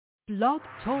Blog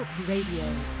Talk Radio.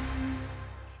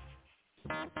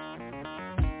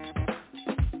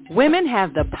 Women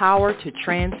have the power to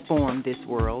transform this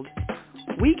world.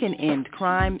 We can end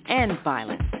crime and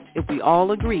violence if we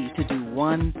all agree to do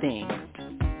one thing: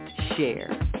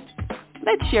 share.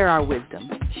 Let's share our wisdom,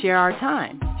 share our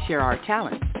time, share our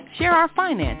talents, share our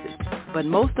finances, but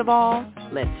most of all,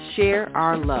 let's share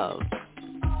our love.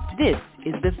 This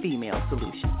is the Female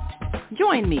Solution.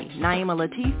 Join me, Naima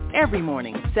Latif, every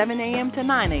morning, 7 a.m. to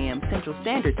 9 a.m. Central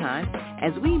Standard Time,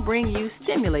 as we bring you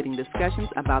stimulating discussions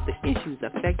about the issues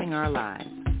affecting our lives.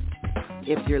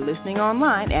 If you're listening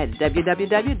online at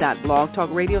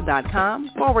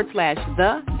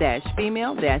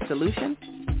www.blogtalkradio.com/the-female-solution,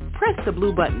 press the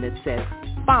blue button that says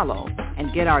follow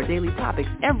and get our daily topics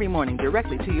every morning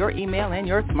directly to your email and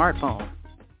your smartphone.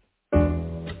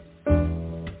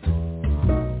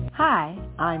 Hi,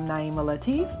 I'm Naima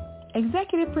Latif,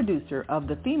 Executive Producer of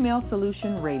the Female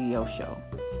Solution Radio Show.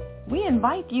 We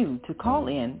invite you to call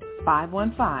in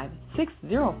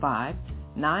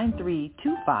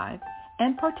 515-605-9325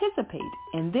 and participate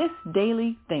in this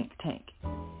daily think tank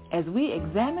as we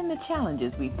examine the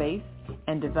challenges we face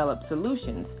and develop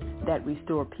solutions that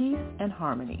restore peace and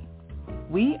harmony.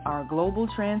 We are global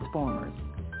transformers,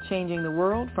 changing the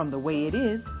world from the way it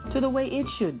is to the way it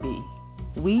should be.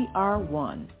 We are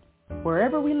one.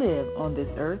 Wherever we live on this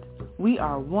earth, we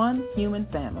are one human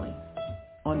family.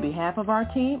 On behalf of our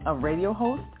team of radio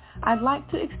hosts, I'd like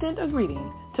to extend a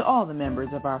greeting to all the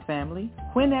members of our family,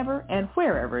 whenever and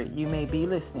wherever you may be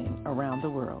listening around the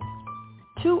world.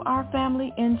 To our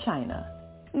family in China,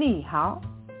 Ni Hao.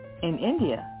 In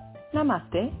India,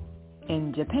 Namaste.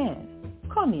 In Japan,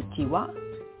 Konnichiwa.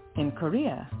 In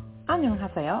Korea,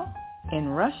 Annyeonghaseyo. In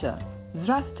Russia,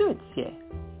 Здравствуйте.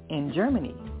 In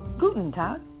Germany, Guten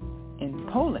Tag. In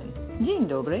Poland, Dzień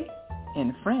dobry.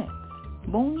 In France,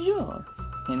 Bonjour.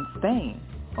 In Spain,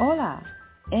 Hola.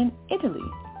 In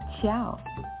Italy, Ciao.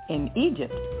 In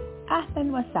Egypt,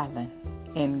 Ahlan wa sahlan.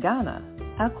 In Ghana,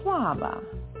 Akwaba.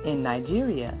 In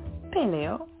Nigeria,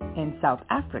 Peleo. In South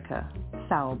Africa,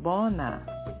 Sawubona.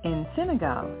 In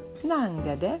Senegal,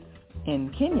 Nangadef. In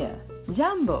Kenya,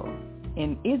 Jambo.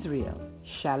 In Israel,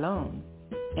 Shalom.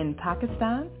 In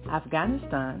Pakistan,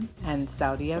 Afghanistan, and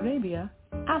Saudi Arabia,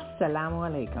 Assalamu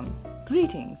alaikum.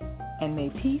 Greetings, and may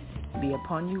peace be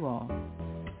upon you all.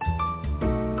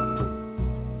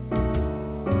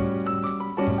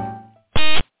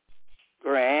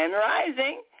 Grand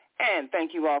Rising, and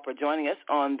thank you all for joining us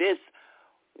on this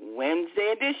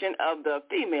Wednesday edition of the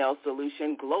Female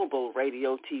Solution Global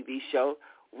Radio TV show.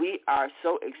 We are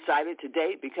so excited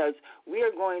today because we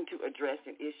are going to address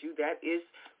an issue that is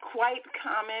quite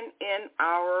common in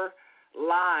our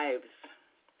lives.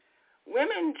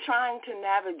 Women trying to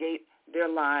navigate their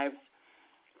lives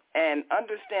and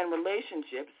understand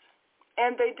relationships,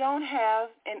 and they don't have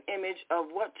an image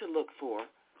of what to look for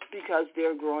because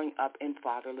they're growing up in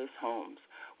fatherless homes.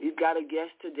 We've got a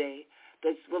guest today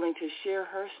that's willing to share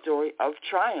her story of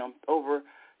triumph over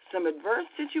some adverse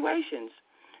situations.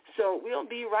 So we'll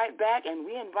be right back, and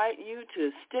we invite you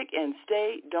to stick and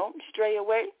stay. Don't stray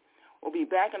away. We'll be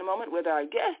back in a moment with our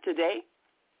guest today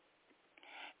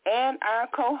and our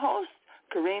co-host,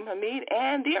 Kareem Hamid,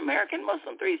 and the American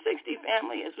Muslim 360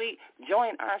 family as we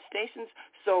join our stations.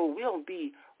 So we'll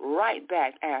be right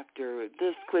back after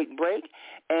this quick break,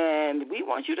 and we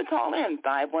want you to call in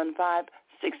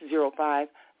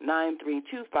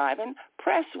 515-605-9325 and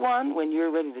press 1 when you're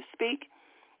ready to speak,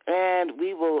 and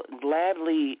we will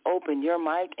gladly open your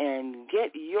mic and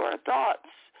get your thoughts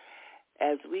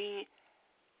as we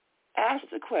ask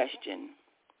the question,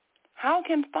 how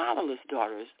can fatherless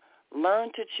daughters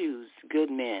learn to choose good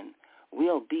men?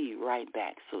 We'll be right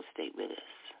back, so stay with us.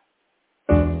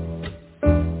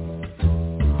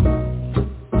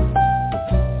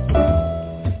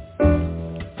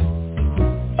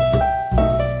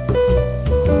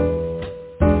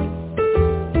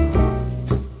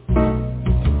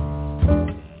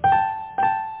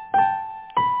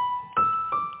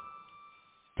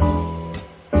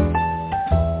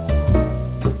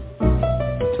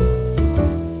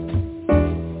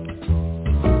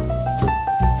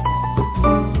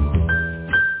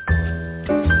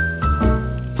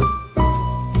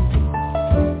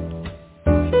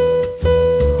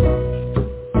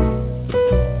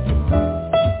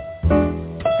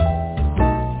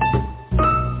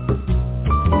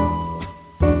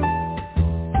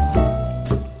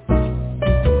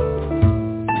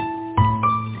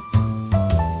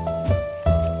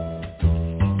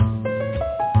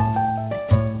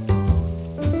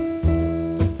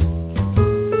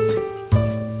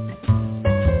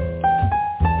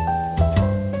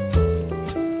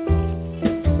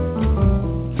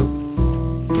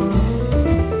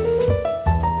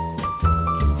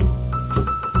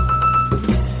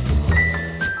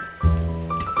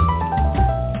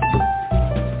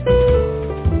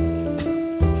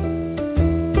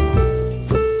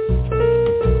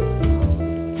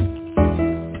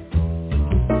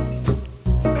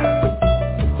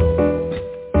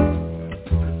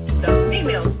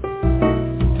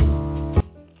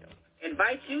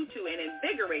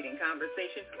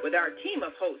 team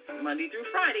of hosts Monday through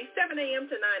Friday, 7 a.m.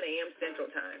 to 9 a.m.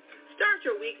 Central Time. Start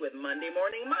your week with Monday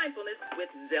Morning Mindfulness with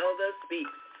Zelda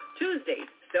Speaks. Tuesdays,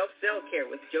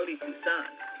 Self-Care with Jody Susan.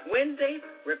 Wednesdays,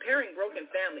 Repairing Broken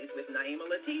Families with Naima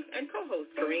Latif and co-host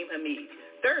Kareem Hamid.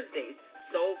 Thursdays,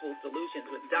 Soulful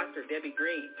Solutions with Dr. Debbie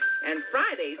Green. And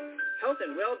Fridays, Health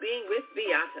and Well-Being with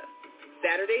Beata.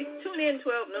 Saturdays, tune in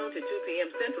 12 noon to 2 p.m.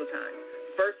 Central Time.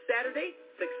 First Saturday,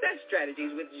 Success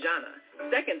Strategies with Jana.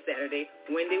 Second Saturday,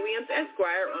 Wendy Williams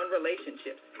Esquire on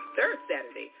relationships. Third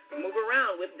Saturday, Move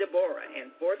Around with Deborah. And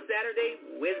fourth Saturday,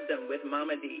 Wisdom with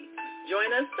Mama D.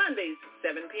 Join us Sundays,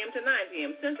 7 p.m. to 9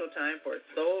 p.m. Central Time for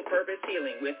Soul Purpose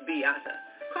Healing with Beata.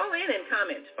 Call in and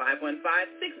comment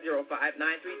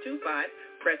 515-605-9325.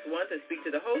 Press 1 to speak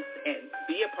to the host and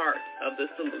be a part of the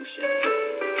solution.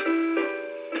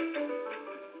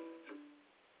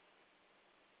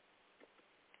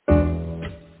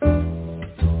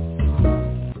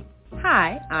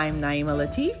 Hi, I'm Naima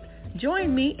Latif.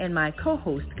 Join me and my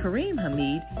co-host Kareem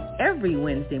Hamid every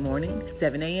Wednesday morning,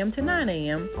 7 a.m. to 9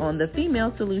 a.m. on the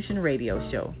Female Solution Radio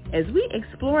Show, as we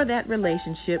explore that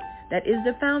relationship that is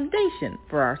the foundation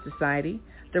for our society,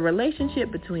 the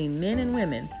relationship between men and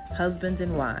women, husbands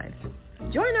and wives.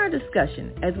 Join our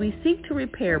discussion as we seek to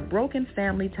repair broken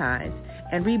family ties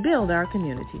and rebuild our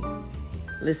community.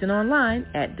 Listen online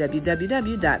at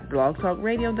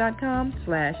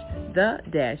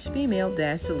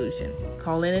www.blogtalkradio.com/the-female-solution.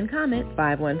 Call in and comment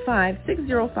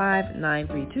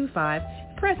 515-605-9325.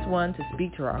 Press 1 to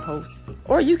speak to our host.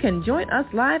 Or you can join us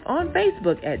live on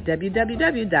Facebook at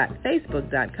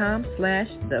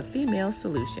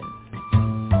www.facebook.com/the-female-solution.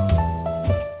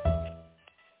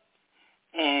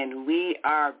 And we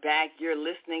are back. You're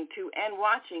listening to and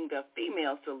watching the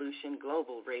Female Solution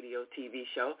Global Radio TV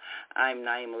show. I'm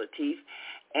Naima Latif,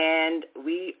 and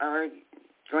we are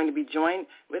going to be joined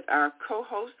with our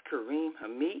co-host, Kareem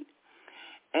Hamid,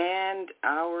 and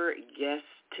our guest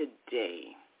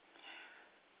today.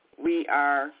 We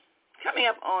are coming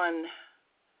up on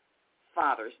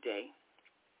Father's Day,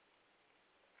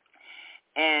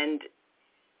 and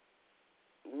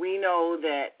we know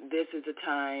that this is a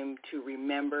time to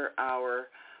remember our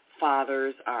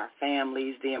fathers, our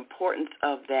families, the importance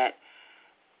of that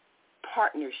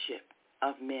partnership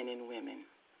of men and women.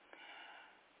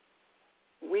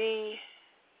 We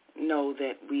know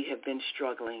that we have been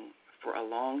struggling for a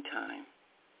long time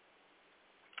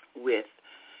with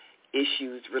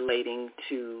issues relating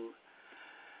to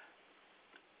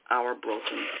our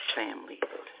broken families.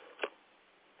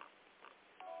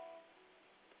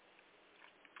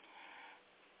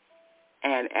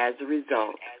 And as a result, and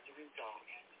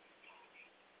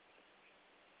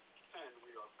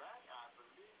we are back. I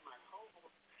believe my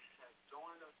co-host has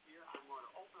joined us here. I'm going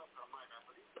to open up her mic. I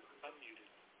believe it's unmuted.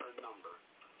 Her number.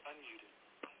 Unmuted.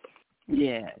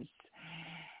 Yes.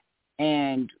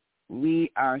 And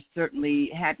we are certainly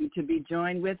happy to be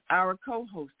joined with our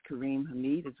co-host, Kareem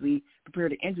Hamid, as we prepare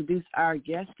to introduce our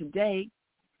guest today.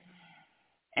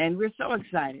 And we're so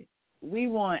excited. We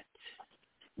want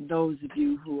those of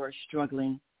you who are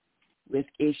struggling with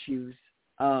issues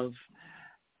of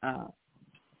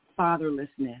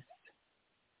fatherlessness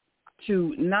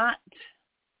to not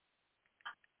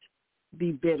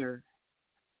be bitter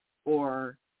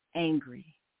or angry,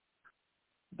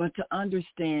 but to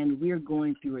understand we're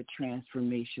going through a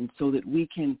transformation so that we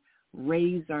can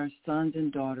raise our sons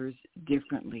and daughters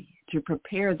differently, to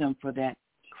prepare them for that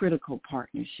critical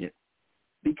partnership,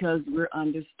 because we're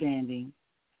understanding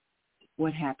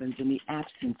what happens in the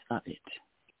absence of it.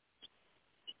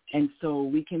 And so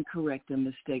we can correct the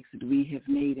mistakes that we have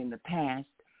made in the past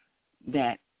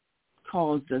that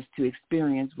caused us to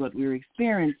experience what we're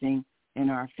experiencing in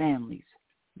our families,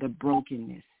 the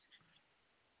brokenness,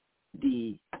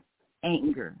 the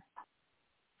anger,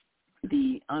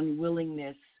 the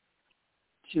unwillingness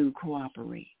to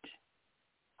cooperate.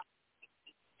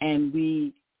 And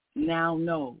we now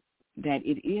know that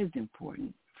it is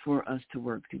important for us to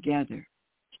work together.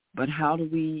 But how do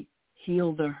we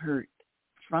heal the hurt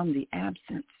from the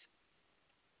absence?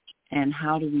 And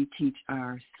how do we teach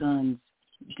our sons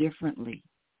differently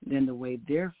than the way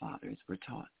their fathers were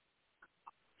taught,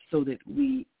 so that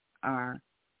we are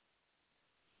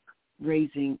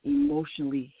raising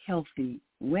emotionally healthy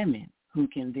women who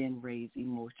can then raise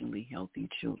emotionally healthy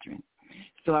children?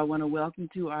 So I want to welcome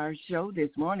to our show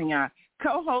this morning our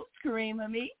co-host, Kareem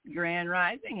Hamid, Grand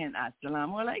Rising, and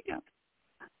Assalamu Alaikum.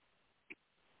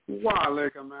 Wa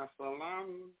alaikum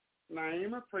assalam.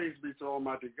 Naima, praise be to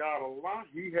Almighty God Allah.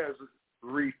 He has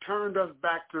returned us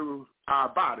back to our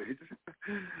bodies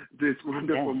this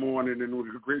wonderful morning, and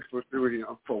we're grateful to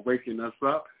him for waking us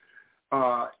up.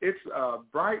 It's a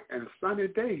bright and sunny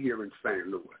day here in St.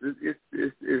 Louis.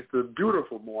 It's a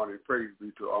beautiful morning. Praise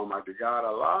be to Almighty God,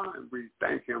 Allah, and we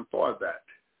thank Him for that.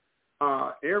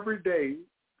 Every day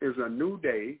is a new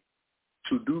day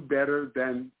to do better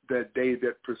than the day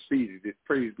that preceded it.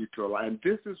 Praise be to Allah. And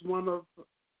this is one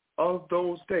of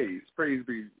those days. Praise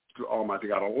be to Almighty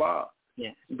God, Allah.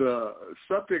 Yes. The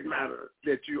subject matter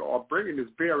that you are bringing is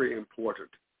very important.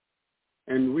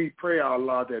 And we pray,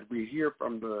 Allah, that we hear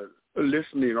from the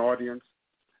listening audience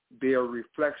their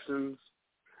reflections,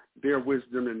 their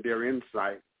wisdom, and their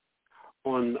insight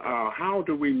on how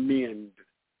do we mend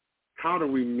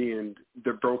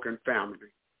the broken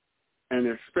family, and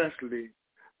especially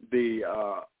the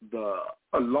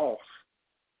loss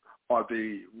or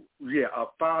a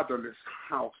fatherless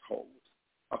household,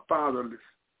 a fatherless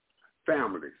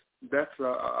families. That's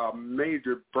a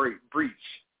major breach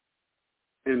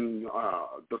in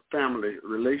the family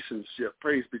relationship.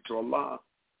 Praise be to Allah.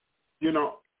 You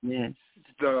know, yes,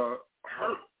 the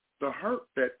hurt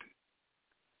that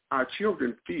our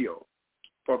children feel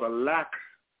for the lack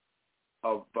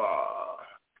of the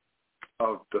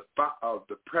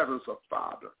presence of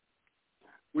Father.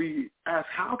 We ask,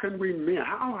 how can we mend?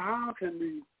 How can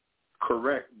we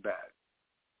correct that?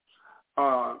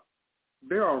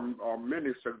 There are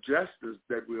many suggestions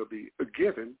that will be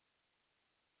given,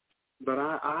 but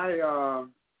I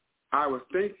was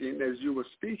thinking as you were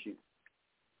speaking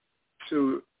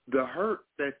to the hurt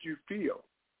that you feel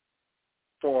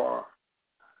for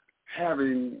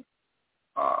having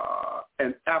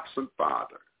an absent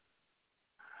father.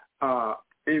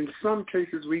 In some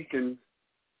cases, we can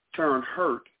turn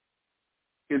hurt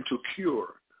into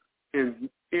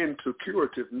into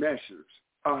curative measures.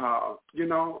 You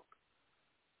know,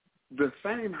 the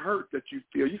same hurt that you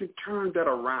feel, you can turn that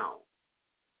around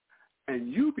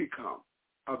and you become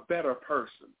a better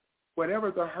person. Whatever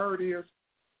the hurt is,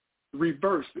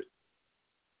 reverse it.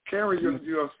 Carry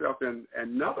yourself in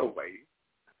another way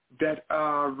that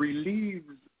relieves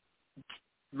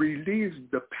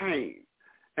the pain,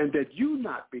 and that you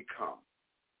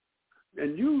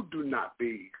do not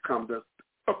become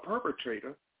a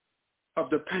perpetrator of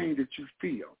the pain that you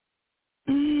feel,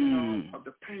 of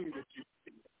the pain that you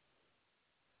feel.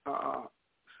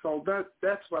 So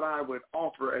that's what I would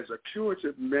offer as a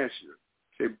curative measure.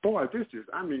 Say, boy,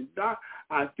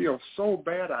 I feel so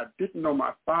bad. I didn't know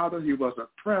my father. He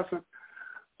wasn't present.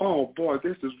 Oh, boy,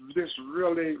 this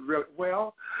really,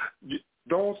 well,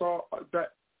 those are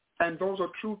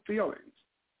true feelings.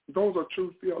 Those are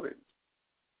true feelings.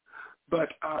 But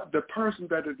the person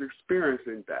that is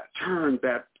experiencing that, turn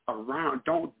that around.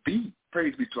 Don't be,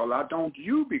 praise be to Allah, don't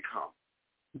you become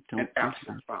an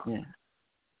absent father. Yeah.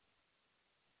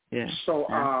 Yeah. So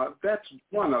that's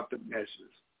one of the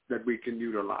measures that we can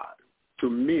utilize to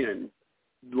mend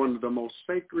one of the most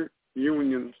sacred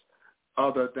unions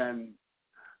other than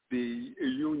the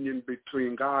union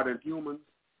between God and humans.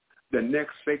 The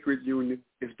next sacred union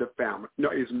is the family. No,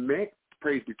 it's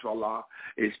praise be to Allah,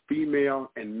 is female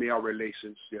and male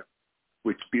relationship,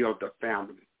 which build the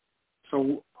family.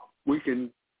 So we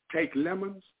can take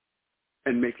lemons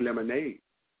and make lemonade.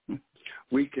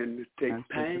 We can take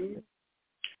pain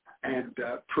and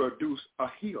produce a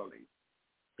healing.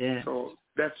 Yeah. So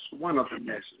that's one of the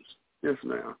measures. Yes,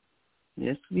 ma'am.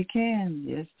 Yes, we can.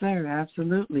 Yes, sir.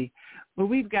 Absolutely. Well,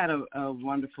 we've got a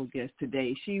wonderful guest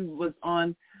today. She was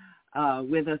on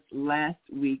with us last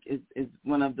week, is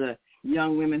one of the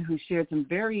young women who shared some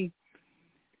very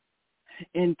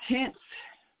intense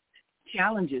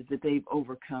challenges that they've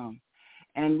overcome.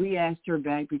 And we asked her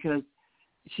back because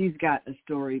she's got a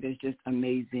story that's just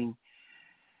amazing.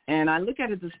 And I look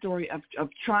at it as a story of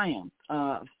triumph,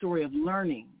 a story of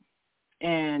learning,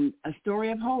 and a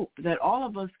story of hope that all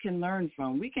of us can learn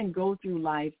from. We can go through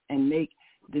life and make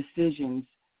decisions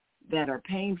that are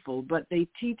painful, but they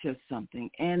teach us something,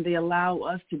 and they allow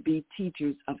us to be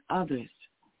teachers of others.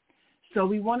 So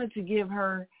we wanted to give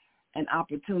her an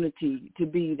opportunity to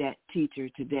be that teacher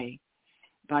today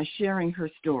by sharing her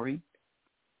story.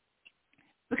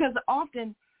 Because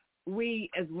often we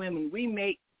as women, we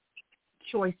make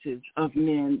choices of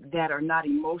men that are not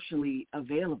emotionally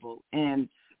available and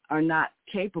are not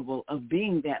capable of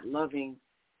being that loving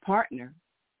partner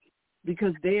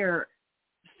because they're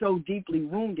so deeply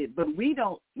wounded. But we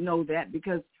don't know that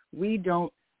because we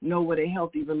don't know what a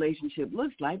healthy relationship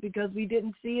looks like because we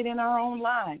didn't see it in our own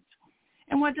lives.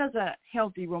 And what does a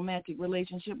healthy romantic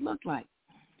relationship look like?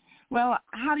 Well,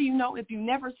 how do you know if you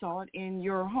never saw it in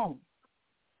your home?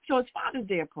 So as Father's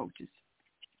Day approaches,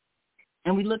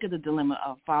 and we look at the dilemma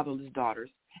of fatherless daughters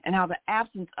and how the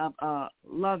absence of a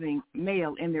loving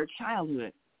male in their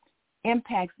childhood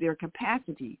impacts their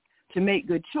capacity to make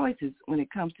good choices when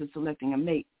it comes to selecting a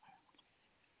mate.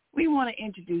 We want to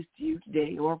introduce to you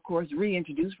today, or of course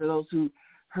reintroduce for those who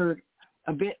heard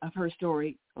a bit of her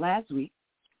story last week,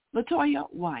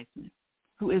 LaToya Wiseman,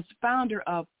 who is founder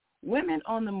of Women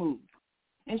on the Move.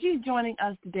 And she's joining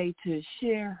us today to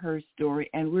share her story,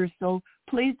 and we're so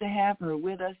pleased to have her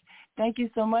with us. Thank you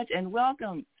so much, and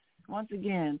welcome once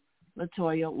again,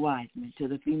 LaToya Wiseman, to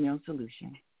the Female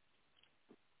Solution.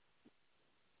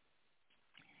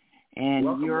 And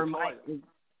welcome, your LaToya. mic is,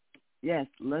 yes,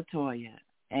 LaToya.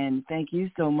 And thank you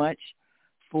so much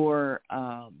for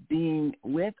being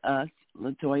with us,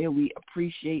 LaToya. We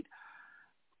appreciate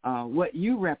what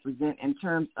you represent in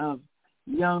terms of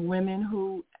young women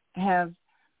who have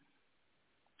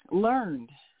learned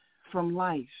from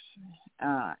life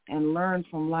and learned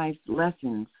from life's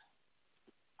lessons.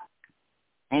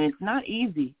 And it's not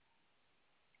easy.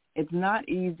 It's not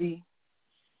easy.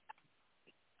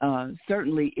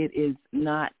 Certainly it is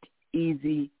not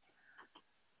easy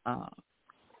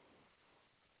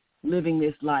living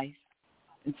this life.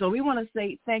 And so we want to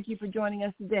say thank you for joining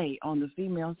us today on The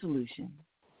Female Solution.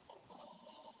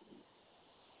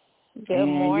 Good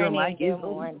morning. Good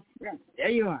morning. There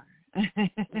you are.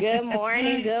 Good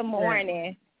morning. Good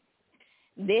morning.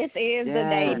 This is the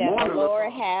day that the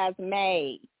Lord has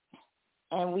made,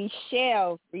 and we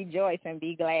shall rejoice and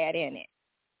be glad in it.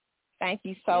 Thank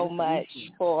you so much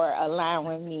for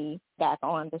allowing me back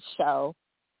on the show.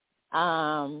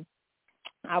 I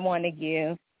want to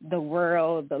give the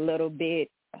world a little bit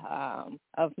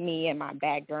of me and my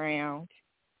background.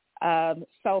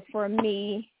 So for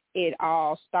me, it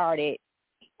all started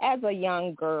as a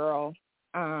young girl.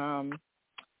 I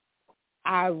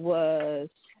was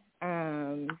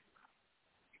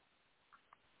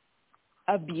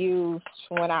abused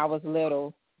when I was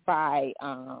little by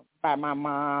my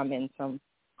mom and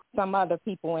some other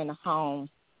people in the home.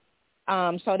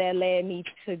 So that led me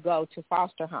to go to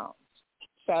foster homes.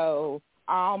 So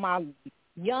all my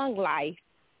young life,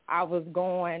 I was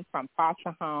going from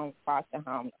foster home, foster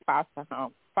home, foster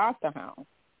home, foster home.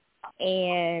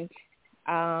 And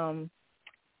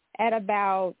at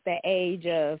about the age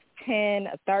of 10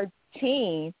 or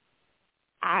 13,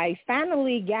 I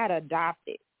finally got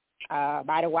adopted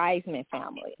by the Wiseman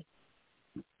family.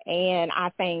 And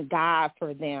I thank God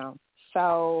for them.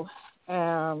 So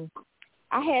I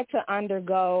had to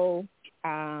undergo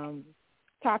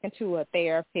talking to a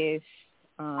therapist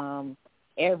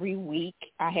every week.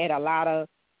 I had a lot of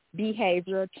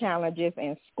behavioral challenges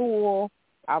in school.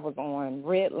 I was on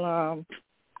Ritalin.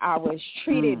 I was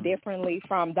treated differently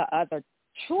from the other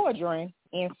children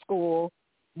in school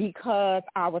because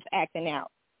I was acting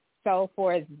out. So,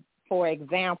 for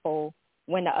example,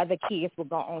 when the other kids would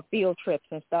go on field trips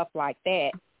and stuff like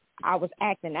that, I was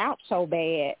acting out so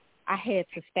bad, I had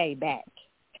to stay back.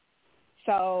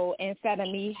 So instead of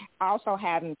me also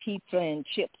having pizza and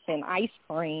chips and ice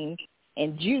cream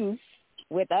and juice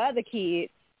with the other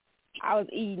kids, I was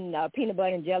eating a peanut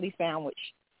butter and jelly sandwich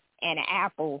and an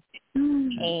apple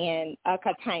and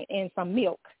and some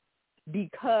milk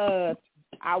because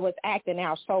I was acting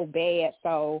out so bad.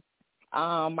 So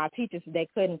my teachers, they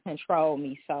couldn't control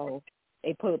me, so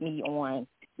they put me on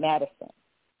medicine.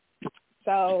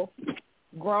 So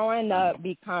growing up,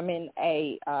 becoming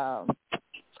a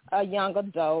young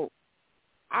adult,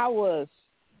 I was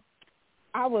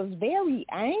very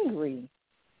angry,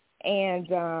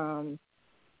 and I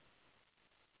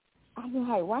was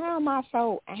like, why am I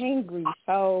so angry?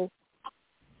 So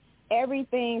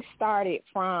everything started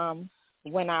from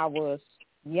when I was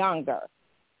younger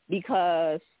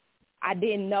because I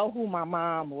didn't know who my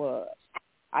mom was.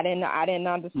 I didn't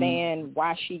understand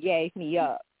why she gave me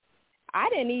up. I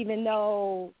didn't even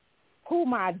know who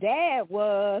my dad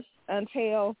was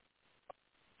until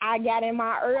I got in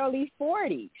my early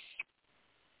 40s.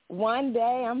 One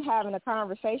day I'm having a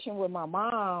conversation with my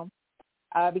mom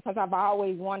because I've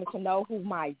always wanted to know who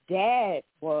my dad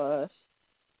was.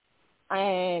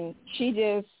 And she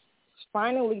just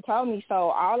finally told me, so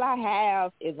all I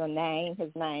have is a name,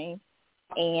 his name,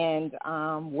 and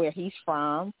where he's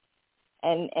from.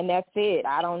 And that's it.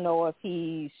 I don't know if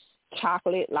he's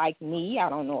chocolate like me. I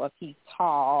don't know if he's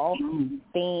tall,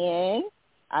 thin.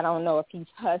 I don't know if he's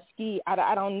husky.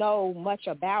 I don't know much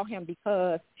about him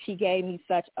because she gave me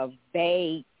such a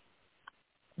vague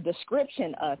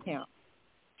description of him.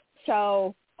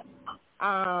 So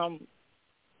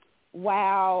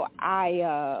while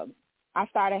I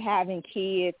started having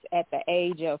kids at the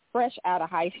age of fresh out of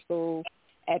high school,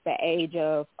 at the age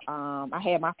of I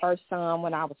had my first son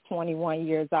when I was 21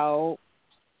 years old.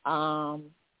 I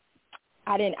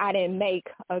didn't make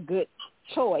a good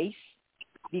choice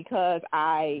because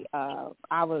I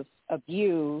was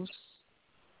abused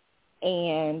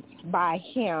and by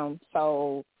him,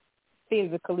 so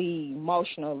physically,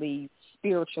 emotionally,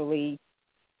 spiritually,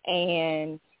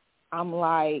 and I'm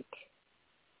like,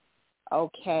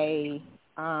 okay,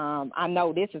 I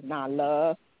know this is not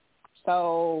love,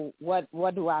 so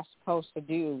what do I supposed to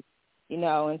do? You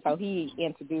know, and so he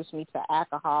introduced me to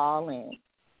alcohol,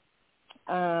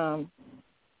 and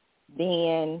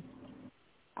then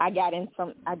I got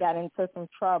into some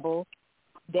trouble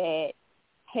that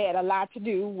had a lot to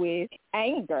do with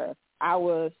anger. I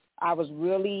was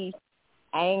really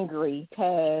angry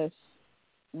because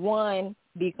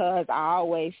I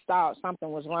always thought something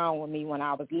was wrong with me when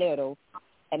I was little,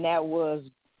 and that was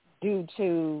due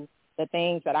to the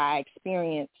things that I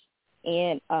experienced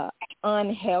in an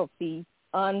unhealthy,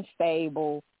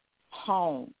 unstable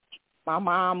home. My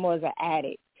mom was an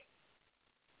addict.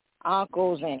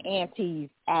 Uncles and aunties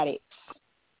addicts.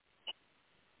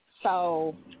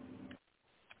 So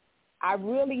I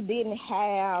really didn't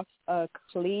have a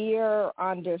clear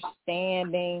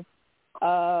understanding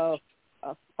of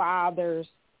a father's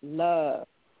love.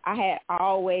 I had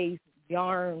always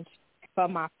yearned for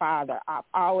my father. I've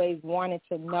always wanted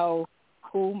to know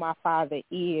who my father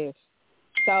is.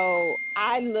 So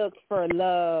I looked for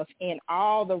love in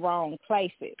all the wrong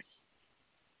places.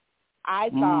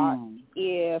 I thought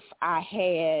if I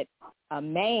had a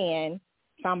man,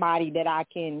 somebody that I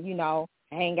can, you know,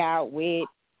 hang out with,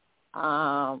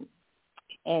 and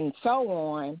so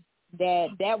on,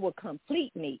 that would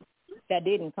complete me. That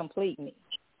didn't complete me.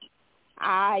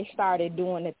 I started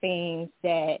doing the things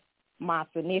that my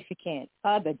significant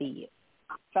other did.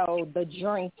 So the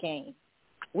drinking,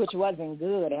 which wasn't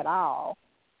good at all,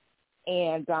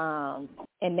 and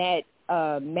that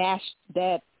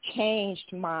that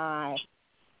changed my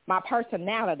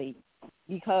personality,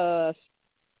 because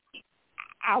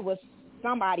I was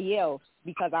somebody else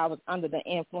because I was under the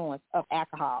influence of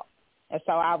alcohol. And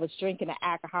so I was drinking the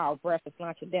alcohol breakfast,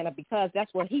 lunch, and dinner because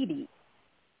that's what he did.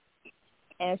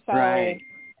 And so, right.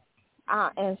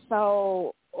 I'm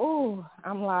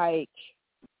like,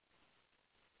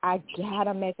 I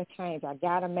gotta make a change.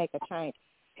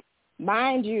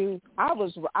 Mind you, I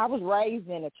was raised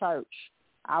in a church.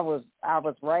 I was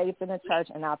raised in a church,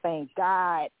 and I thank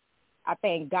God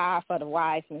for the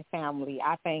Wiseman family.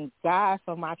 I thank God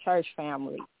for my church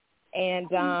family. And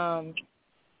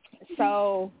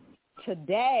so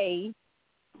today,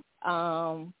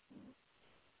 now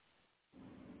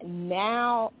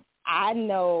I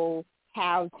know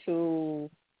how to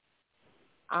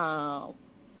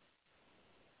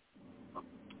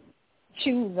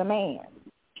choose a man.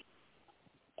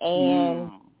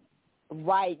 And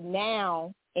right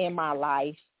now in my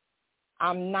life,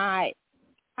 I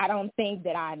don't think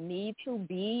that I need to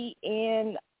be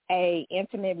in a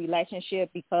intimate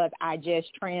relationship, because I just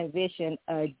transitioned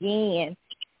again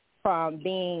from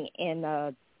being in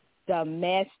a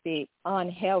domestic,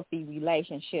 unhealthy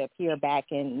relationship here back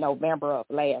in November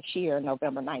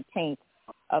 19th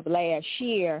of last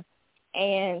year.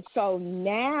 And so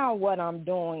now what I'm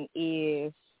doing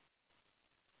is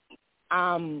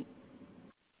I'm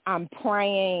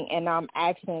praying and I'm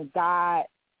asking God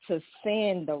to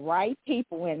send the right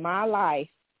people in my life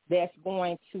that's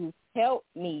going to help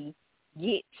me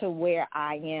get to where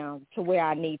I am, to where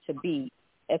I need to be,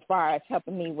 as far as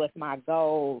helping me with my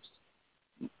goals,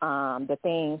 the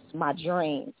things, my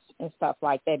dreams and stuff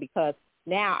like that. Because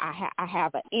now I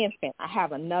have an infant. I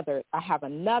have another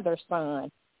son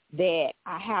that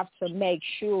I have to make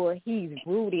sure he's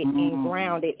rooted and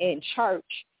grounded in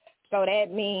church. So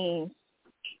that means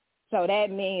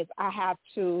I have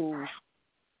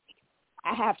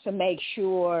to make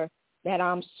sure that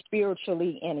I'm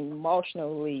spiritually and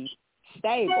emotionally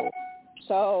stable.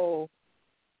 So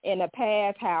in the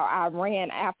past, how I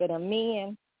ran after the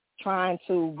men, trying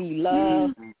to be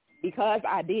loved because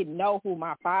I didn't know who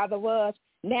my father was,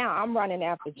 now I'm running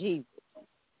after Jesus.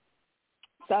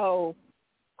 So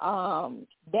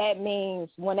that means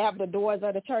whenever the doors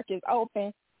of the church is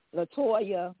open,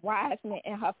 LaToya Wiseman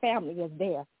and her family is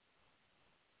there.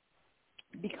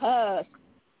 Because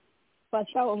for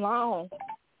so long,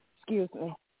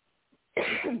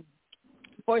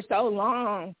 for so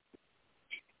long,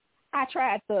 I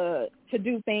tried to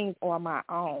do things on my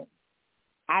own.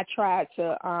 I tried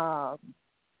to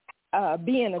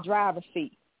be in the driver's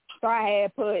seat. So I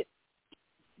had put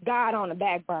God on the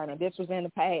back burner. This was in the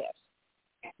past.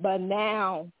 But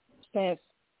now, since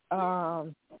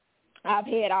I've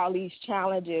had all these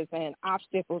challenges and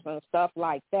obstacles and stuff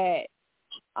like that,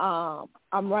 I'm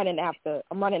running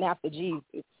after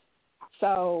Jesus.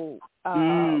 So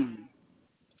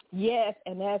yes,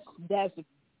 and that's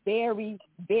very,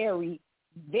 very,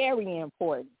 very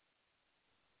important,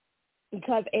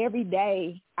 because every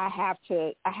day I have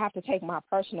to take my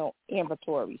personal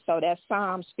inventory. So that's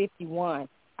Psalms 51.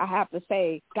 I have to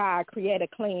say, God, create a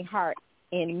clean heart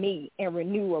in me and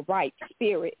renew a right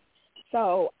spirit.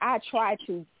 So I try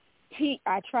to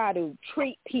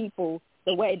treat people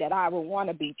the way that I would want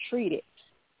to be treated.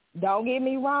 Don't get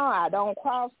me wrong, I don't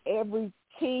cross every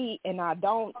T and I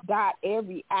don't dot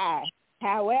every I.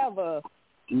 However,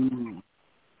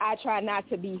 I try not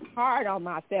to be hard on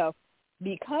myself,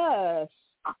 because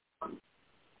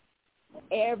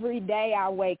every day I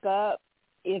wake up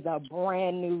is a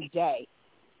brand new day.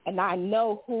 And I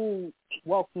know who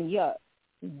woke me up,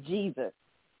 Jesus.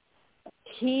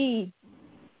 He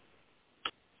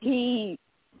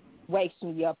wakes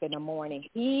me up in the morning.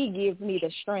 He gives me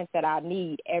the strength that I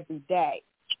need every day.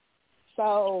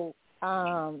 So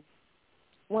when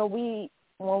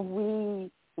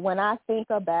I think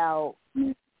about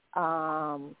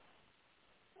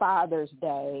Father's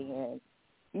Day and,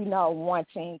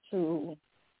 wanting to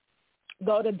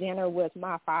go to dinner with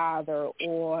my father,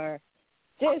 or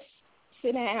just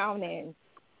sit down and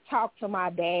talk to my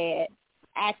dad,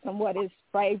 ask him what his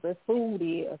favorite food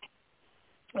is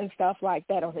and stuff like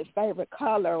that, or his favorite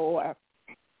color, or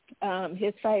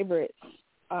his favorite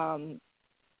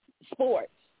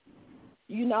sports.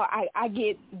 I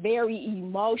get very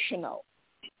emotional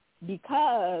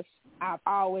because I've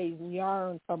always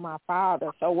yearned for my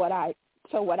father. So what I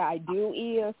do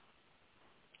is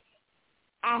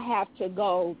I have to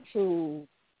go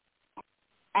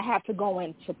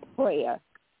into prayer,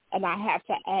 and I have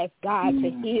to ask God to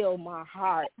heal my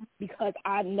heart, because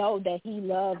I know that he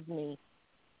loves me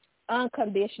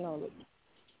unconditionally.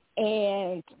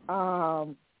 And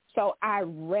so I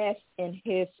rest in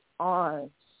his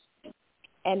arms,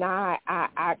 and I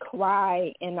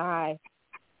cry, and I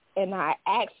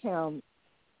ask him,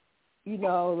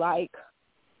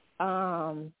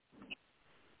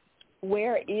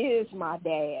 where is my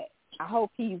dad? I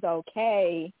hope he's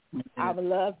okay. I would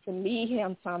love to meet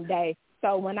him someday.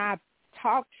 So when I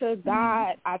talk to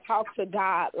God, I talk to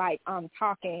God like I'm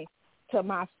talking to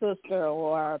my sister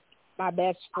or my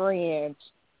best friend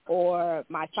or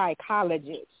my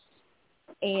psychologist.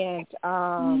 And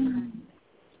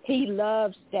he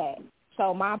loves that.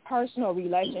 So my personal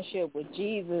relationship with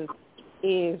Jesus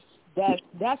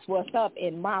that's what's up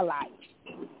in my life.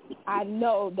 I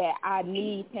know that I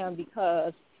need him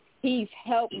because he's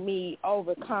helped me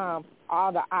overcome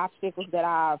all the obstacles that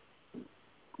I've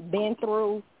been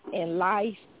through in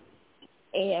life,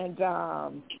 and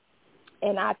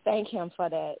I thank him for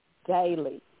that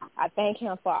daily. I thank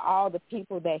him for all the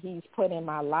people that he's put in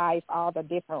my life, all the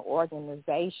different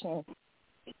organizations.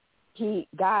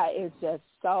 God is just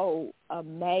so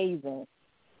amazing.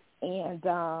 And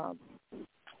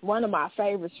one of my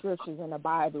favorite scriptures in the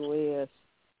Bible is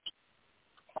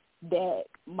that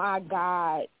my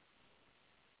God,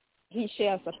 he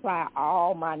shall supply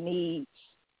all my needs,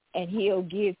 and he'll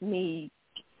give me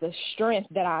the strength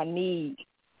that I need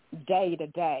day to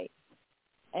day.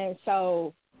 And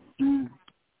so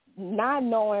not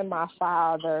knowing my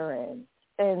father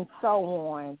and so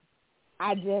on,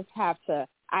 I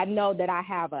know that I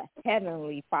have a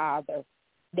heavenly Father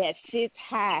that sits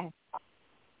high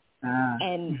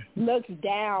and looks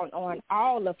down on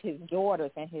all of his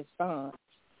daughters and his sons.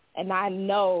 And I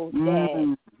know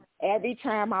that every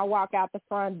time I walk out the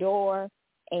front door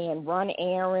and run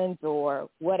errands or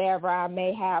whatever I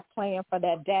may have planned for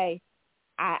that day,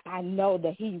 I know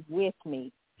that he's with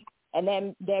me. And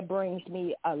then that brings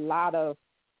me a lot of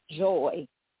joy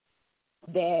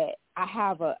that I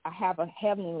have a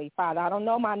heavenly Father. I don't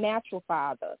know my natural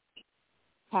father.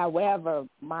 However,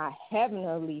 my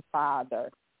heavenly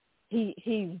Father,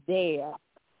 he's there,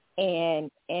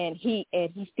 and he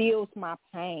feels my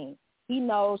pain. He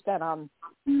knows that I'm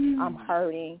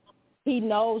hurting. He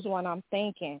knows what I'm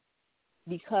thinking,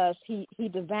 because he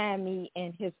designed me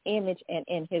in his image and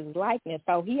in his likeness.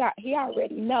 So he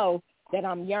already knows that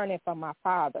I'm yearning for my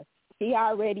father. He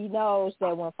already knows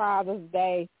that when Father's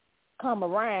Day come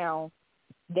around,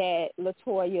 that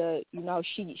LaToya,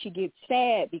 she gets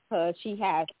sad because she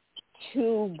has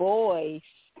 2 boys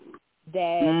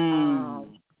that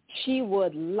she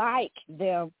would like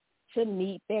them to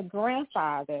meet their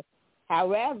grandfather.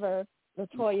 However,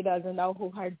 LaToya doesn't know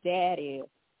who her dad is.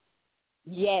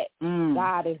 Yet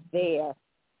God is there.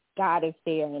 God is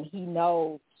there, and he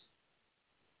knows.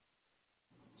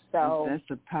 So that's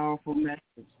a powerful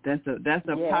message. That's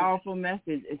a powerful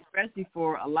message, especially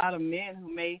for a lot of men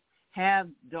who may have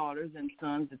daughters and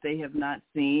sons that they have not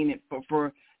seen.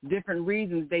 For different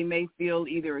reasons, they may feel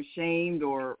either ashamed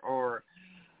or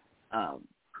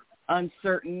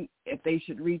uncertain if they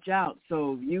should reach out.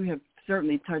 So you have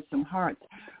certainly touched some hearts.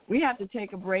 We have to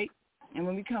take a break, and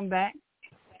when we come back,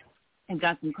 and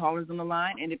got some callers on the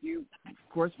line, and if you, of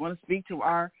course, want to speak to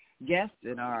our guests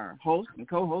and our hosts and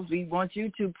co-hosts, we want you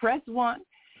to press 1,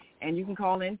 and you can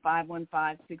call in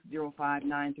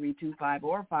 515-605-9325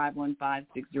 or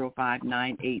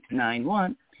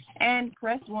 515-605-9891, and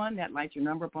press 1. That lights your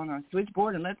number up on our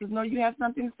switchboard and lets us know you have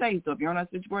something to say. So if you're on our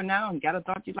switchboard now and got a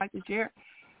thought you'd like to share,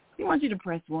 we want you to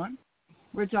press 1.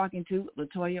 We're talking to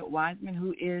LaToya Wiseman,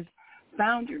 who is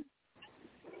founder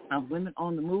of Women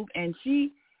on the Move, and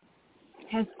she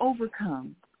has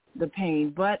overcome the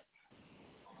pain, but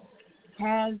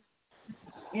has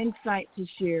insight to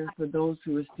share for those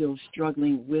who are still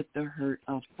struggling with the hurt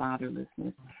of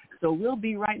fatherlessness. So we'll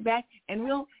be right back, and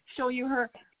we'll show you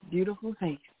her beautiful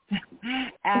face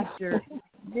after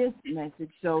this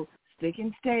message. So stick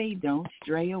and stay. Don't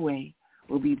stray away.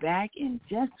 We'll be back in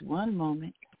just one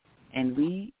moment, and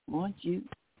we want you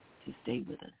to stay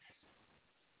with us.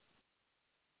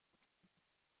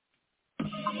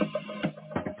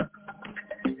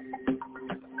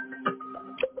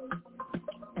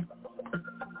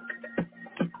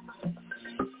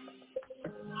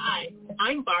 Hi,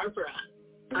 I'm Barbara.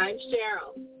 I'm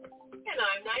Cheryl. And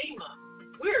I'm Naima.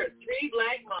 We're 3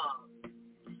 Black moms.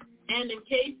 And in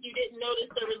case you didn't notice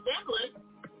the resemblance,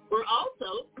 we're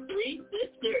also 3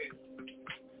 sisters.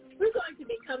 We're going to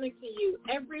be coming to you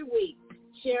every week,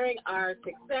 sharing our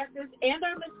successes and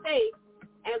our mistakes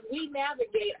as we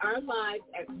navigate our lives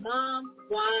as moms,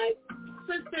 wives,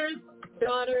 sisters,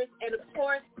 daughters, and of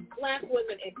course, Black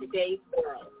women in today's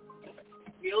world.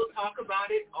 We'll talk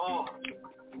about it all.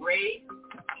 Race,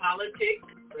 politics,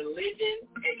 religion,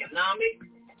 economics,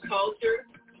 culture,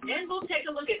 and we'll take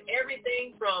a look at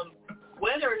everything from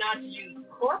whether or not to use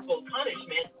corporal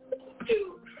punishment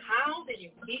to how do you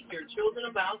teach your children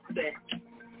about sex.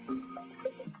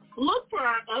 Look for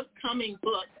our upcoming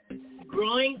book,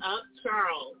 Growing Up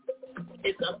Charles.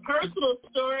 It's a personal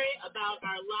story about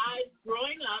our lives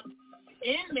growing up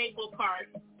in Maple Park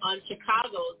on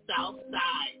Chicago's South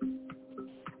Side.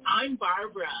 I'm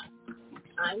Barbara.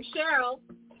 I'm Cheryl.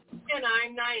 And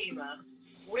I'm Naima.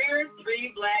 We're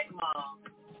 3 Black moms.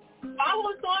 Follow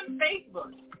us on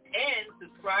Facebook and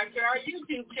subscribe to our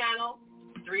YouTube channel,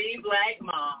 3 Black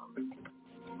Moms.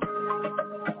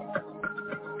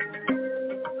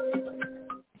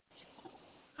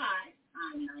 Hi,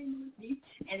 I'm Naima.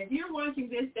 And if you're watching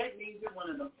this, that means you're one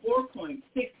of the 4.6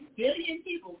 billion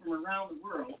people from around the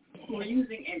world who are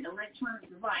using an electronic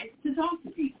device to talk to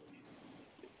people.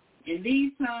 In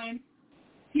these times,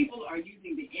 people are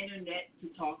using the internet to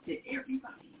talk to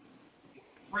everybody.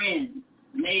 Friends,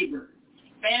 neighbors,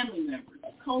 family members,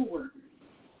 co-workers.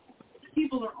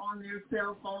 People are on their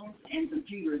cell phones and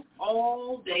computers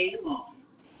all day long.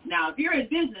 Now, if you're in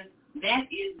business, that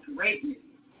is great news.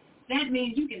 That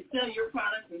means you can sell your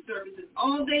products and services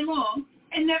all day long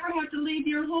and never have to leave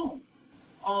your home.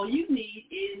 All you need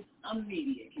is a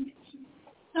media connection,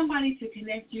 somebody to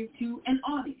connect you to an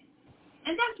audience.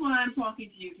 And that's why I'm talking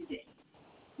to you today.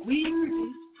 We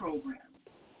produce programs,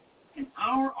 and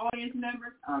our audience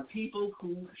members are people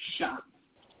who shop.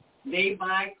 They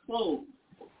buy clothes,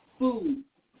 food,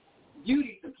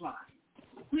 beauty supplies,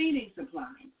 cleaning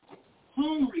supplies,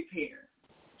 home repair,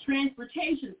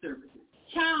 transportation services,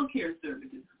 child care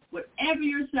services. Whatever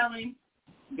you're selling,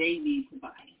 they need to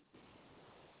buy it.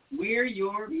 We're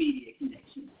your media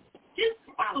connection. Just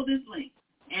follow this link,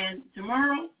 and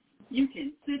tomorrow you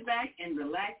can sit back and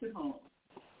relax at home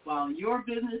while your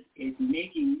business is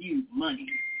making you money.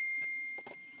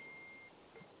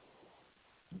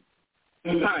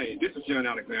 Hi, this is John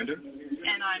Alexander.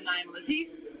 And I'm Naima Latif.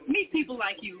 Meet people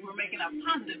like you who are making a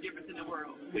positive difference in the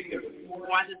world.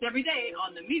 Watch us every day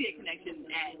on The Media Connection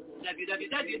at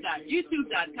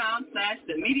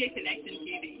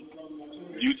www.youtube.com/TheMediaConnectionTV.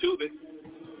 YouTube it.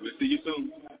 We'll see you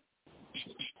soon.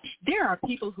 There are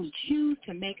people who choose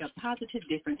to make a positive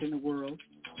difference in the world.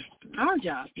 Our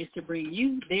job is to bring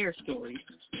you their stories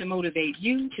to motivate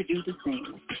you to do the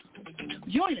same.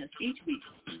 Join us each week,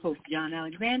 host John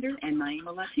Alexander and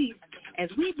Naima Latif, as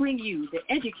we bring you the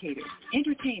educators,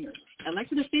 entertainers,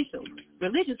 elected officials,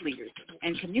 religious leaders,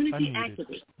 and community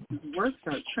activists whose works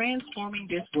are transforming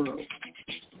this world.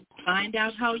 Find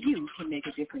out how you can make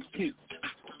a difference too.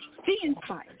 Be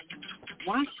inspired.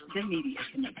 Watch The Media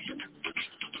Connection.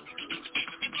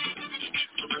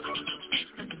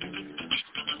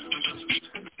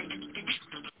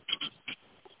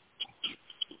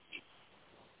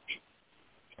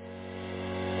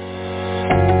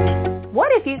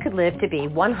 What if you could live to be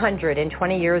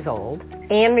 120 years old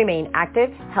and remain active,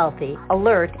 healthy,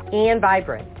 alert, and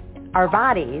vibrant? Our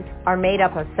bodies are made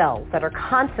up of cells that are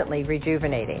constantly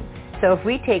rejuvenating. So if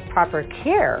we take proper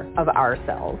care of our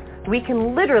cells, we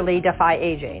can literally defy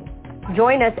aging.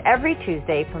 Join us every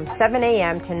Tuesday from 7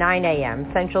 a.m. to 9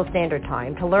 a.m. Central Standard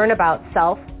Time to learn about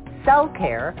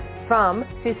self-care from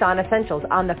Susan Essentials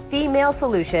on the Female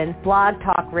Solution Blog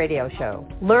Talk Radio Show.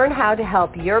 Learn how to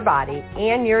help your body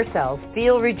and your cells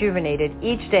feel rejuvenated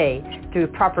each day through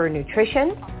proper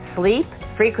nutrition, sleep,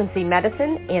 frequency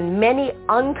medicine, and many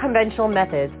unconventional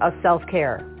methods of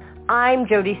self-care. I'm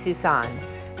Jody Susan.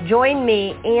 Join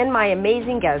me and my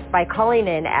amazing guests by calling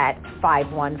in at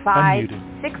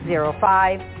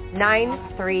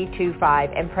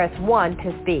 515-605-9325 and press 1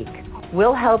 to speak.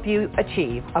 We'll help you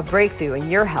achieve a breakthrough in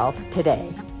your health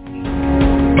today.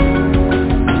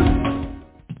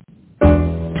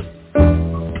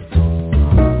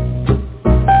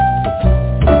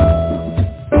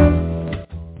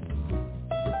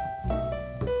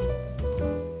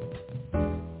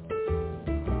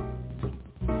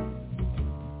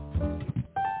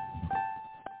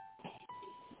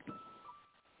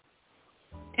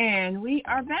 And we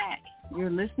are back. You're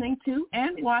listening to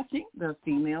and watching the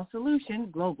Female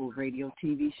Solution Global Radio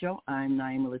TV show. I'm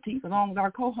Naima Latif, along with our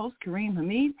co-host, Kareem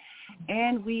Hamid,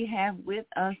 and we have with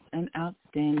us an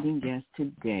outstanding guest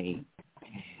today.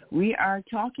 We are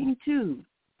talking to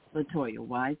LaToya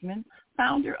Wiseman,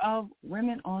 founder of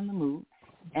Women on the Move,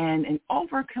 and an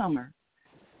overcomer,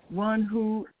 one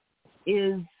who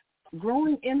is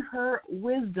growing in her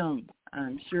wisdom.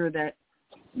 I'm sure that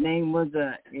name was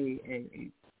a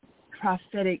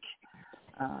prophetic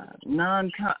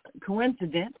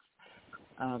non-coincidence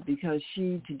because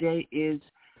she today is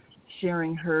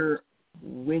sharing her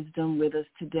wisdom with us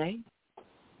today.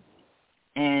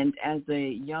 And as a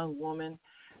young woman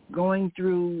going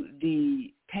through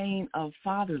the pain of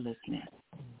fatherlessness,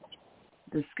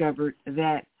 discovered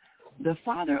that the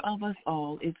Father of us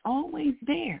all is always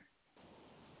there,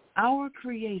 our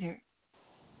Creator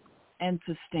and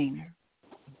Sustainer,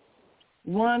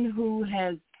 one who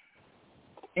has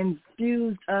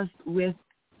infused us with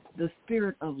the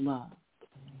spirit of love,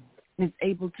 is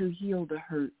able to heal the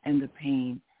hurt and the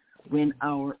pain when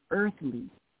our earthly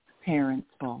parents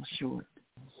fall short.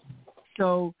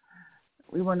 So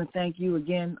we want to thank you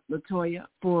again, LaToya,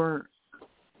 for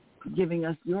giving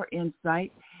us your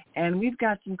insight. And we've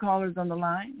got some callers on the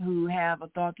line who have a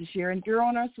thought to share. And if you're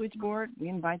on our switchboard, we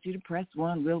invite you to press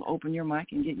 1. We'll open your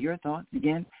mic and get your thoughts.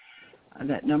 Again,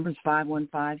 that number is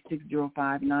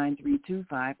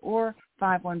 515-605-9325 or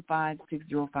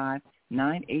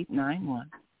 515-605-9891.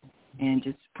 And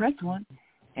just press 1,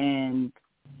 and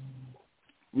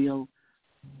we'll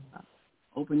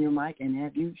open your mic and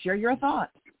have you share your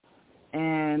thoughts.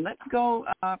 And let's go.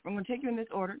 I'm going to take you in this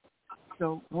order.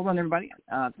 So hold on, everybody.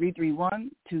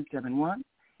 331-271,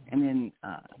 and then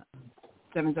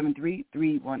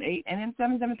 773-318, and then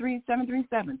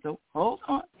 773-737. So hold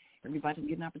on. Everybody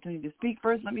get an opportunity to speak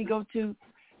first. Let me go to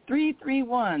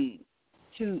 331-271.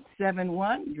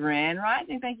 Grand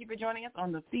Rising. Thank you for joining us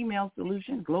on the Female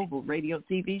Solution Global Radio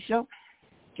TV show.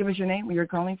 Give us your name, where you're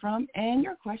calling from, and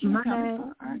your question or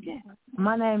comment for our guest.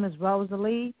 My name is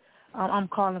Rosalie. I'm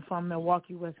calling from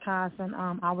Milwaukee, Wisconsin.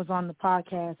 I was on the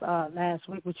podcast last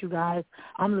week with you guys.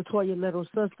 I'm LaToya's little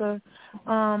sister.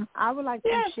 I would like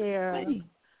to share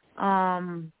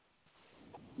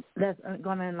that's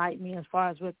going to enlighten me as far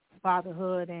as with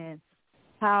fatherhood and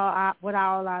what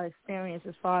all I experienced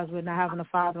as far as with not having a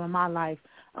father in my life.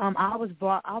 I was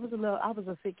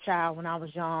a sick child when I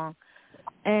was young,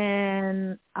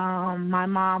 and my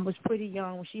mom was pretty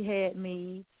young when she had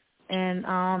me. And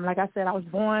like I said, I was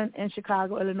born in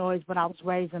Chicago, Illinois, but I was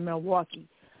raised in Milwaukee.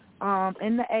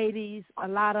 In the 80s,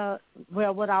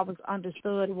 what I was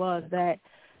understood was that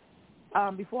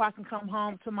before I can come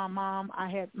home to my mom,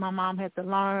 my mom had to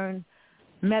learn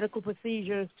medical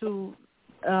procedures to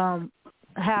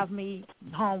have me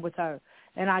home with her.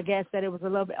 And I guess that it was a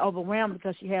little bit overwhelmed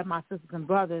because she had my sisters and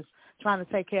brothers trying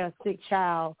to take care of a sick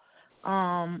child.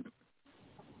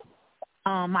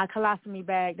 My colostomy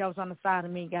bag that was on the side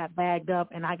of me got bagged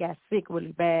up, and I got sick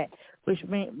really bad, which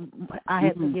meant I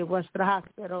had to get rushed to the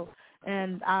hospital.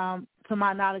 And to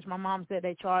my knowledge, my mom said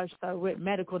they charged her with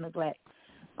medical neglect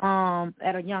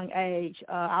at a young age.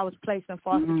 I was placed in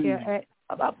foster care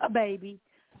at a baby,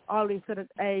 all the way to the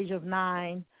age of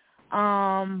 9.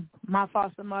 My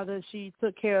foster mother, she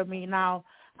took care of me. Now,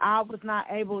 I was not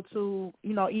able to,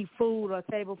 eat food or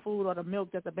table food or the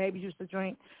milk that the babies used to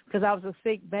drink because I was a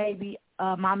sick baby.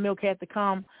 My milk had to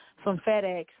come from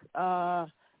FedEx,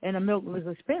 and the milk was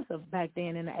expensive back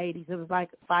then in the 80s. It was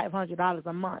like $500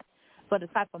 a month. For the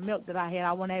type of milk that I had,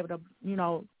 I wasn't able to,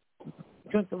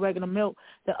 drink the regular milk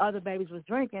that other babies was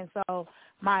drinking. So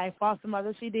my foster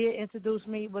mother, she did introduce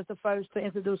me, was the first to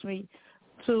introduce me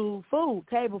to food,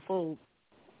 table food.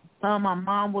 My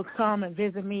mom would come and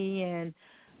visit me and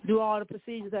do all the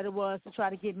procedures that it was to try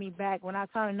to get me back. When I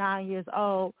turned 9 years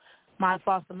old, my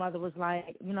foster mother was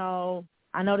like, you know,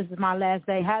 I know this is my last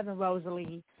day having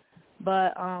Rosalie,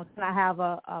 but can I have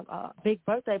a big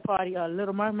birthday party, a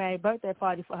Little Mermaid birthday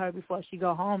party for her before she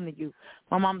go home to you?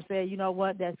 My mama said, you know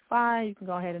what, that's fine. You can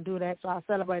go ahead and do that. So I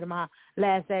celebrated my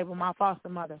last day with my foster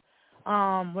mother.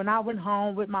 When I went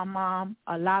home with my mom,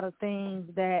 a lot of things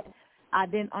that I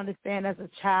didn't understand as a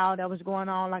child that was going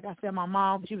on. Like I said, my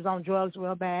mom, she was on drugs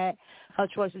real bad. Her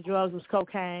choice of drugs was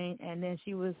cocaine, and then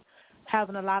she was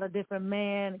having a lot of different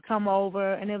men come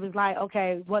over, and it was like,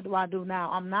 okay, what do I do now?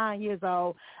 I'm 9 years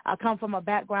old. I come from a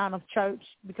background of church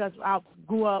because I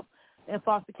grew up in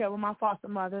foster care with my foster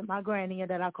mother, my granny,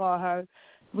 that I call her.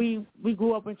 We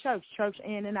grew up in church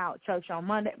in and out, church on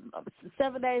Monday,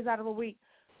 7 days out of a week.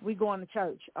 We going to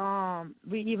church.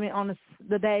 We even on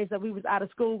the days that we was out of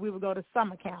school, we would go to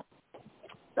summer camp.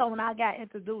 So when I got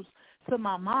introduced to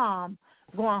my mom,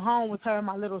 going home with her and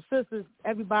my little sisters,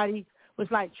 everybody was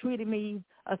like treating me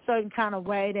a certain kind of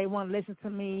way. They wouldn't listen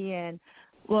to me and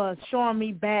was showing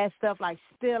me bad stuff like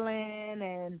stealing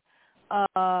and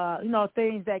you know,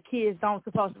 things that kids don't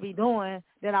supposed to be doing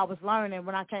that I was learning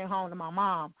when I came home to my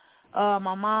mom.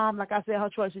 My mom, like I said, her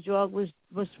choice of drug was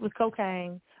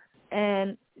cocaine.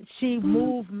 And she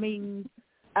moved me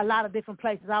a lot of different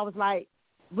places. I was, like,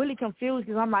 really confused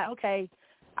because I'm like, okay,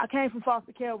 I came from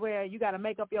foster care where you got to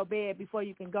make up your bed before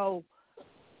you can go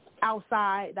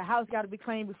outside. The house got to be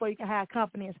clean before you can have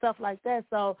company and stuff like that.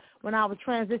 So when I was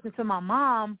transitioning to my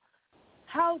mom's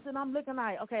house, and I'm looking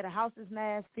like, okay, the house is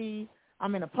nasty.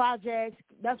 I'm in the projects.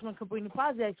 That's when Cabrini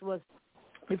Projects was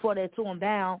before they tore them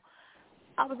down.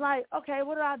 I was like, okay,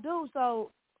 what do I do?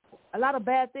 So a lot of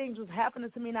bad things was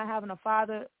happening to me not having a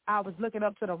father. I was looking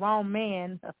up to the wrong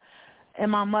man in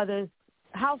my mother's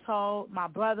household. My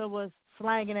brother was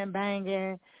slanging and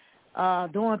banging,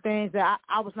 doing things that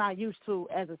I was not used to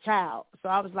as a child. So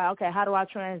I was like, okay, how do I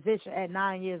transition at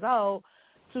 9 years old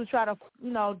to try to,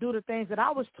 you know, do the things that I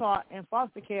was taught in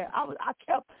foster care? I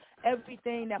kept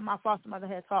everything that my foster mother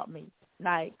had taught me,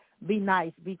 like be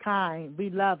nice, be kind,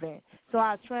 be loving. So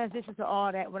I transitioned to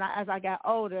all that. As I got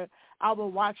older, I would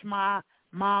watch my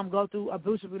mom go through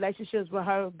abusive relationships with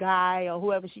her guy or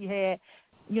whoever she had,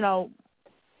 you know,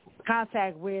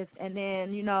 contact with. And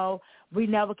then, you know, we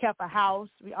never kept a house.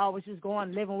 We always just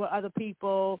going living with other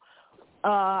people.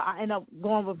 I ended up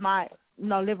going with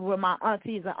living with my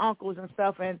aunties and uncles and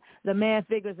stuff, and the man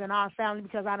figures in our family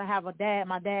because I didn't have a dad.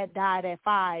 My dad died at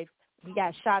 5. He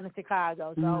got shot in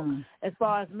Chicago. So as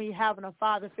far as me having a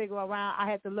father figure around, I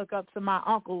had to look up to my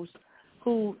uncles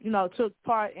who, you know, took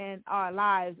part in our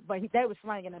lives, but they were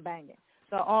slanging and banging.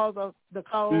 So all the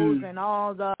clothes and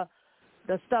all the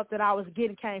stuff that I was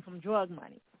getting came from drug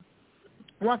money.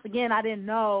 Once again, I didn't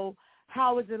know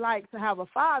how is it like to have a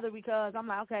father because I'm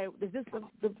like, okay, is this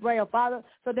the real father?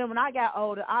 So then when I got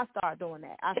older, I started doing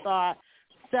that. I started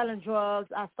selling drugs.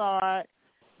 I started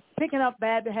picking up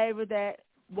bad behavior that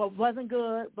wasn't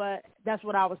good, but that's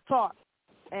what I was taught.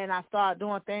 And I started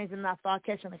doing things, and I started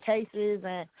catching the cases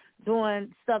and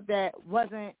doing stuff that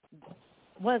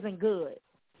wasn't good.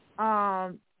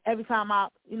 Every time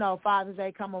Father's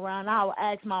Day come around, I would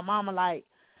ask my mama, like,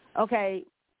 okay,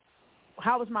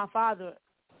 how was my father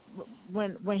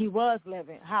when he was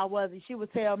living? How was he? She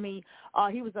would tell me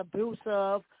he was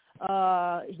abusive.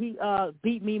 He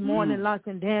beat me morning, lunch,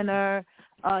 and dinner.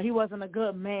 He wasn't a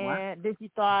good man. Wow. Then she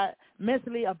started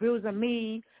mentally abusing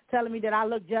me, telling me that I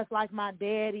look just like my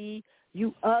daddy.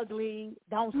 You ugly.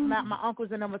 Don't smile. My uncles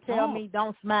and them would tell me,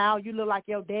 don't smile. You look like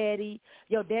your daddy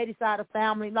side of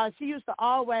family. Like, she used to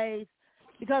always,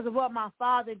 because of what my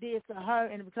father did to her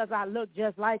and because I looked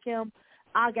just like him,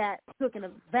 I got taken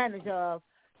advantage of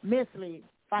mentally,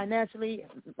 financially,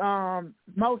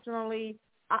 emotionally.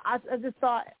 I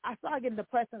started getting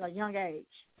depressed at a young age.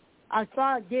 I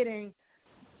started getting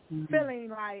feeling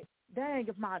like, dang,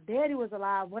 if my daddy was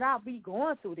alive, would I be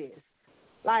going through this?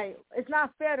 Like, it's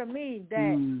not fair to me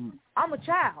that I'm a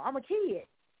child. I'm a kid.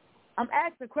 I'm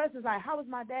asking questions like, how was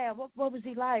my dad? What was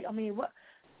he like? I mean,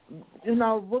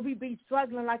 would we be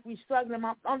struggling like we struggling?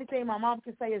 The only thing my mom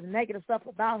can say is negative stuff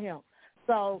about him.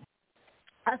 So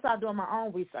I started doing my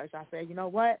own research. I said, you know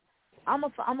what? I'm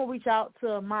gonna reach out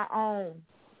to my own,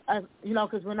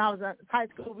 because when I was in high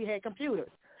school, we had computers.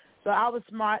 So I was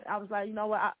smart. I was like, you know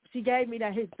what? She gave me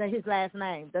his last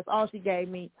name. That's all she gave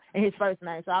me, and his first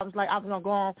name. So I was like, I was going to go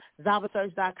on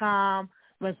ZavaSearch.com,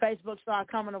 when Facebook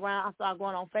started coming around, I started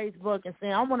going on Facebook and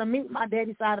saying, I want to meet my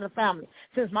daddy's side of the family.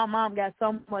 Since my mom got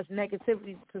so much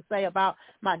negativity to say about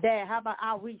my dad, how about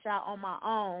I reach out on my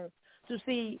own to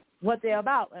see what they're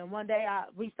about? And one day I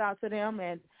reached out to them,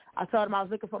 and I told them I was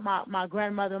looking for my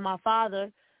grandmother and my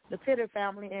father, the Titter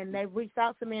family, and they reached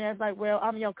out to me, and I was like, well,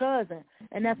 I'm your cousin.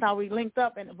 And that's how we linked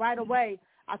up. And right away,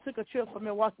 I took a trip from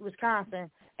Milwaukee, Wisconsin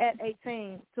at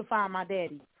 18 to find my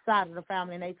daddy side of the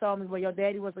family, and they told me, well, your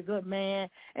daddy was a good man.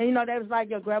 And, you know, they was like,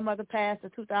 your grandmother passed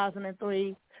in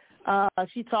 2003.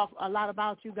 She talked a lot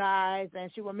about you guys,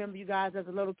 and she remembered you guys as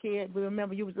a little kid. We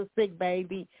remember you was a sick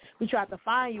baby. We tried to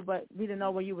find you, but we didn't know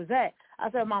where you was at.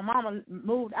 I said my mama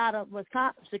moved out of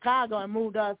Chicago and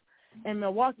moved us in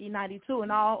Milwaukee in 92,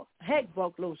 and all heck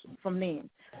broke loose from then.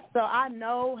 So I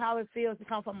know how it feels to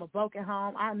come from a broken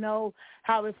home. I know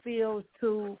how it feels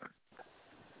to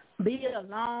be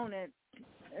alone,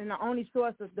 and the only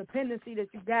source of dependency that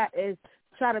you got is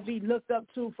try to be looked up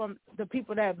to from the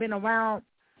people that have been around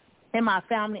in my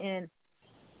family. And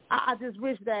I just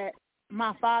wish that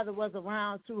my father was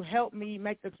around to help me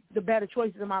make the better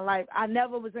choices in my life. I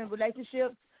never was in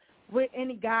relationships with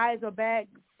any guys or bad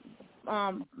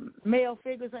male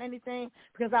figures or anything,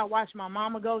 because I watched my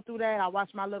mama go through that. I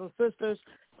watched my little sisters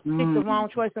pick the wrong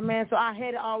choice of man. So I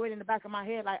had it already in the back of my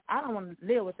head, like, I don't want to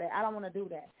live with that. I don't want to do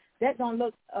that. That don't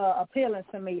look appealing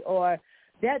to me, or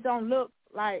that don't look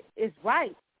like it's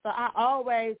right. So I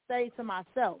always say to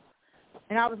myself,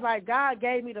 and I was like, God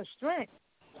gave me the strength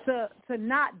to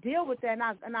not deal with that,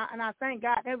 and I thank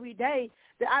God every day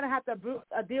that I don't have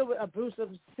to deal with abusive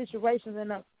situations in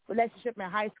a relationship in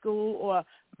high school or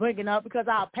bringing up, because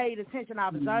I paid attention, I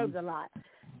observed a lot.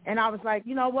 And I was like,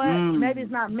 you know what? Maybe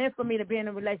it's not meant for me to be in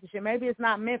a relationship. Maybe it's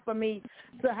not meant for me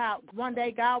to have, one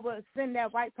day God will send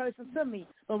that right person to me.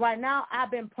 But right now,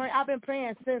 I've been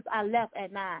praying since I left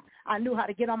at 9. I knew how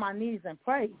to get on my knees and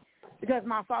pray, because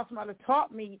my foster mother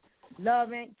taught me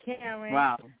loving, caring,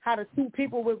 how to treat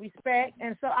people with respect.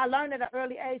 And so I learned at an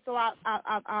early age, so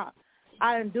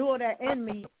I endured that in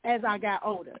me as I got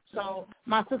older. So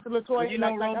my sister LaToya,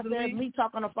 like I said, we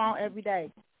talk on the phone every day.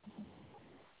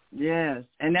 Yes,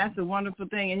 and that's a wonderful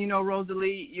thing. And, you know,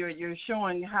 Rosalie, you're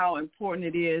showing how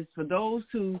important it is for those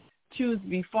who choose to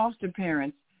be foster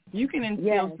parents. You can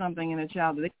instill something in a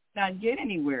child that they cannot get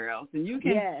anywhere else. And you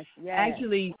can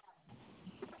actually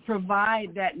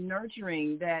provide that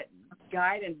nurturing, that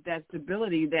guidance, that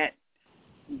stability that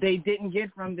they didn't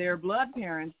get from their blood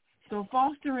parents. So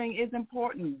fostering is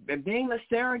important. Being a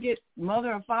surrogate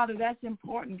mother or father, that's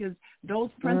important, because those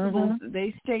principles,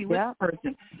 they stay with the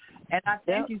person. And I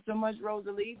thank you so much,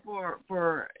 Rosalie,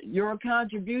 for your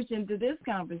contribution to this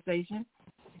conversation,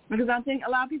 because I think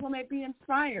a lot of people may be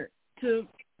inspired to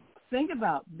think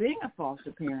about being a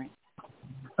foster parent.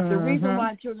 The reason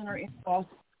why children are in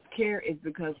foster care is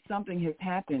because something has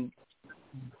happened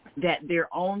that their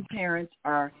own parents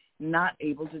are not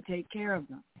able to take care of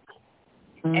them.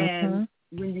 And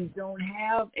when you don't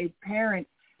have a parent,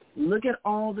 look at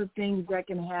all the things that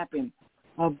can happen: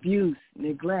 abuse,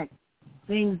 neglect,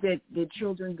 things that the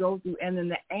children go through, and then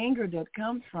the anger that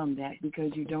comes from that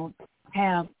because you don't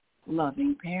have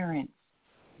loving parents.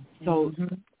 So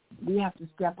we have to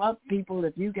step up, people.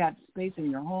 If you got space in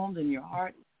your homes and your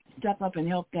heart, step up and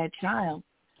help that child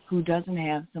who doesn't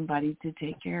have somebody to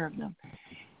take care of them.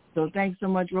 So thanks so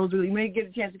much, Rosalie. You may get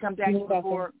a chance to come back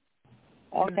before.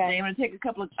 Okay. I'm going to take a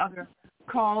couple of other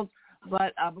calls,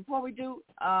 but before we do,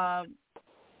 I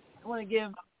want to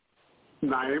give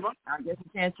Naima, I guess,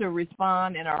 a chance to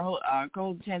respond, and our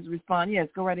co-host a chance to respond. Yes,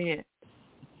 go right ahead.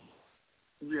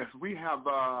 Yes, we have,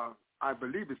 I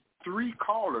believe it's 3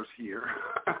 callers here.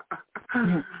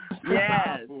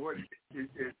 Yes.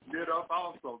 It lit up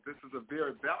also. This is a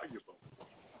very valuable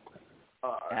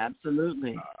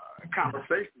absolutely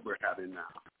conversation we're having now.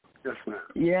 Yes, ma'am.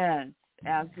 Yes,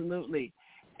 absolutely.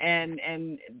 And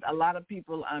a lot of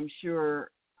people, I'm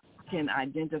sure, can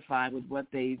identify with what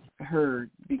they've heard,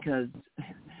 because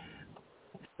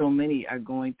so many are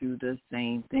going through the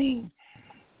same thing.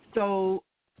 So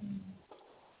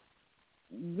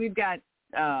we've got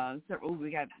several. We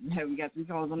got 3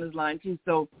 calls on this line too.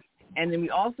 So, and then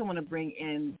we also want to bring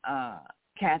in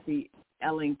Kathy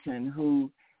Ellington,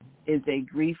 who is a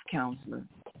grief counselor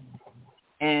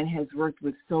and has worked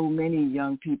with so many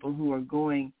young people who are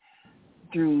going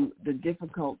through the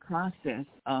difficult process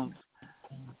of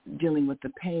dealing with the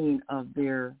pain of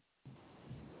the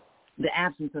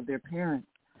absence of their parents.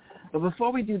 But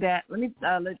before we do that, let me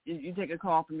let you take a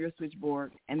call from your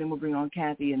switchboard, and then we'll bring on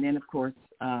Kathy, and then, of course,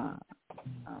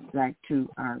 back to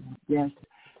our guest.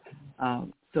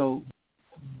 So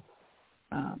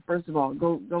first of all,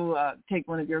 go take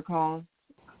one of your calls.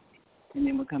 and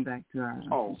then we'll come back to our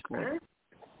Okay.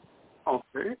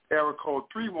 Okay. Area code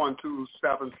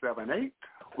 312778.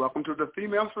 Welcome to the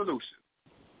Female Solution.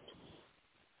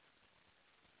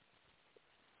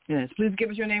 Yes, please give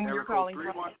us your name when you're calling.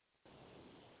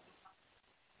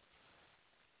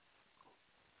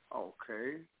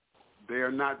 Okay. They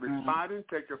are not responding.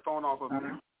 Take your phone off of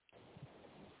mute.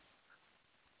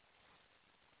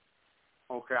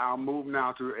 Okay, I'll move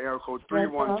now to area code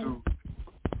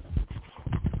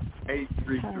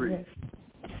 312833.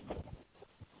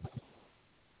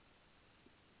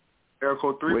 Area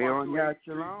code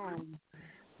 312833.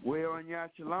 We're on Yah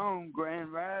Shalom,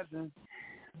 Grand Rising.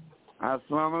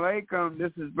 Assalamu alaikum.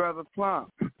 This is Brother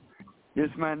Plump. This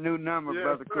is my new number, yes,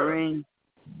 Brother Kareem.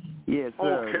 Yes,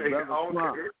 sir. Okay, Brother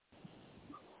Plump.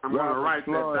 I'm going to write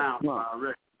that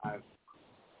down.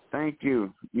 Thank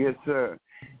you. Yes, sir.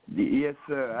 Yes,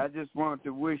 sir. I just want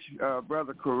to wish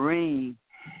Brother Kareem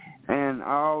and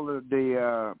all of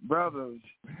the brothers,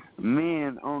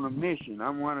 men on a mission.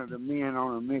 I'm one of the men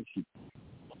on a mission.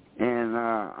 And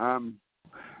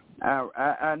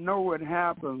I know what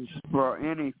happens for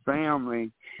any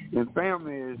family, and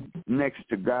family is next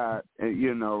to God.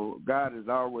 You know, God is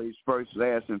always first,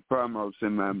 last, and foremost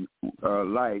in my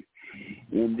life.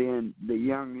 And then the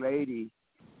young lady,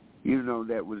 you know,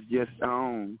 that was just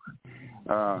on,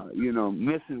 you know,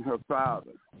 missing her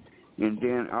father. And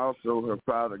then also her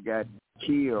father got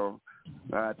killed,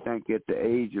 I think at the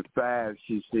age of 5,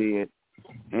 she said.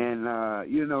 And,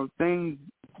 you know, things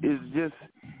is just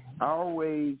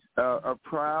always a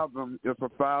problem if a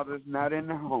father's not in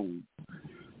the home.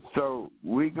 So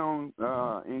we're going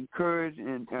to encourage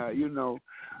and, you know,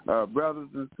 brothers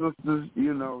and sisters,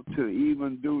 you know, to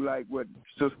even do like what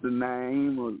Sister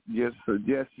Naima just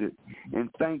suggested. And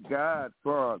thank God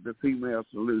for the Female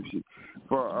Solution,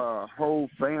 for a whole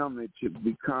family to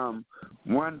become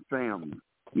one family,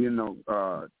 you know,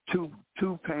 two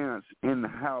parents in the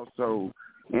household.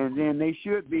 And then they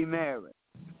should be married.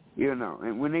 You know,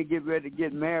 and when they get ready to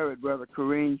get married, Brother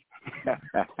Kareem,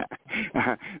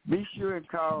 be sure and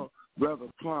call Brother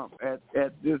Plump at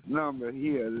this number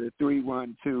here, the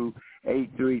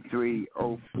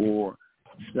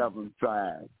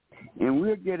 312-833-0475. And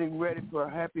we're getting ready for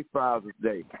a happy Father's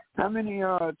Day. How many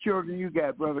children you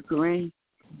got, Brother Kareem?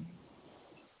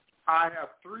 I have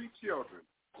 3 children.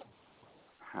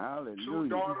 Hallelujah. 2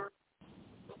 daughters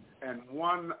and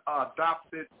 1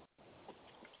 adopted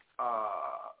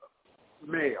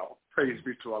male. Praise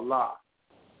be to Allah.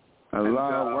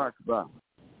 Allah Akbar.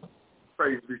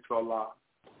 Praise be to Allah.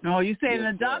 No, you say an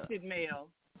adopted male.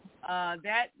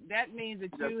 That means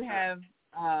that you have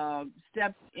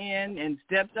stepped in and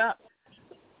stepped up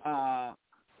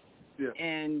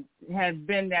and have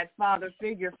been that father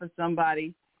figure for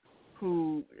somebody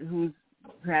whose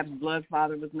perhaps blood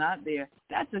father was not there.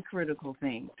 That's a critical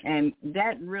thing. And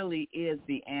that really is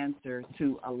the answer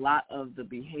to a lot of the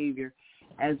behavior,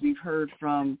 as we've heard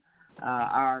from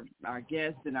our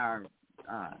guest and our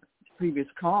previous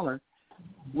caller.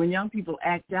 When young people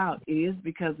act out, it is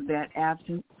because of that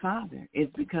absent father.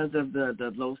 It's because of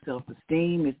the low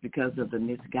self-esteem. It's because of the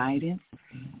misguidance.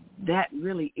 That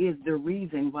really is the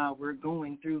reason why we're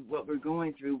going through what we're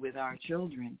going through with our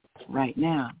children right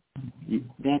now.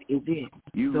 That is it.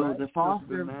 So right. The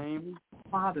foster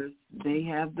fathers, they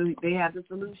have the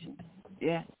solution.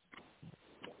 Yes.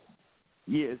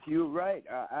 Yes, you're right.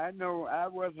 I know I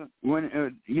wasn't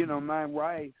when you know, my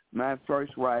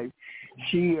first wife,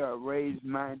 she raised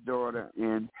my daughter,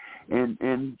 and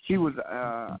she was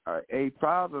a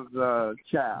father's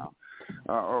child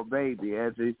or baby,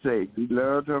 as they say. She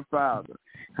loved her father.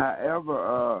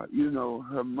 However, you know,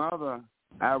 her mother,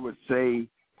 I would say,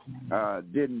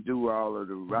 didn't do all of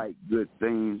the right good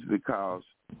things, because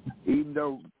even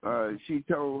though she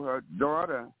told her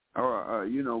daughter, or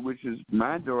you know, which is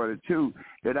my daughter too,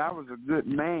 that I was a good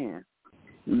man.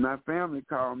 And my family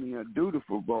called me a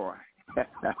dutiful boy.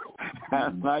 I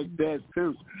like that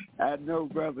too. I know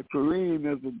Brother Kareem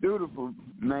is a dutiful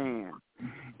man,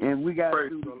 and we got to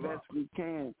do the best we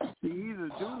can. He's a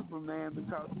dutiful man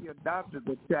because he adopted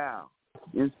a child,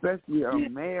 especially a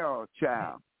male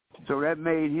child. So that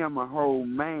made him a whole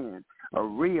man, a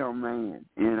real man.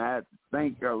 And I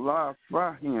thank Allah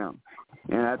for him,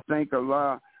 and I thank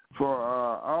Allah for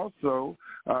also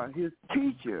his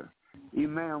teacher,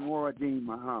 Imam Wardeen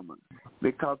Muhammad,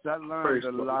 because I learned a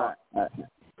lot.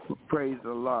 Praise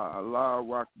Allah. Allah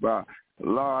Akbar.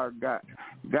 Allah,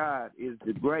 God is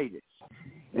the greatest.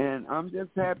 And I'm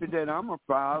just happy that I'm a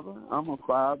father.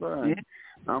 And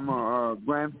I'm a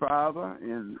grandfather,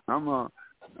 and I'm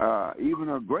even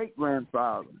a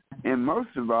great-grandfather. And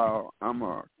most of all, I'm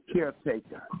a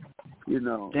caretaker. You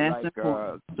know, that's like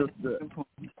sister.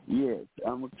 Yes,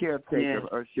 I'm a caretaker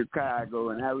of Chicago,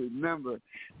 and I remember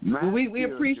we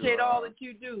appreciate all that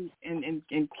you do in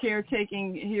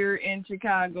caretaking here in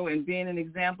Chicago and being an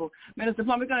example. Minister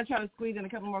Plum, we're going to try to squeeze in a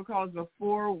couple more calls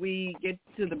before we get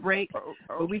to the break.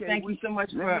 But we thank you so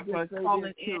much for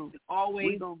calling in and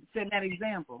always setting that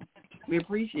example. We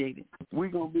appreciate it. We're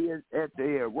going to be at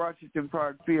the Washington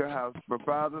Park Fieldhouse for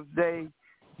Father's Day.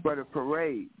 For the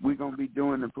parade, we're going to be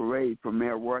doing the parade for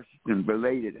Mayor Washington,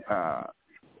 belated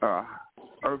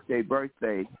birthday,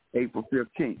 April 15th,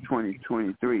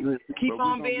 2023. Keep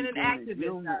on being an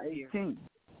activist out here.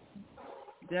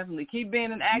 Definitely. Keep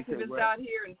being an activist out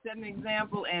here and setting an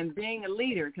example and being a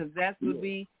leader, because that's what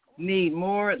we need,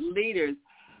 more leaders.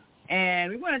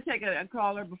 And we want to take a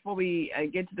caller before we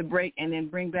get to the break and then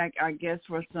bring back our guests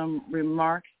for some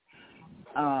remarks.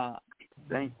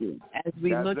 Thank you. As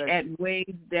we look at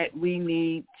ways that we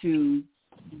need to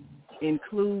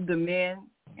include the men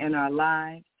in our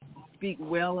lives, speak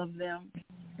well of them,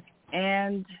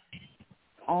 and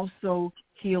also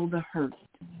heal the hurt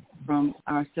from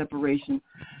our separation.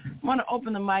 I want to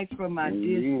open the mic for my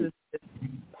dear sister,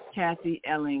 Kathy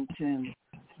Ellington,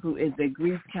 who is a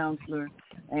grief counselor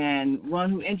and one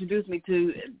who introduced me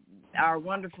to our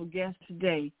wonderful guest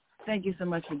today. Thank you so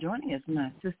much for joining us,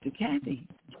 my sister Kathy.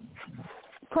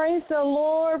 Praise the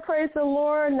Lord,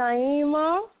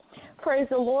 Naima. Praise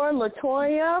the Lord,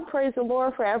 LaToya. Praise the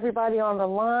Lord for everybody on the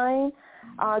line.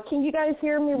 Can you guys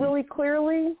hear me really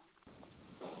clearly?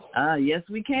 Yes,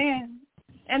 we can.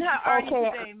 And how are you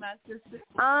today, my sister?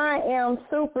 I am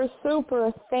super,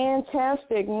 super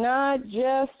fantastic, not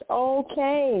just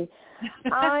okay.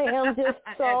 I am just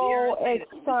so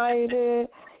excited.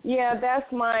 Yeah,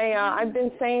 that's my, I've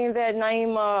been saying that,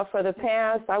 Naima, for the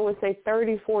past, I would say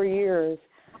 34 years,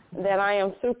 that I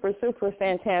am super, super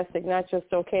fantastic, not just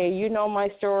okay. You know my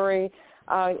story.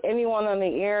 Anyone on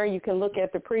the air, you can look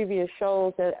at the previous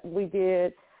shows that we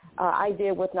did, I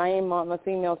did with Naima on the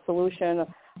Female Solution,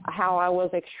 how I was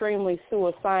extremely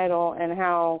suicidal and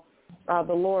how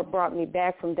the Lord brought me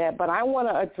back from that. But I want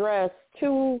to address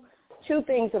two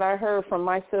things that I heard from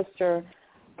my sister,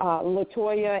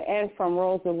 LaToya, and from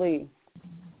Rosalie.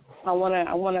 I want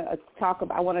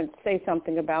to say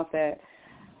something about that.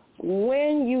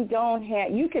 When you don't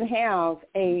have, you can have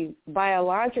a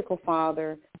biological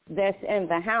father that's in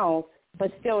the house,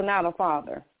 but still not a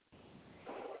father.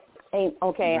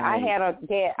 Okay, right.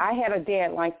 I had a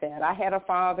dad like that. I had a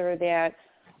father that,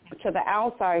 to the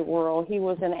outside world, he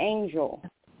was an angel.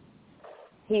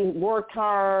 He worked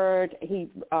hard.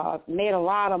 He made a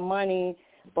lot of money.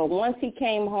 But once he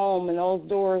came home and those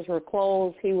doors were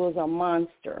closed, he was a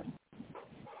monster.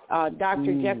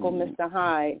 Dr. Jekyll, Mr.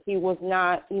 Hyde. He was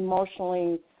not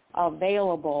emotionally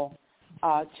available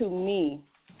to me.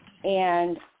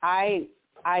 And I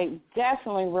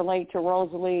definitely relate to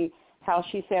Rosalie, how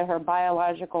she said her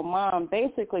biological mom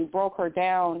basically broke her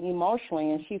down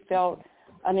emotionally, and she felt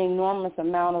an enormous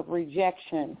amount of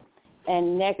rejection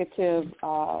and negative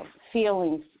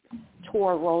feelings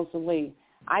toward Rosalie.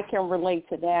 I can relate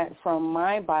to that from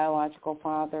my biological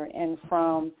father and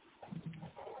from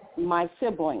my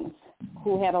siblings,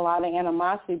 who had a lot of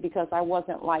animosity because I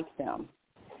wasn't like them.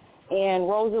 And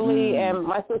Rosalie and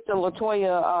my sister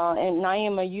LaToya and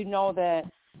Naima, you know that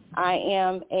I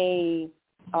am a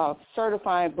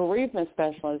certified bereavement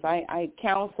specialist. I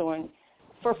counsel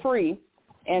for free.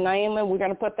 And Naima, we're going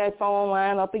to put that phone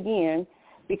line up again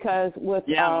because with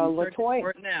LaToya. For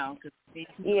it now,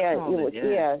 we're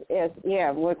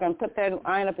going to put that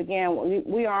line up again.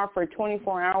 We offer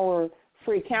 24-hour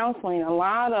free counseling. A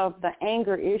lot of the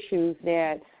anger issues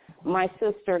that my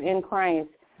sister in Christ,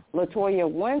 LaToya,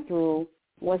 went through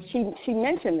was she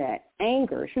mentioned that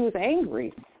anger. She was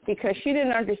angry because she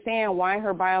didn't understand why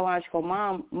her biological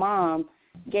mom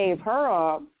gave her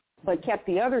up but kept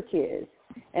the other kids.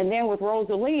 And then with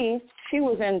Rosalie, she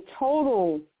was in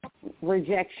total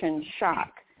rejection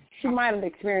shock. She might have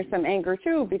experienced some anger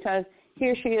too because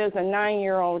here she is, a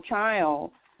 9-year-old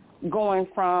child, going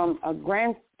from a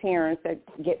grandparents that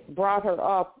brought her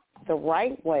up the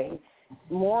right way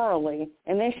morally,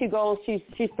 and then she's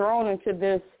thrown into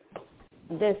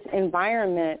this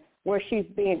environment where she's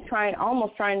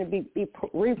almost trying to be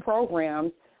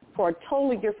reprogrammed for a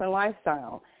totally different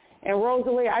lifestyle. And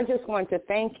Rosalie, I just want to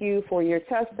thank you for your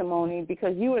testimony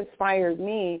because you inspired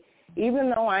me.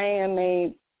 Even though I am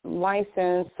a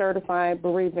licensed, certified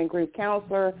bereavement grief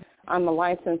counselor, I'm a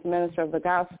licensed minister of the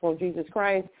gospel of Jesus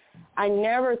Christ, I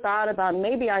never thought about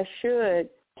maybe I should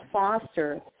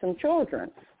foster some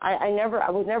children. I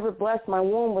was never blessed. My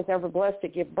womb was never blessed to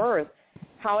give birth.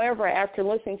 However, after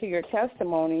listening to your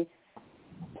testimony,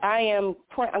 I'm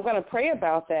going to pray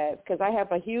about that because I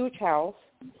have a huge house.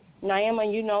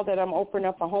 Naima, you know that I'm opening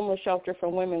up a homeless shelter for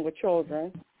women with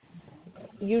children.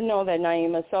 You know that,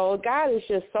 Naima. So God is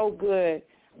just so good.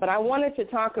 But I wanted to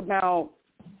talk about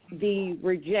the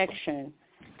rejection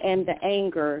and the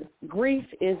anger. Grief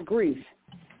is grief.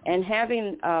 And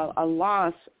having a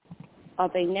loss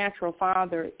of a natural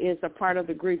father is a part of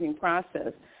the grieving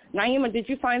process. Naima, did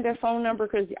you find that phone number?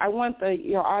 Because I want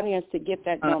your audience to get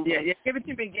that number. Yeah, give it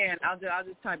to me again. I'll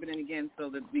just type it in again so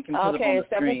that we can put it on the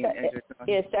screen.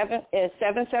 It's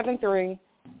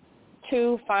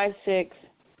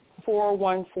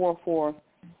 773-256-4144.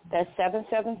 That's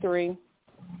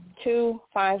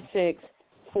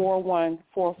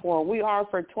 773-256-4144. We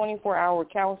offer 24-hour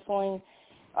counseling.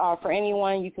 For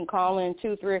anyone, you can call in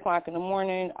 2, 3 o'clock in the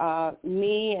morning.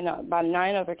 Me and about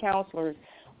 9 other counselors.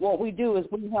 What we do is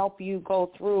we help you go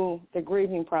through the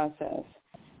grieving process.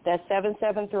 That's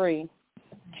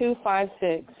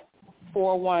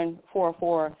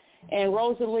 773-256-4144. And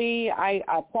Rosalie, I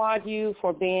applaud you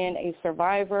for being a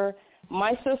survivor.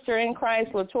 My sister in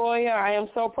Christ, LaToya, I am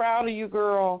so proud of you,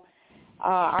 girl.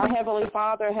 Our Heavenly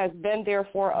Father has been there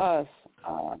for us.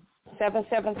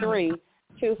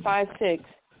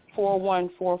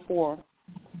 773-256-4144.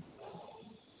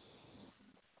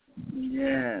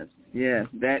 Yes,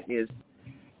 that is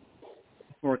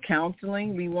for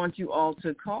counseling. We want you all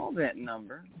to call that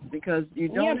number because you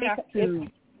don't have to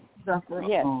suffer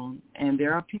alone, and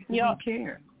there are people who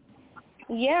care.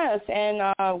 Yes, and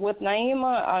with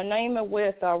Naima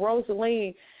with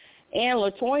Rosalie and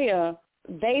LaToya,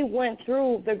 they went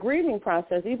through the grieving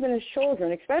process, even as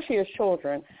children, especially as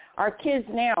children. Our kids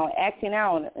now acting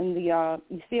out, and you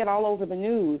see it all over the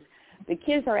news. The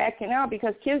kids are acting out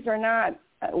because kids are not.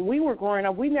 We were growing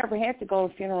up, we never had to go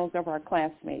to funerals of our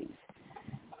classmates.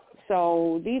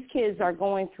 So these kids are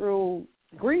going through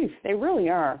grief. They really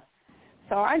are.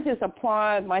 So I just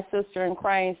applaud my sister in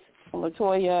Christ,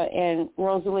 LaToya and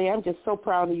Rosalie. I'm just so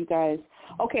proud of you guys.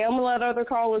 Okay, I'm going to let other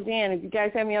callers in. If you guys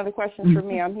have any other questions for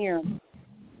me, I'm here.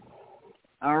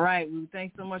 All right. Well,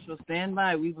 thanks so much. We'll stand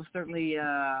by. We will certainly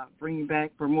bring you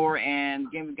back for more. And,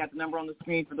 again, we've got the number on the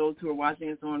screen for those who are watching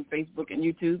us on Facebook and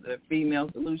YouTube, the Female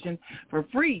Solution, for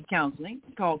free counseling.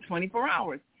 It's called 24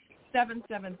 Hours,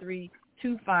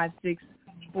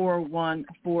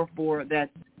 773-256-4144.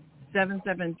 That's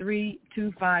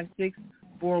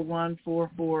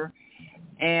 773-256-4144.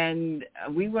 And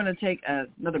we want to take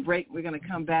another break. We're going to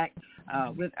come back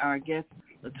with our guest,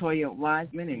 LaToya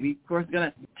Wiseman, and we, of course,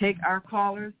 going to take our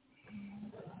callers,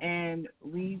 and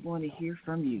we want to hear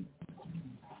from you.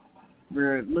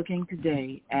 We're looking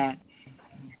today at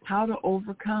how to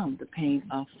overcome the pain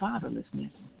of fatherlessness,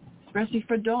 especially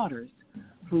for daughters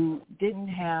who didn't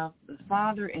have the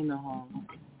father in the home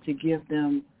to give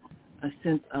them a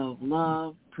sense of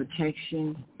love,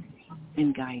 protection,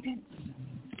 and guidance.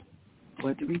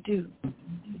 What do we do?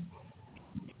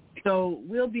 So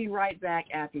we'll be right back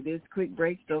after this quick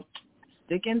break. So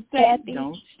stick and stay.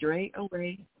 Don't stray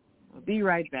away. We'll be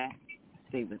right back.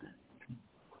 Stay with us.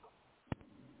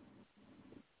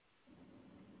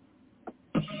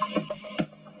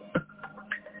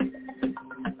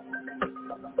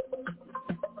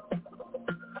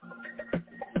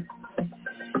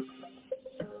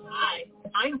 Hi,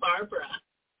 I'm Barbara.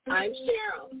 I'm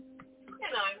Cheryl.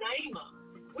 And I'm Naima.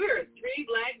 We're 3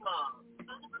 black moms.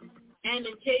 And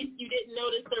in case you didn't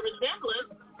notice the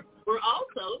resemblance, we're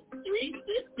also 3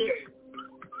 sisters.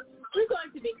 We're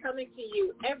going to be coming to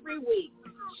you every week,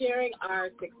 sharing our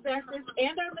successes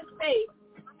and our mistakes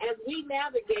as we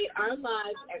navigate our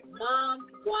lives as moms,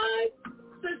 wives,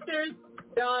 sisters,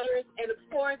 daughters, and, of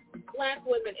course, black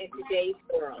women in today's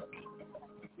world.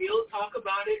 We'll talk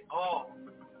about it all: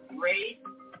 race,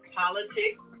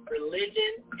 politics,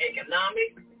 religion,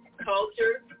 economics,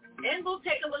 culture, and we'll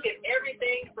take a look at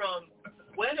everything from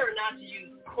whether or not to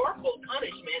use corporal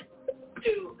punishment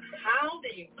to how do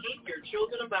you teach your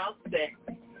children about sex.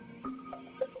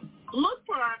 Look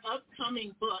for our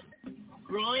upcoming book,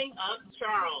 Growing Up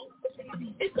Charles.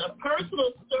 It's a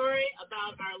personal story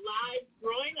about our lives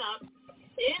growing up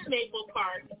in Maple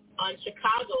Park on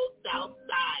Chicago's South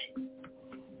Side.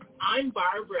 I'm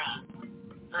Barbara.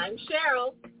 I'm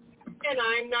Cheryl. And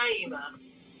I'm Naima.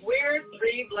 We're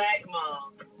 3 black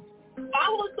moms.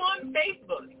 Follow us on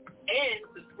Facebook and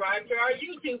subscribe to our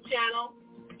YouTube channel,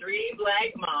 3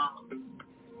 Black Moms.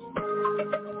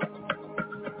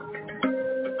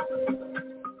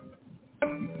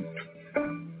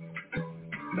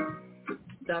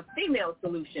 The Female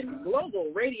Solution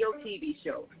Global Radio TV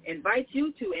Show invites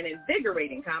you to an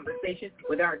invigorating conversation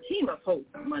with our team of hosts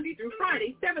Monday through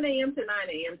Friday, 7 a.m. to 9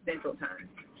 a.m. Central Time.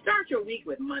 Start your week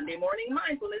with Monday Morning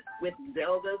Mindfulness with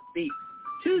Zelda Speaks.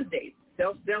 Tuesdays,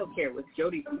 Self-Care with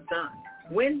Jody Fusan.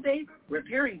 Wednesdays,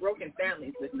 Repairing Broken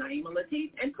Families with Naima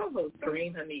Latif and co-host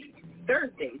Kareem Hamid.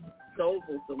 Thursdays,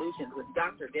 Soulful Solutions with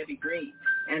Dr. Debbie Green.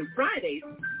 And Fridays,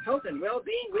 Health and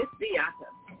Wellbeing with Beata.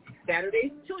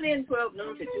 Saturdays, tune in 12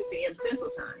 noon to 2 p.m.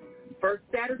 Central Time. First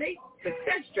Saturday,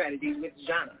 Success Strategies with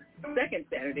Jana. Second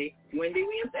Saturday, Wendy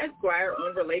Williams Esquire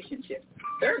on relationships.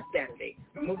 Third Saturday,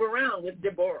 Move Around with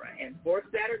Deborah. And fourth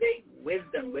Saturday,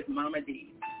 Wisdom with Mama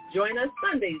D. Join us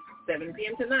Sundays, 7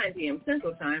 p.m. to 9 p.m.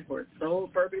 Central Time for Soul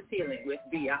Purpose Healing with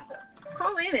Beata.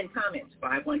 Call in and comment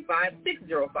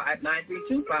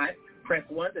 515-605-9325. Press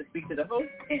 1 to speak to the host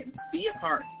and be a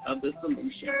part of the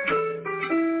solution.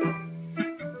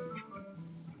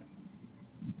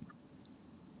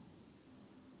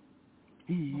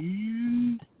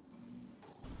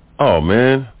 Oh,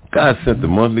 man, God sent the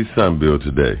monthly sun bill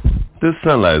today. This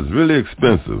sunlight is really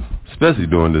expensive, especially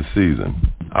during this season.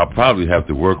 I'll probably have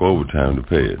to work overtime to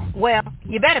pay it. Well,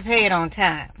 you better pay it on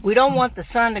time. We don't want the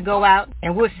sun to go out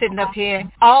and we're sitting up here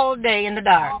all day in the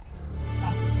dark.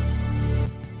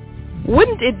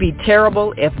 Wouldn't it be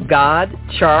terrible if God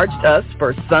charged us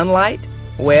for sunlight?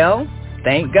 Well,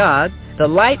 thank God, the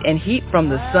light and heat from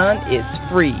the sun is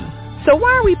free. So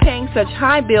why are we paying such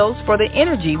high bills for the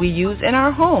energy we use in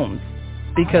our homes?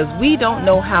 Because we don't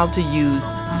know how to use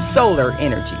solar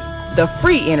energy, the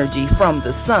free energy from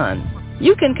the sun.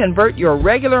 You can convert your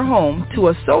regular home to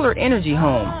a solar energy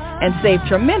home and save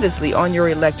tremendously on your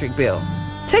electric bill.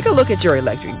 Take a look at your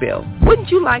electric bill. Wouldn't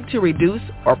you like to reduce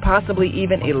or possibly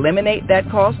even eliminate that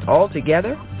cost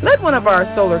altogether? Let one of our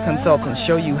solar consultants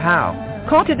show you how.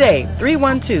 Call today,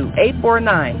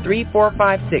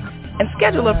 312-849-3456. and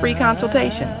schedule a free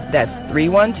consultation. That's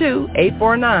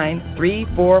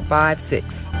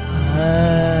 312-849-3456.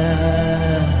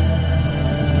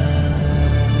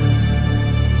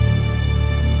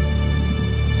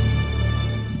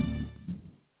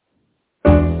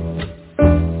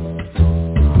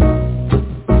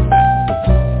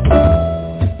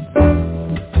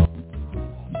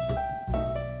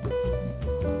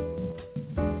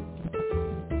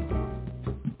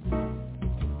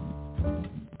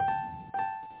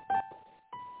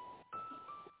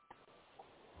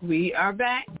 We are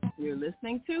back. You're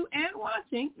listening to and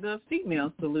watching the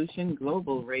Female Solution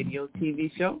Global Radio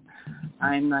TV show.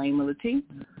 I'm Naima Latif,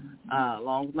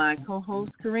 along with my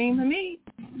co-host Kareem Hamid.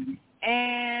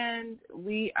 And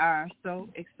we are so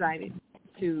excited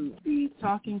to be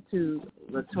talking to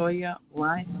LaToya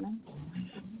Wiseman,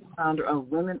 founder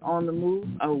of Women on the Move,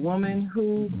 a woman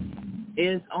who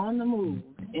is on the move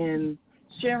in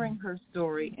sharing her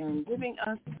story and giving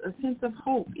us a sense of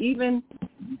hope, even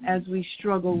as we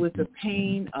struggle with the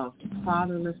pain of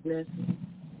fatherlessness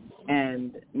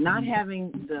and not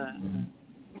having the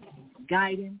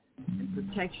guidance and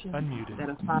protection that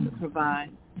a father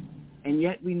provides. And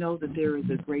yet we know that there is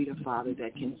a greater Father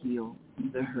that can heal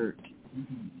the hurt.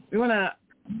 We want to,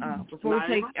 before we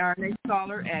take our next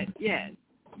caller yes.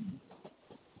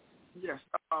 Yes,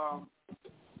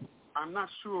 I'm not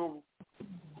sure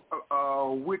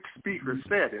which speaker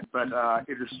said it, but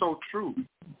it is so true.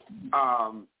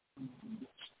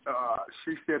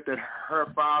 She said that her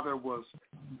father was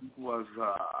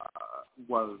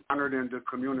honored in the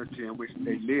community in which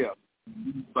they lived,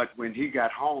 but when he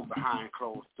got home behind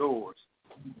closed doors,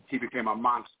 he became a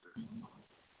monster.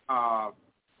 Now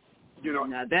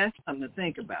that's something to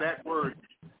think about. That word,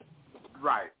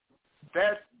 right?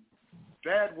 That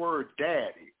word,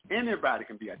 daddy. Anybody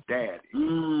can be a daddy,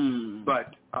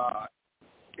 but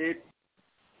it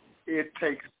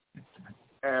takes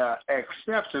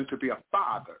exception to be a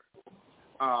father.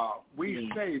 We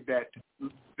say that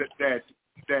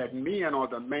men are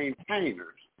the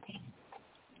maintainers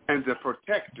and the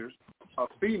protectors of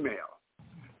female,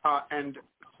 and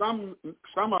some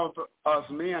of us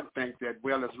men think that,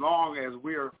 well, as long as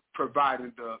we're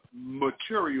providing the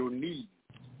material needs,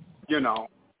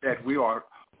 that we are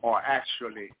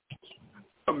actually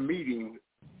meeting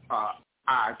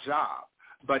our job.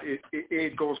 But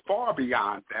it goes far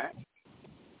beyond that.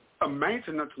 A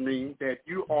maintenance means that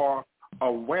you are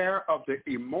aware of the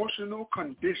emotional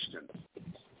conditions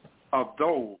of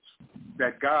those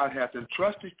that God has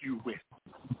entrusted you with.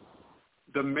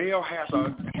 The male has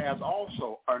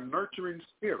also a nurturing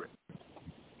spirit,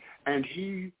 and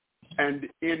in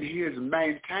his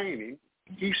maintaining,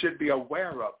 he should be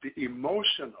aware of the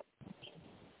emotional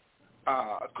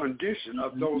condition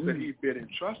of those that he's been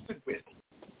entrusted with.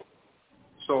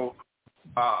 So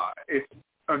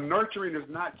nurturing is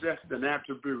not just an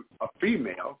attribute of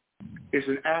female, it's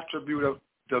an attribute of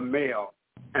the male,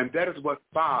 and that is what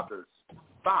fathers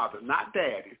father, not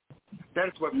daddy. That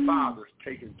is what fathers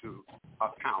take into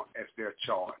account as their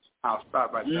choice. I'll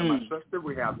start right there, my sister.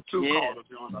 We have two callers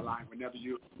on the line whenever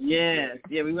you. Yes,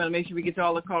 we want to make sure we get to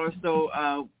all the callers. So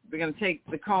we're going to take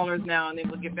the callers now, and then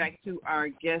we'll get back to our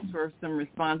guests for some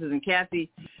responses. And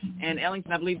Kathy and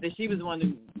Ellington, I believe that she was the one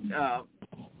who,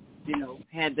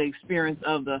 had the experience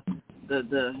of the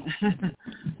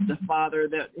the father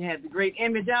that had the great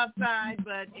image outside,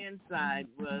 but inside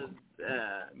was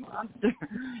a monster.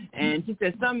 And she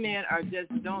said some men are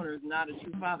just donors, not a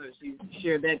true father. She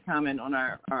shared that comment on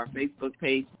our Facebook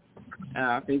page,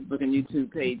 our Facebook and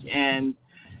YouTube page. And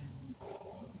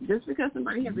just because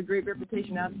somebody has a great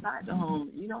reputation outside the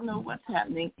home, you don't know what's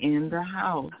happening in the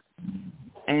house.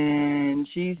 And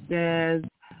she says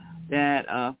that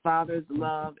a father's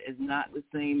love is not the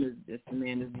same as just a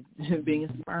man is being a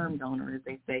sperm donor, as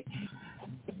they say.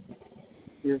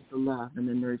 There's the love and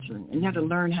the nurturing. And you have to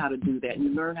learn how to do that. And you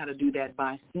learn how to do that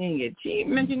by seeing it. She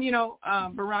mentioned,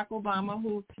 Barack Obama,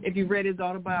 who, if you read his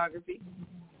autobiography,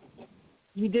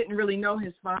 he didn't really know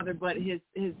his father, but his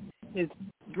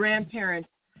grandparents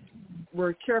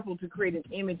were careful to create an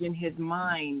image in his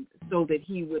mind so that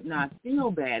he would not feel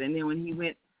bad. And then when he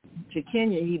went to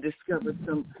Kenya, he discovered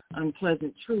some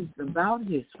unpleasant truths about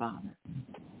his father.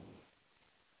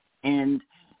 And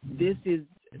this is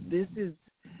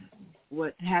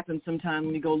what happens sometimes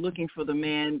when we go looking for the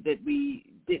man that we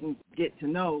didn't get to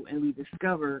know, and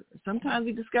sometimes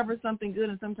we discover something good,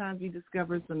 and sometimes we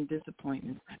discover some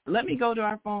disappointments. But let me go to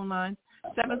our phone line.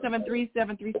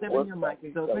 773-737, your mic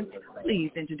is open.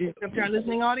 Please introduce yourself to our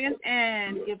listening audience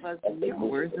and give us your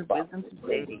words of wisdom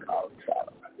today.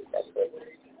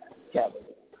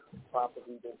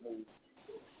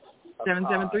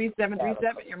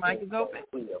 773-737, your mic is open.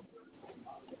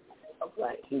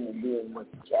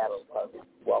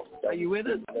 Are you with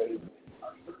us?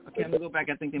 Okay, I'm going to go back.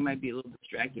 I think they might be a little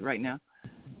distracted right now.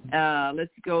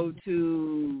 Let's go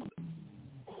to,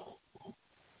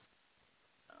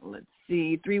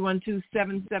 312-778.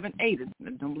 I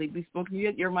don't believe we've spoken to you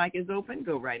yet. Your mic is open.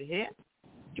 Go right ahead.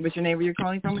 Give us your name, where you're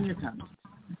calling from, and your comment.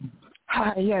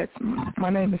 Hi, yes. My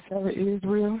name is Sarah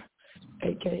Israel,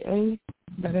 a.k.a.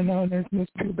 better known as Miss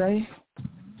Pubay.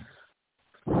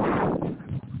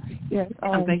 Yes.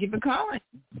 Thank you for calling.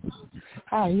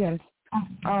 Hi, yes.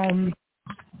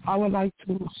 I would like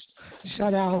to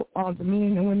shout out all the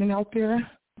men and women out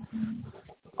there,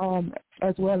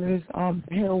 as well as the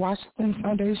Harold Washington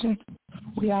Foundation.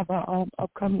 We have an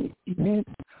upcoming event,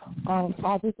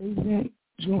 Father's Day event,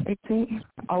 June 18th.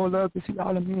 I would love to see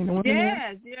all the men and women.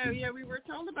 Yes, we were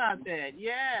told about that.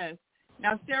 Yes.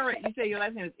 Now, Sarah, you say your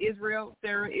last name is Israel.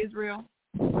 Sarah Israel.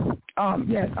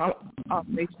 Yes. I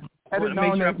want to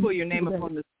make sure I pull your name up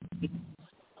on the screen.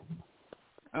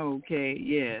 Okay,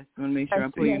 yes. I want to make sure I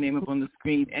pull your name up on the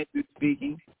screen as you're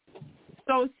speaking.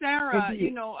 So, Sarah,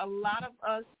 a lot of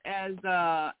us as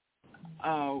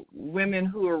women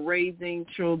who are raising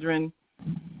children,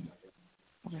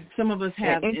 some of us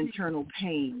have internal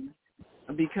pain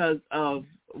because of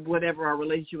whatever our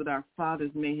relationship with our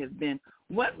fathers may have been.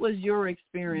 What was your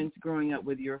experience growing up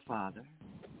with your father?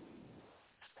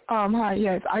 Hi,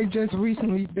 yes. I just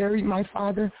recently buried my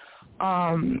father.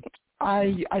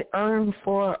 I yearned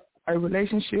for a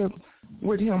relationship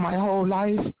with him my whole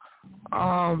life.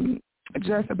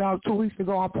 Just about 2 weeks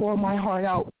ago, I poured my heart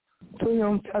out to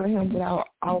him, telling him that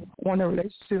I want a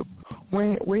relationship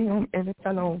with him, and it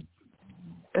fell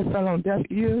on deaf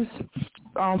ears.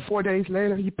 4 days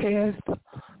later, he passed,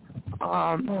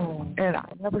 and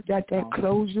I never got that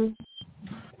closure.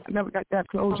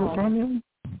 From him.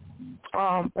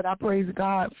 But I praise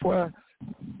God for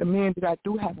the men that I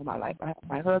do have in my life. I have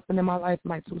my husband in my life,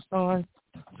 my 2 sons,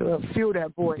 to fill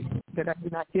that void that I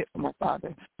did not get from my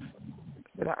father,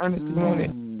 that I earnestly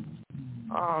wanted.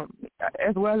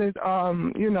 As well as, I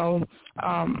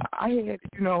had,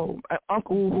 an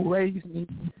uncle who raised me,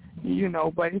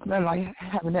 but it's not like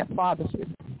having that father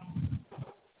figure.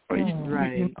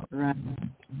 Right.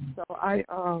 So I,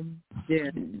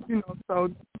 so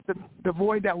the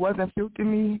void that wasn't filled in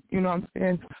me, I'm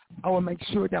saying, I will make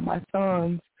sure that my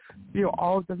sons feel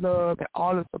all the love and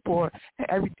all the support and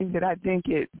everything that I didn't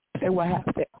get, they will have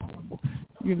that,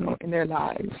 in their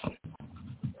lives.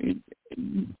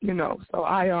 So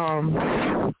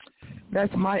I,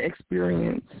 that's my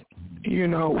experience,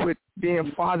 with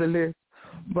being fatherless,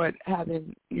 but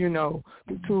having, the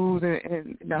tools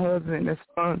and the husband and the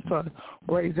son to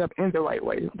raise up in the right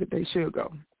way that they should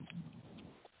go.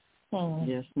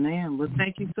 Yes, ma'am. Well,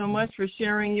 thank you so much for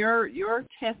sharing your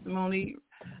testimony,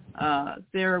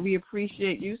 Sarah. We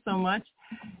appreciate you so much.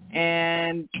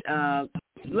 And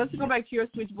let's go back to your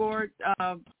switchboard,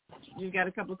 You got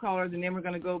a couple of callers, and then we're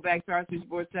going to go back to our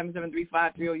switchboard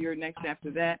 773-530. You're next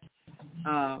after that.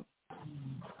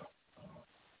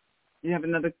 You have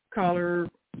another caller,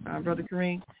 Brother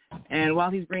Kareem. And while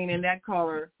he's bringing in that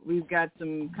caller, we've got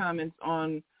some comments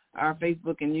on our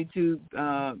Facebook and YouTube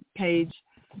page.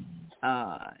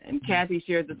 And Kathy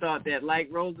shared the thought that, like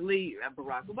Rosalie,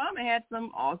 Barack Obama had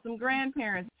some awesome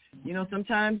grandparents. You know,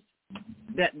 sometimes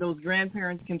that those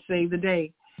grandparents can save the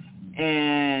day.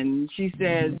 And she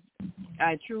says,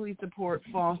 I truly support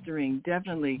fostering,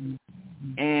 definitely.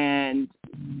 And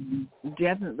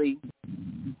definitely,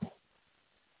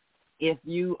 if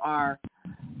you are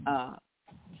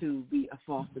to be a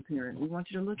foster parent, we want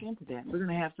you to look into that. We're going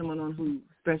to have someone on who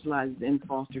specializes in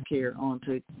foster care on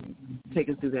to take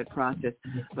us through that process.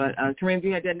 But Kareem, if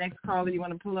you had that next caller you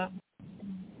want to pull up?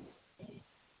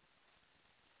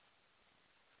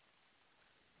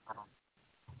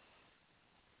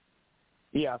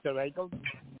 Yeah, so there you go.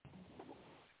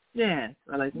 Yes.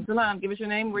 Alaikum salam. Give us your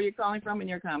name, where you're calling from, and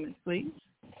your comments, please.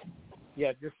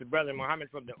 Yeah, this is Brother Muhammad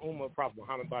from the Ummah Prophet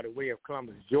Muhammad by the way of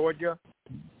Columbus, Georgia.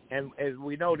 And as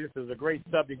we know, this is a great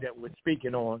subject that we're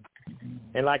speaking on.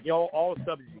 And like all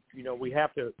subjects, you know, we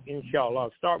have to, inshallah,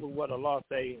 start with what Allah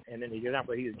say and then the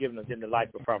example he has given us in the life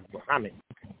of Prophet Muhammad.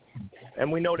 And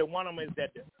we know that one of them is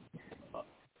that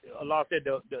Allah said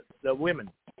the women,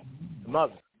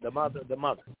 the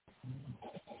mother.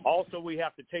 Also, we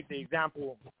have to take the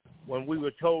example when we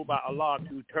were told by Allah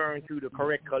to turn to the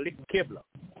correct Qibla.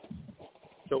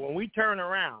 So when we turn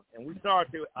around and we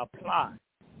start to apply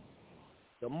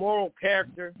the moral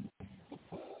character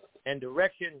and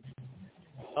direction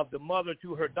of the mother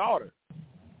to her daughter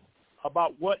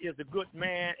about what is a good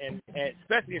man, and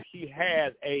especially if she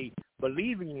has a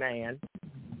believing man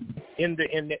in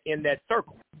that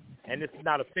circle, and this is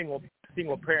not a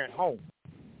single parent home.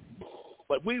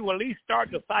 But we will at least start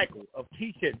the cycle of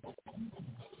teaching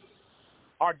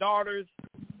our daughters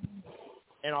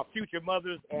and our future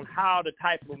mothers on how the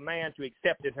type of man to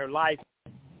accept in her life.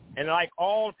 And like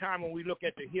all time when we look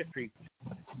at the history,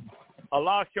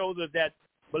 Allah shows us that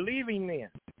believing men,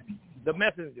 the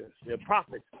messengers, the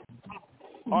prophets,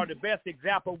 are the best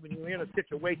example when you're in a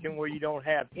situation where you don't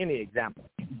have any example.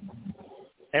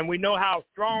 And we know how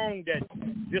strong that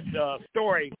this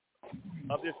story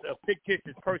of this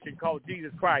fictitious person called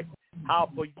Jesus Christ, how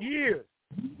for years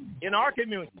in our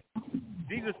community,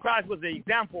 Jesus Christ was the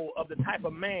example of the type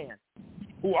of man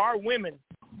who our women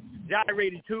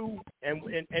gyrated to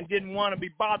and didn't want to be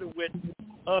bothered with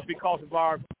us because of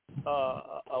our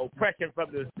oppression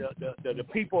from the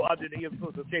people under the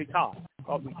influence of Shaitan.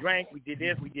 Because we drank, we did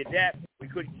this, we did that, we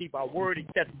couldn't keep our word,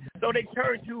 etc. So they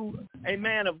turned to a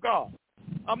man of God,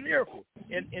 a miracle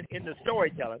in the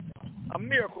storytelling, a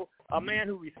miracle, a man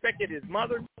who respected his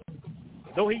mother,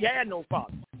 though he had no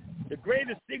father. The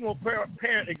greatest single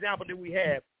parent example that we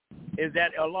have is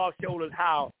that Allah showed us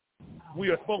how we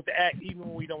are supposed to act even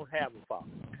when we don't have a father.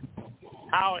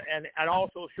 How and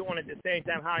also showing at the same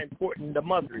time how important the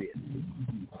mother is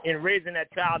in raising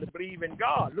that child to believe in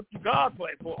God. Look to God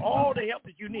for all the help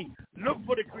that you need. Look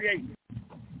for the Creator.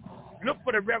 Look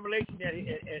for the revelation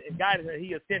and guidance that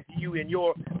He has sent to you in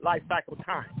your life cycle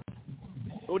time.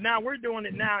 So now we're doing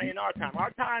it now in our time.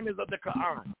 Our time is of the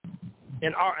Quran.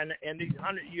 In these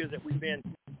 100 years that we've been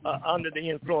under the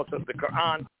influence of the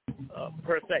Quran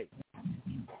per se.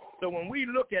 So when we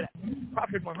look at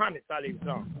Prophet Muhammad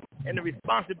and the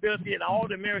responsibility and all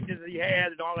the miracles that he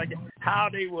had and all that, how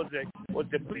they was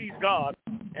to please God,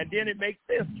 and then it makes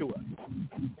sense to us.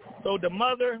 So the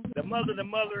mother,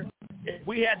 if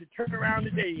we had to turn around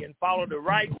today and follow the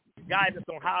right guidance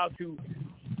on how to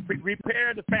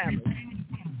repair the family,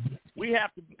 we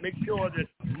have to make sure that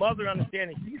mother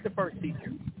understanding she's the first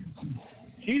teacher.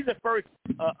 She's the first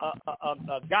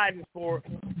guidance for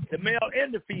the male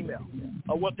and the female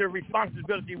of what their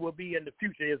responsibility will be in the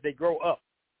future as they grow up,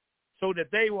 so that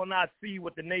they will not see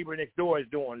what the neighbor next door is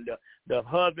doing, the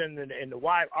husband and the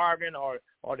wife arguing, or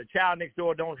the child next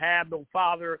door don't have no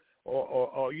father,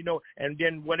 or you know, and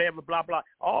then whatever, blah, blah.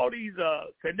 All these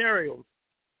scenarios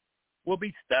will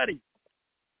be studied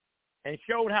and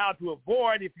showed how to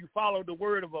avoid if you follow the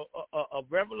word of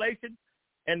Revelation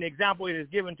and the example it is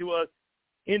given to us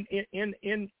in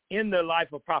the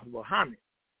life of Prophet Muhammad.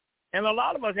 And a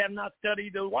lot of us have not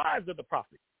studied the wives of the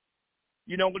prophet.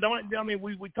 You know, we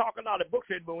talk a lot of books,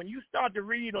 but when you start to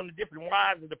read on the different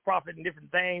wives of the prophet and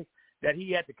different things that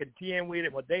he had to contend with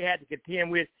and what they had to contend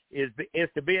with is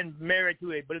to be married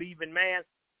to a believing man,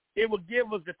 it will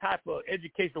give us the type of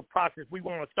educational process we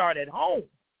want to start at home.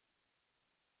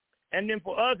 And then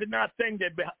for us to not think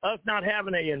that us not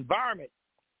having an environment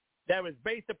that was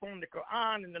based upon the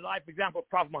Quran and the life example of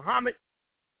Prophet Muhammad,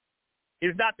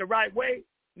 is not the right way,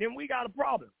 then we got a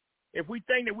problem. If we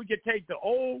think that we can take the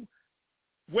old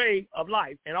way of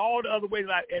life and all the other ways of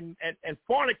life and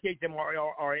fornicate them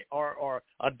or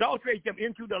adulterate them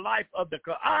into the life of the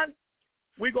Quran,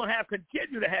 we're going to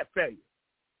continue to have failure.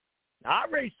 Now, I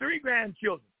raised 3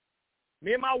 grandchildren.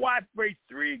 Me and my wife raised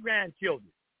 3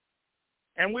 grandchildren.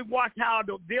 And we've watched how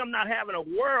them not having a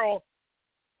world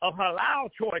of halal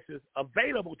choices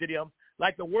available to them,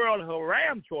 like the world of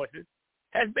haram choices,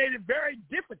 has made it very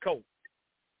difficult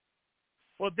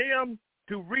for them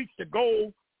to reach the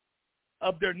goal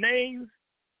of their names,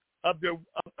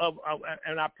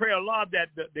 and I pray Allah that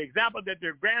the example that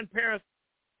their grandparents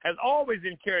has always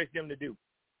encouraged them to do,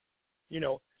 you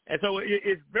know. And so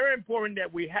it's very important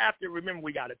that we have to remember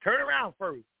we got to turn around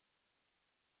first.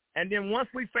 And then once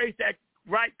we face that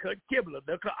right Qibla,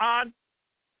 the Quran,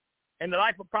 and the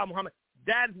life of Prophet Muhammad,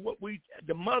 that's what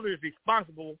the mother is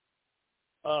responsible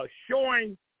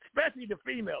showing, especially the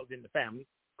females in the family,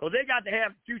 because they got to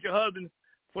have future husbands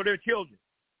for their children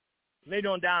later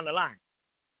on down the line,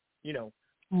 you know.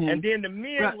 Mm-hmm. And then the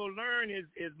men will learn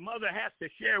his mother has to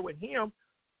share with him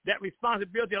that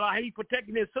responsibility of how he's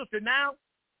protecting his sister now,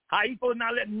 how he's supposed to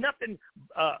not let nothing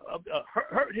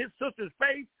hurt his sister's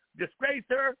face, disgrace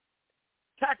her,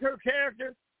 attack her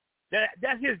character.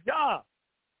 That's his job,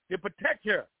 to protect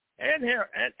her and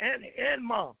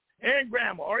mom and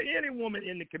grandma or any woman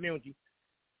in the community.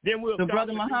 Then we'll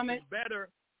Brother Muhammad, better.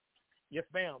 Yes,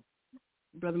 ma'am.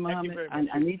 Brother Muhammad,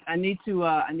 I need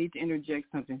to interject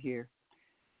something here,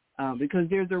 because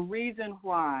there's a reason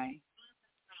why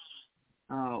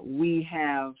we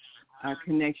have a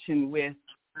connection with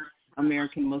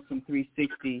American Muslim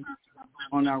 360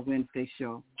 on our Wednesday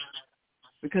show,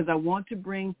 because I want to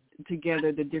bring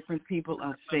together the different people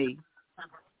of faith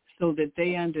so that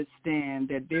they understand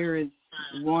that there is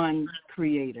one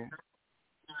Creator,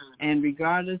 and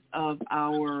regardless of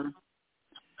our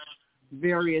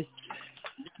various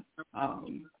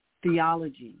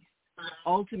theologies,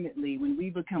 ultimately, when we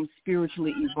become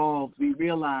spiritually evolved, we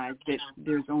realize that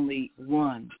there's only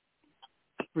one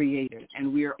Creator,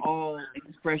 and we are all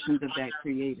expressions of that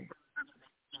Creator.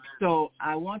 So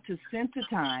I want to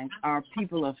sensitize our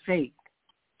people of faith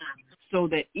so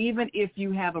that even if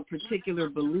you have a particular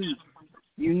belief,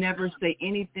 you never say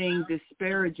anything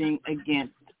disparaging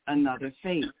against another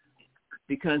faith,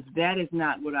 because that is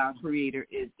not what our Creator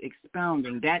is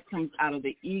expounding. That comes out of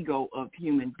the ego of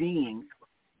human beings,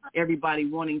 everybody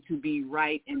wanting to be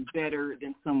right and better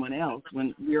than someone else,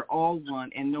 when we're all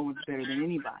one and no one's better than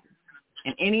anybody.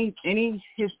 And any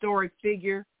historic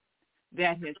figure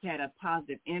that has had a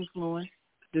positive influence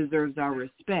deserves our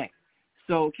respect.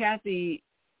 So Kathy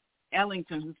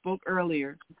Ellington, who spoke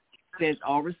earlier, says,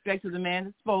 all respect to the man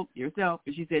that spoke, yourself,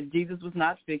 but she said Jesus was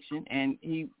not fiction, and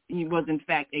he was, in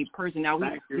fact, a person. Now,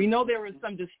 we know there was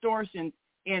some distortion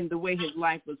in the way his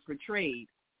life was portrayed.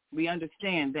 We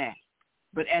understand that.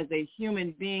 But as a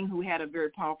human being who had a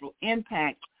very powerful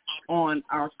impact on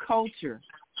our culture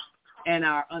and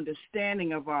our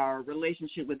understanding of our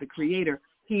relationship with the Creator,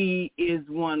 he is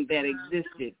one that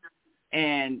existed.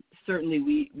 And certainly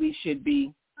we should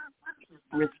be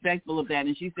respectful of that.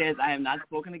 And she says, I have not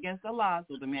spoken against Allah,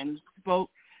 so the man who spoke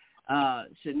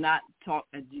should not talk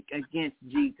against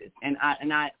Jesus. And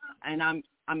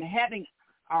I'm having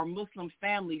our Muslim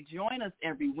family join us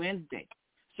every Wednesday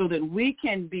so that we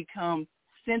can become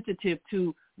sensitive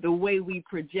to the way we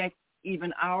project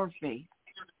even our faith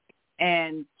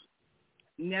and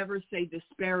never say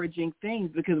disparaging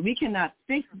things, because we cannot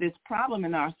fix this problem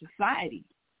in our society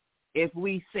if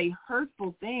we say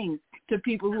hurtful things to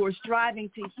people who are striving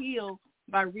to heal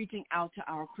by reaching out to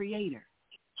our Creator.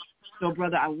 So,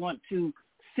 brother, I want to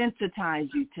sensitize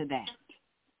you to that,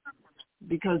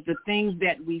 because the things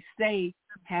that we say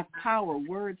have power.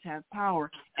 Words have power,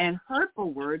 and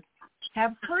hurtful words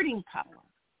have hurting power.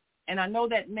 And I know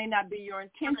that may not be your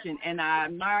intention, and I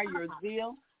admire your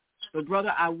zeal. But,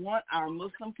 brother, I want our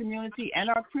Muslim community and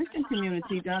our Christian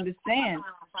community to understand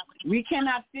we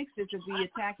cannot fix this if we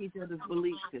attack each other's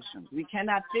belief systems. We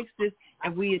cannot fix this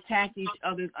if we attack each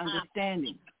other's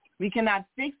understanding. We cannot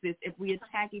fix this if we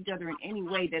attack each other in any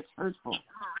way that's hurtful.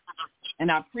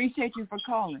 And I appreciate you for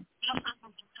calling,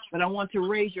 but I want to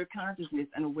raise your consciousness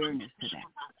and awareness to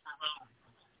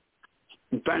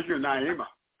that. Thank you, Naima.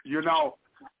 You know,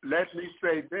 let me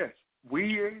say this.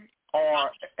 We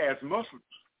are, as Muslims,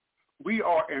 we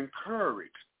are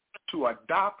encouraged to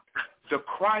adopt the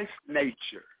Christ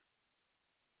nature.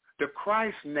 The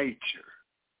Christ nature.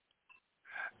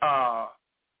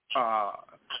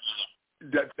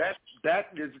 That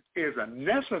is a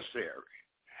necessary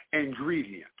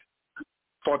ingredient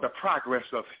for the progress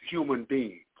of human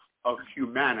beings, of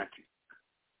humanity.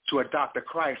 to adopt the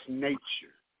Christ nature.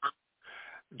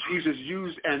 Jesus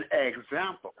used an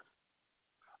example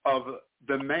of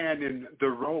the man in the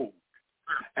road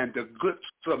and the good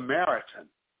Samaritan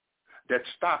that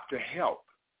stopped to help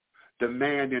the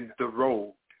man in the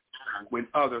road when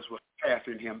others were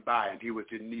passing him by and he was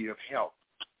in need of help.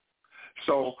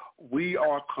 So we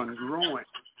are congruent,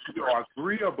 we are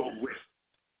agreeable with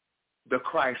the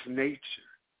Christ nature.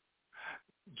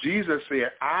 Jesus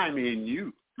said, I'm in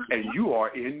you and you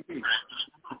are in me.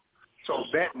 So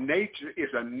that nature is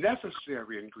a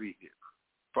necessary ingredient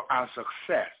for our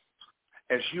success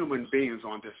as human beings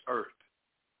on this earth.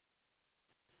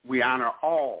 We honor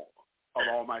all of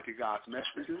Almighty God's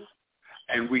messengers,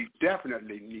 and we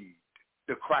definitely need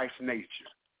the Christ nature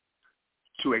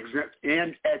to exist.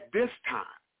 And at this time,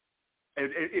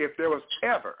 if there was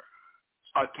ever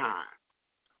a time,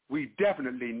 we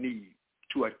definitely need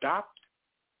to adopt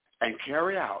and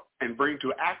carry out and bring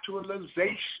to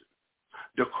actualization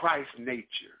the Christ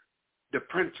nature, the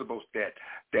principles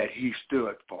that he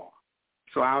stood for.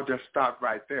 So I'll just stop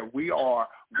right there. We are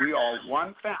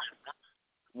one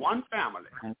family,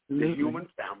 the human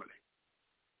family.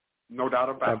 No doubt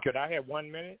about it. Could I have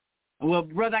 1 minute? Well,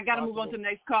 brother, I got to move on to the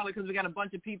next caller because we got a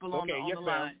bunch of people on the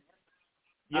line.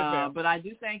 Yes, but I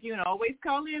do thank you, and always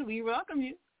call in. We welcome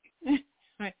you.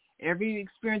 Every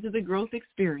experience is a growth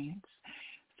experience.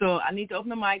 So I need to open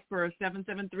the mic for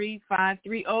 773-530.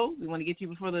 We want to get you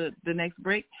before the next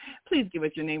break. Please give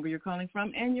us your name, where you're calling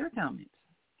from, and your comments.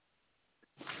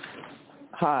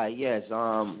 Hi, yes.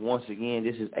 Once again,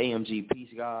 this is AMG Peace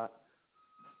God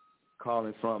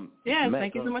calling from Yes, Mecca,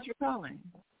 thank you so much for calling.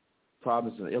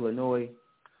 province of Illinois.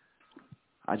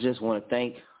 I just want to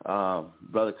thank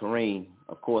Brother Kareem.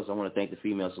 Of course, I want to thank the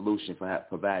Female Solution for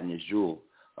providing this jewel.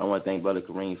 I want to thank Brother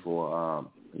Kareem for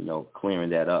clearing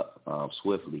that up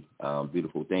swiftly.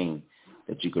 Beautiful thing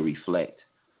that you could reflect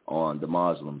on the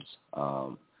Muslims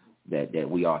that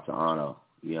we are to honor.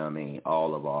 You know what I mean?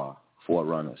 All of our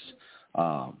forerunners,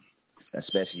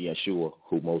 especially Yeshua,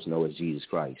 who most know as Jesus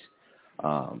Christ.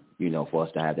 For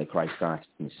us to have that Christ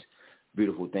consciousness.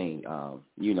 Beautiful thing.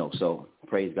 So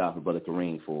praise God for Brother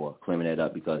Kareem for clearing that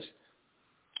up, because,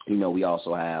 we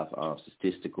also have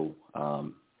statistical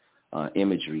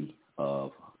imagery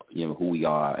of, who we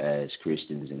are as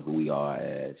Christians and who we are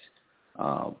as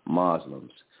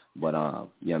Muslims. But, the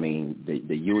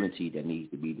unity that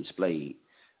needs to be displayed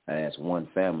as one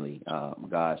family.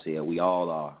 God said we all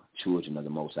are children of the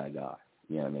Most High God.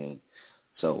 You know what I mean?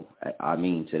 So I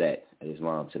mean to that,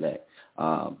 Islam to that.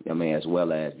 As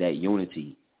well as that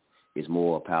unity is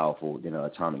more powerful than an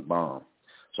atomic bomb.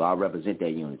 So I represent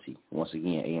that unity. Once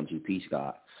again, AMG Peace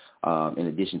God. In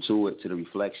addition to it, to the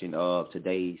reflection of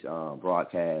today's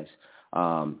broadcast,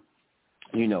 I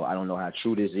don't know how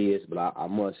true this is, but I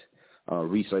must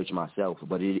research myself.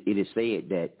 But it is said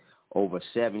that over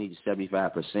 70 to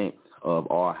 75% of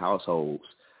our households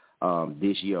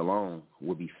this year alone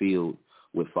will be filled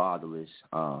with fatherless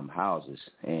houses,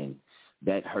 and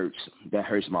that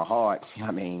hurts my heart.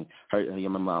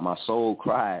 My soul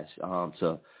cries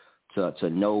to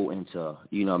know and to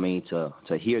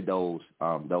hear those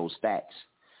stats.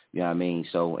 You know what I mean?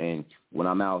 So, and when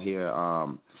I'm out here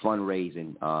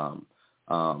fundraising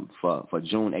for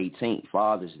June 18th,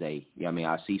 Father's Day,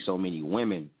 I see so many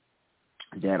women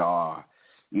that are,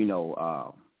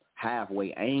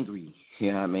 halfway angry.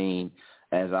 You know what I mean?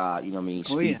 As I,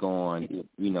 speak on,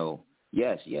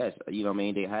 yes,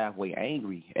 they're halfway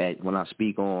angry when I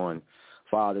speak on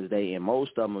Father's Day. And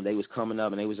most of them, they was coming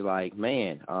up and they was like,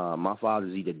 man, my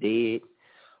father's either dead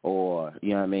or,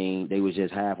 they was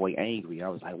just halfway angry. I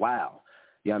was like, wow.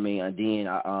 And then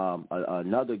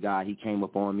another guy, he came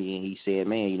up on me and he said,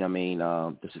 man,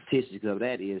 the statistics of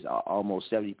that is almost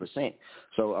 70%.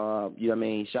 So,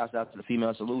 shouts out to the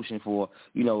Female Solution for,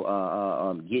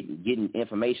 getting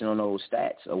information on those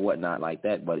stats or whatnot like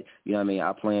that. But,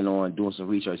 I plan on doing some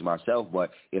research myself.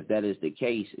 But if that is the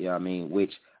case,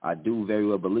 which I do very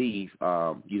well believe,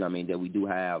 that we do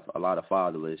have a lot of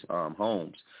fatherless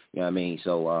homes.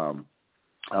 So,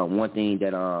 one thing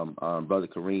that Brother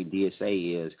Kareem did say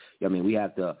is, we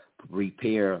have to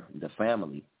repair the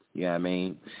family. You know what I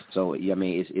mean? So,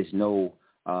 it's no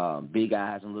big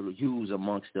eyes and little U's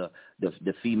amongst the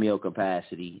female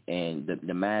capacity and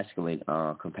the masculine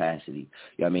capacity.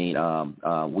 You know what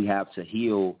I mean? We have to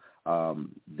heal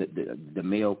the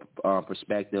male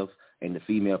perspective and the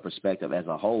female perspective as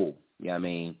a whole. You know what I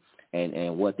mean?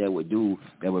 And what that would do,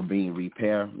 that would bring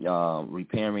repairing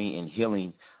and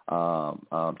healing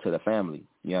to the family,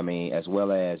 as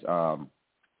well as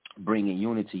bringing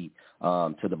unity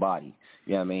to the body,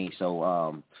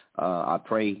 So I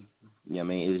pray You know what I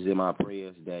mean? It is in my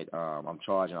prayers that I'm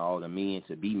charging all the men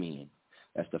to be men.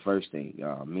 That's the first thing.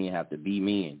 Men have to be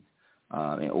men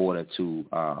in order to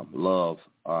love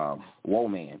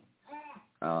woman.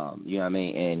 You know what I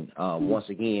mean? And once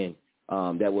again,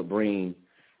 that would bring,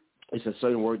 it's a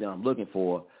certain word that I'm looking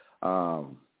for,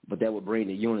 but that would bring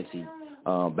the unity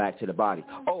back to the body.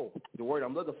 Oh, the word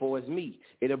I'm looking for is me.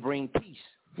 It'll bring peace.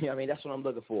 You know what I mean? That's what I'm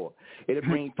looking for. It'll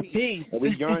bring peace. And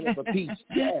we yearning for peace.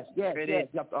 Yes.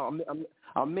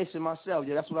 I'm missing myself.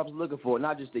 Yeah, that's what I was looking for.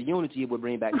 Not just the unity it would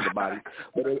bring back to the body,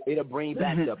 but it'll bring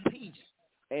back the peace.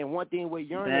 And one thing we're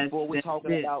yearning for, we're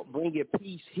talking about bringing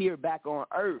peace here back on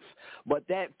earth. But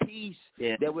that peace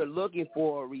that we're looking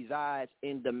for resides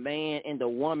in the man and the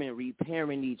woman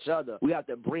repairing each other. We have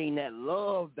to bring that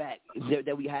love back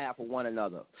that we have for one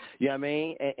another. You know what I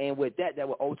mean? And with that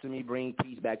will ultimately bring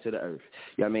peace back to the earth.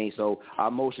 You know what I mean? So I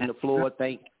motion the floor.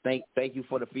 Thank you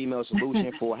for the Female Solution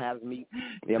for having me.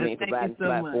 You know what I mean? Providing a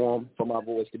platform for my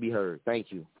voice to be heard.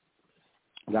 Thank you.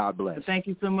 God bless. Thank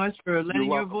you so much for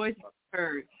letting your voice be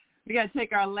heard. We got to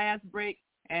take our last break,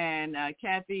 and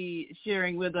Kathy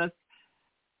sharing with us,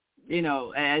 you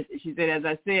know, as she said, as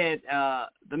I said, a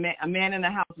man in the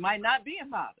house might not be a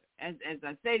father. As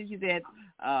I stated, she said,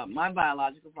 my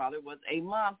biological father was a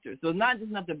monster. So it's not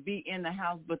just enough to be in the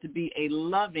house, but to be a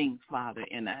loving father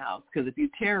in the house. Because if you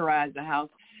terrorize the house,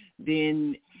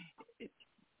 then it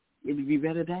would be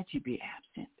better that you be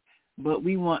absent. But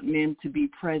we want men to be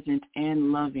present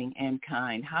and loving and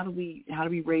kind. How do we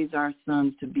raise our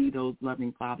sons to be those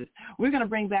loving fathers? We're going to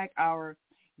bring back our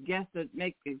guest to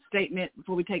make a statement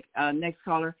before we take next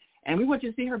caller. And we want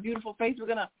you to see her beautiful face. We're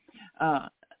going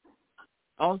to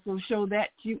also show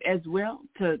that to you as well,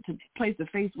 to place the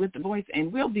face with the voice.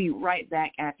 And we'll be right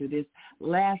back after this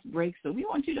last break. So we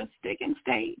want you to stick and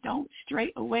stay. Don't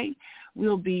stray away.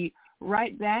 We'll be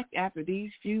right back after these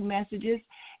few messages.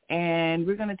 And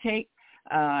we're going to take,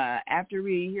 after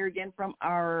we hear again from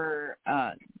our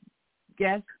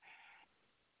guest,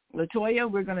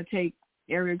 LaToya, we're going to take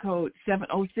area code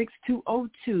 706-202.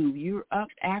 You're up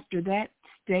after that.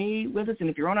 Stay with us. And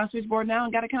if you're on our switchboard now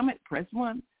and got a comment, press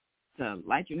 1 to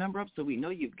light your number up so we know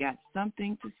you've got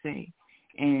something to say.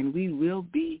 And we will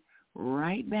be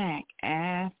right back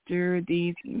after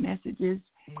these messages.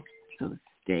 So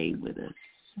stay with us.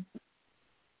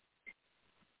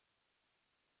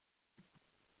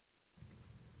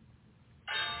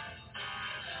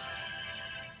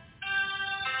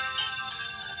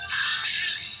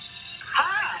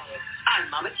 I'm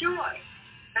Mama Joy.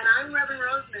 And I'm Reverend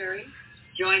Rosemary.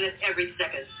 Join us every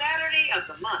second Saturday of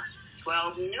the month,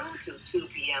 12 noon to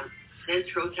 2 p.m.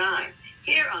 Central Time,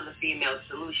 here on the Female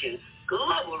Solution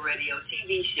Global Radio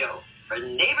TV show for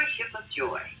Neighborship of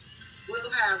Joy.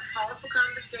 We'll have powerful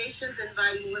conversations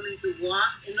inviting women to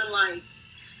walk in the light.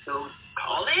 So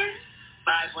call in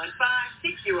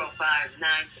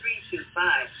 515-605-9325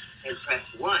 and press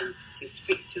 1 to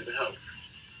speak to the host.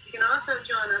 You can also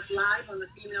join us live on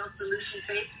the Female Solution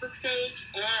Facebook page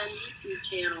and YouTube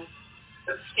channel.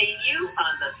 So see you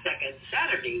on the second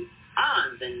Saturday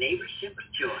on the Neighborship of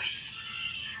Joy.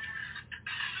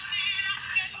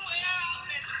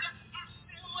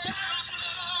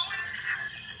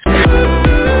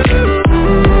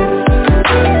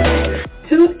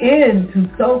 Tune in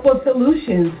to Soulful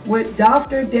Solutions with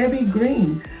Dr. Debbie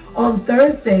Green on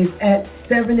Thursdays at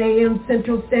 7 a.m.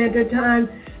 Central Standard Time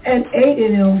and 8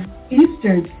 a.m.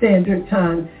 Eastern Standard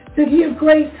Time to hear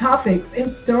great topics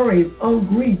and stories on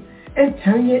grief and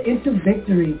turn it into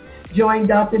victory. Join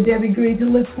Dr. Debbie Green to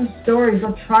listen to stories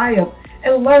of triumph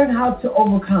and learn how to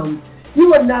overcome.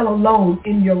 You are not alone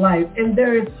in your life, and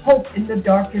there is hope in the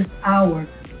darkest hour.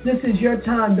 This is your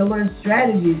time to learn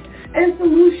strategies and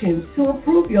solutions to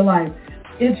improve your life.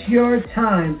 It's your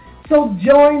time. So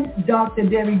join Dr.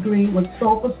 Debbie Green with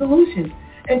Soulful Solutions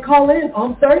and call in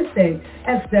on Thursday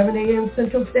at 7 a.m.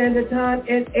 Central Standard Time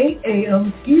and 8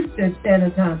 a.m. Eastern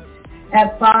Standard Time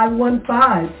at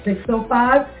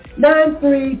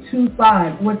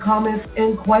 515-605-9325 with comments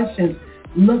and questions.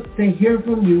 Look to hear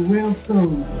from you real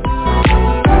soon.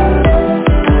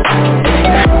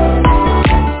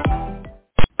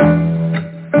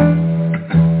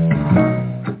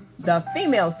 The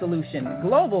Female Solution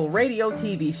Global Radio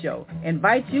TV show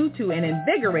invites you to an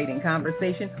invigorating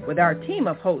conversation with our team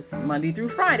of hosts Monday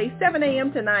through Friday, 7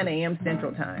 a.m. to 9 a.m.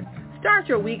 Central Time. Start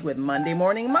your week with Monday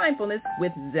Morning Mindfulness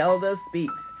with Zelda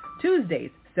Speaks.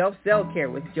 Tuesdays, Self-Cell Care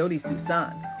with Jody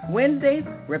Susan. Wednesdays,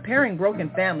 Repairing Broken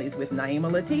Families with Naima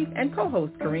Latif and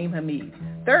co-host Kareem Hamid.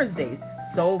 Thursdays,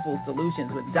 Soulful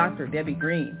Solutions with Dr. Debbie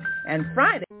Green. And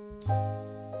Friday,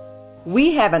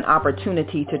 we have an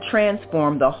opportunity to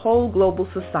transform the whole global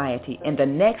society in the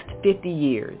next 50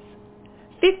 years.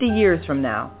 50 years from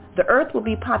now, the earth will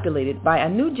be populated by a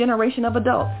new generation of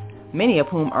adults, many of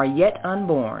whom are yet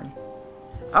unborn.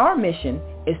 Our mission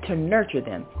is to nurture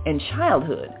them in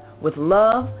childhood with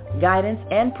love, guidance,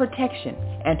 and protection,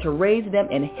 and to raise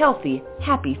them in healthy,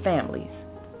 happy families.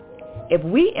 If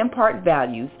we impart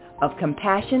values of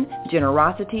compassion,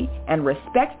 generosity, and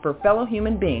respect for fellow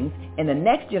human beings in the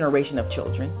next generation of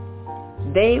children,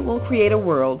 they will create a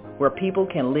world where people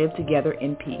can live together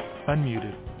in peace.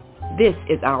 Unmuted. This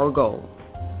is our goal.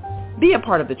 Be a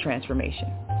part of the transformation.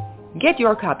 Get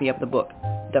your copy of the book,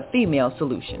 The Female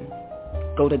Solution.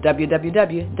 Go to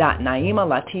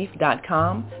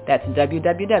www.naimalatif.com. That's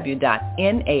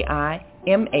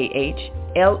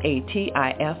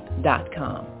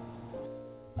www.naimalatif.com.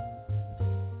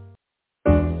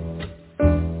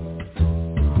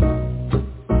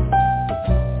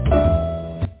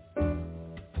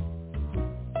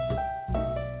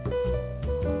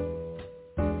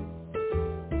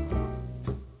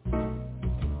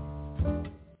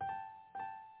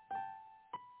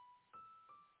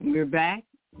 We're back.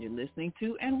 You're listening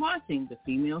to and watching the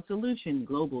Female Solution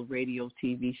Global Radio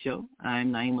TV show.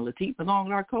 I'm Naima Latif, along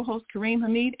with our co-host Kareem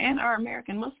Hamid and our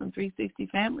American Muslim 360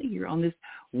 family here on this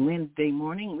Wednesday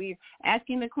morning. We're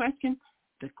asking the question,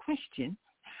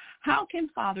 how can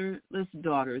fatherless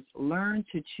daughters learn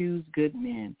to choose good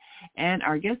men? And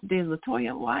our guest today is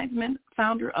LaToya Wiseman,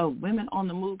 founder of Women on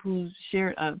the Move, who's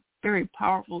shared a very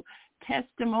powerful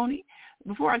testimony.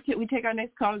 Before we take our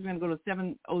next call, we're going to go to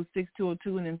 706-202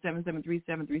 and then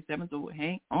 773-737, so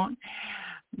hang on.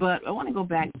 But I want to go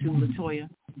back to LaToya,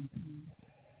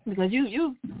 because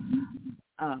you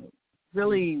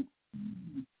really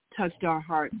touched our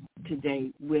heart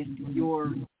today with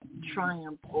your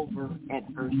triumph over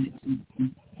adversity.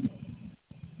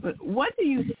 But what do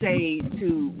you say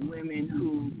to women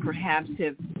who perhaps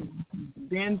have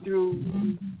been through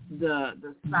the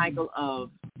cycle of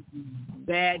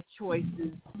bad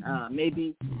choices,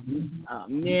 maybe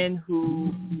men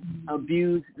who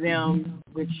abuse them,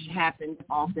 which happens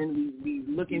often? We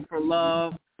looking for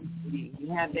love. We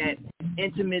have that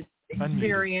intimate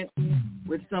experience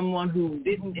with someone who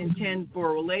didn't intend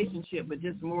for a relationship, but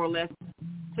just more or less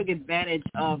took advantage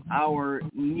of our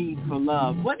need for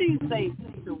love. What do you say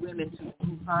to women who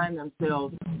find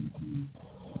themselves,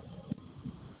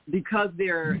 because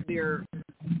they're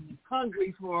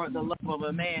hungry for the love of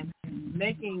a man,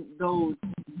 making those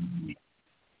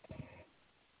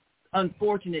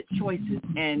unfortunate choices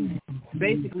and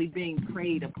basically being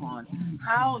preyed upon?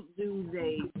 How do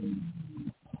they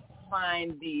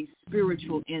find the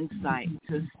spiritual insight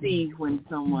to see when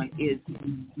someone is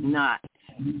not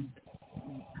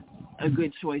a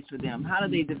good choice for them? How do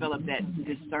they develop that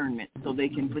discernment so they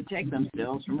can protect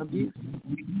themselves from abuse?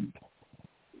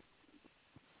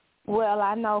 Well,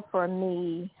 I know for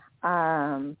me,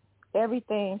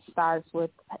 everything starts with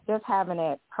just having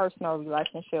that personal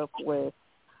relationship with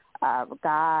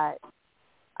God,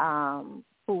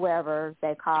 whoever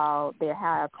they call their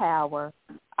higher power,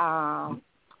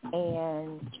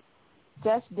 and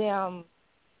just them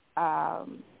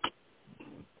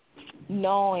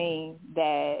knowing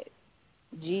that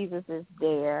Jesus is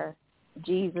there.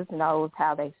 Jesus knows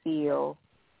how they feel.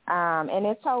 And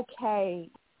it's okay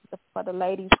for the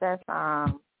ladies that's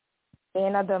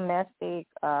in a domestic,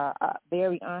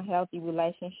 very unhealthy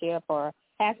relationship or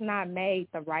has not made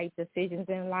the right decisions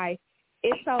in life.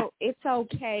 It's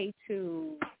okay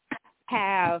to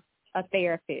have a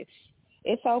therapist.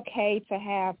 It's okay to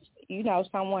have,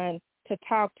 someone to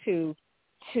talk to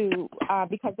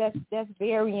because that's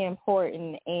very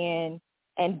important. And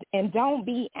don't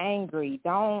be angry.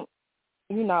 Don't,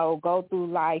 go through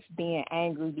life being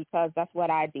angry, because that's what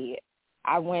I did.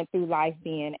 I went through life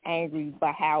being angry,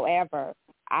 but however,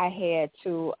 I had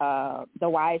to the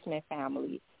Wiseman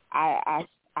family. I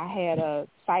had a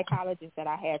psychologist that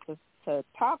I had to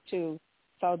talk to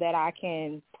so that I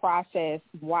can process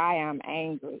why I'm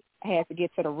angry. I had to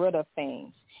get to the root of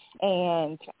things.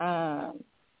 And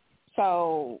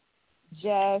so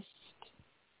just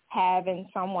having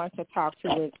someone to talk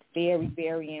to is very,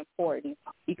 very important,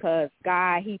 because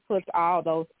God, he puts all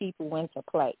those people into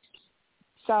place.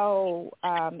 So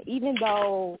even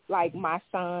though, like, my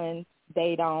sons,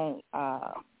 they don't,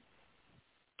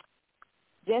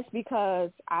 just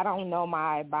because I don't know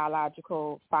my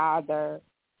biological father,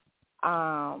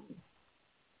 God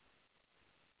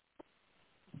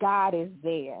is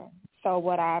there. So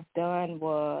what I've done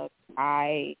was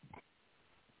I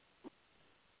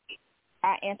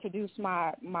introduced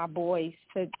my boys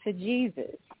to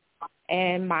Jesus.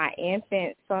 And my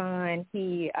infant son,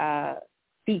 he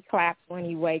claps when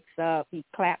he wakes up. He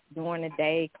claps during the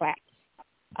day, claps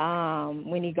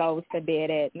when he goes to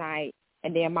bed at night.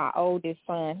 And then my oldest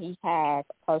son, he has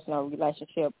a personal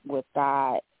relationship with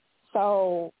God.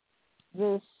 So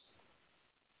this,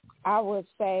 I would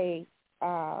say,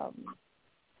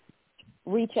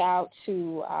 reach out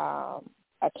to a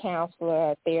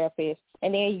counselor, a therapist,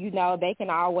 and then, they can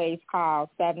always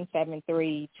call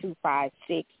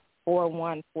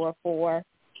 773-256-4144.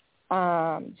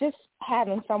 Just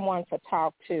having someone to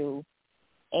talk to,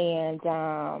 and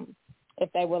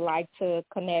if they would like to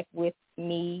connect with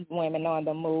me, Women on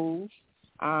the Move.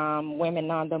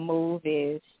 Women on the Move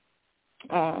is,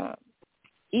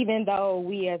 even though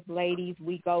we as ladies,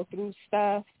 we go through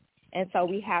stuff, and so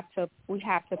we have to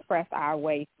press our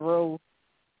way through,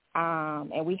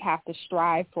 and we have to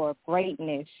strive for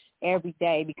greatness every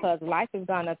day, because life is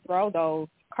going to throw those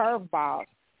curveballs,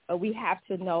 but we have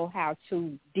to know how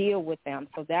to deal with them.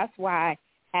 So that's why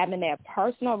having that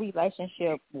personal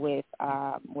relationship with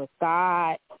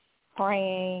God,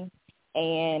 praying,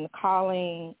 and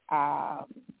calling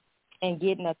and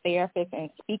getting a therapist and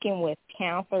speaking with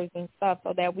counselors and stuff,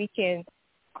 so that we can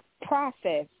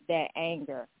process that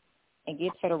anger and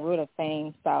get to the root of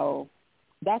things. So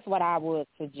that's what I would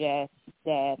suggest,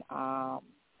 that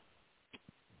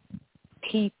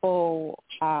people,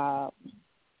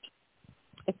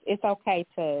 it's okay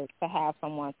to have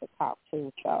someone to talk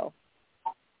to. So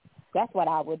that's what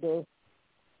I would do.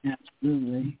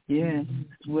 Absolutely. Yes.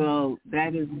 Well,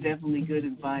 that is definitely good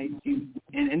advice.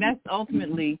 And that's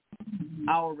ultimately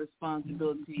our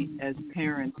responsibility as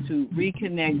parents, to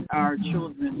reconnect our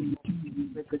children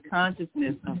with the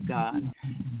consciousness of God,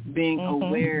 being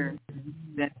aware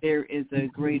that there is a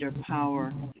greater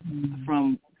power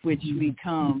from which we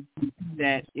come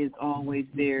that is always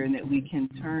there and that we can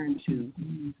turn to,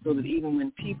 so that even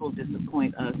when people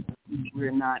disappoint us,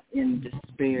 we're not in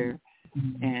despair.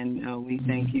 And we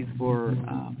thank you for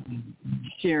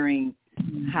sharing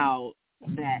how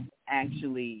that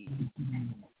actually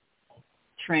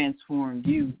transformed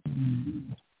you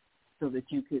so that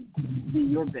you could be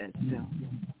your best self.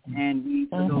 And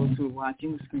for those who are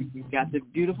watching the screen, we've got the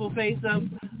beautiful face of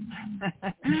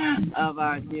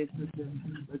our dear sister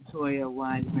LaToya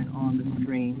Wiseman on the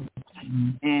screen.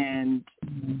 And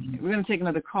we're going to take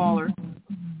another caller.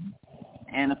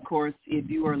 And, of course, if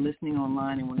you are listening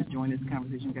online and want to join this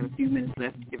conversation, we've got a few minutes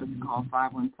left. Give us a call,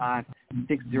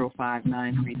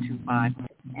 515-605-9325,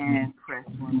 and press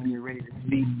 1 when you're ready to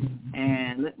speak.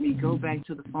 And let me go back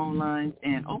to the phone lines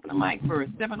and open the mic for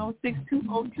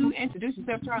 706-202. Introduce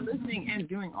yourself to our listening and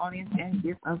viewing audience and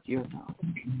give us your thoughts.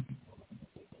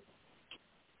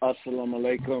 Assalamu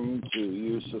alaikum to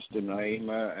you, Sister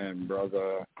Naima and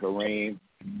Brother Kareem.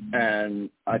 And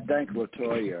I thank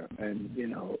LaToya, and,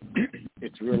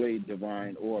 it's really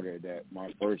divine order that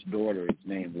my first daughter is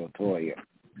named LaToya.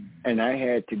 And I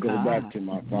had to go back to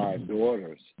my 5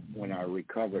 daughters when I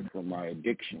recovered from my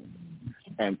addiction.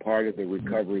 And part of the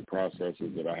recovery process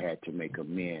is that I had to make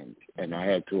amends, and I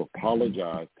had to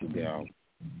apologize to them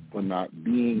for not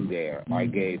being there. I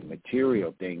gave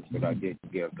material things, but I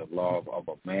didn't give the love of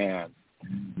a man,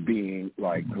 being,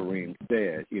 like Kareem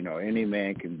said, any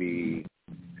man can be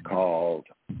called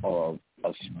a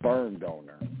sperm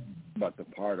donor, but the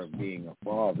part of being a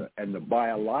father and the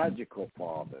biological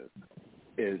father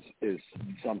is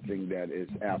something that is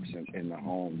absent in the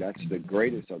home. That's the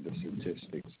greatest of the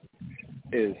statistics,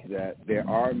 is that there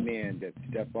are men that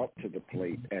step up to the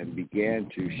plate and began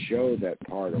to show that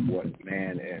part of what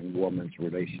man and woman's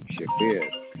relationship is.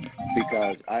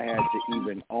 Because I had to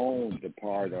even own the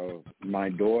part of my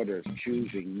daughters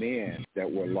choosing men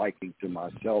that were liking to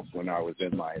myself when I was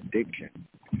in my addiction,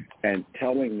 and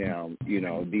telling them,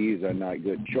 these are not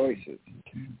good choices,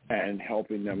 and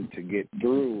helping them to get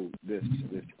through this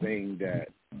thing that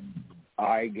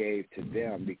I gave to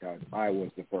them because I was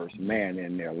the first man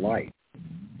in their life.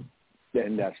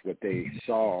 Then that's what they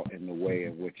saw in the way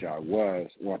in which I was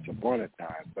once upon a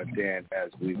time. But then as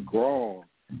we've grown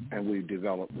and we've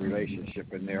developed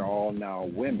relationship, and they're all now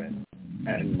women,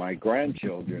 and my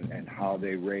grandchildren, and how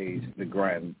they raise the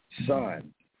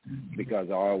grandson,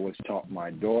 because I always taught my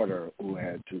daughter, who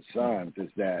had 2 sons, is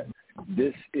that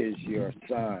this is your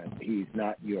son. He's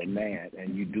not your man,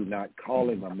 and you do not call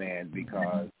him a man,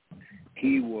 because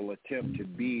he will attempt to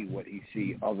be what he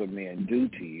see other men do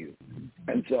to you.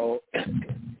 And so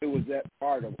it was that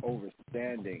part of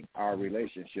understanding our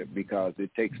relationship, because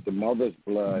it takes the mother's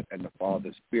blood and the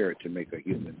father's spirit to make a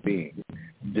human being.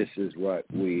 This is what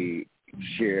we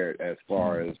shared as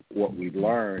far as what we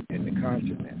learned in the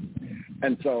continent.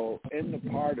 And so in the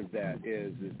part of that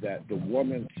is that the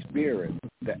woman's spirit,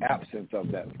 the absence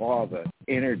of that father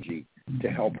energy to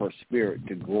help her spirit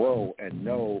to grow and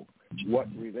know what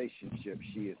relationship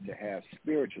she is to have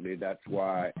spiritually. That's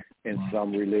why in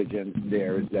some religions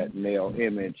there is that male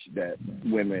image that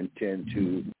women tend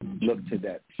to look to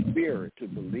that spirit to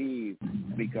believe,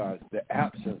 because the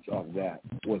absence of that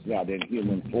was not in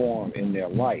human form in their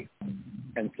life.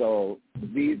 And so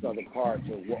these are the parts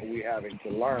of what we're having to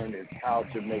learn, is how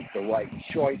to make the right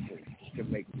choices, to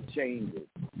make the changes.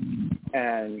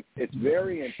 And it's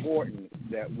very important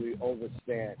that we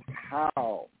understand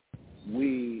how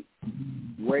we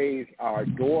raise our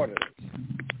daughters.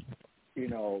 You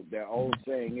know, the old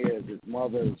saying is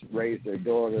mothers raise their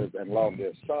daughters and love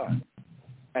their sons.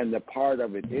 And the part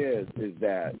of it is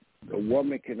that a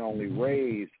woman can only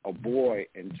raise a boy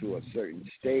into a certain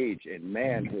stage in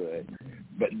manhood,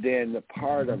 but then the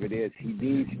part of it is he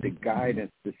needs the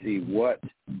guidance to see what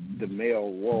the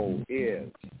male role is,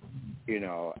 you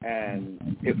know.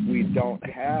 And if we don't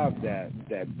have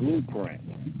that blueprint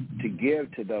to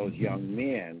give to those young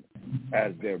men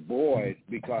as their boys,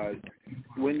 because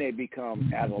when they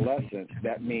become adolescents,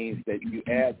 that means that you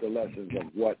add the lessons of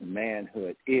what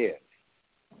manhood is.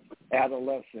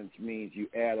 Adolescence means you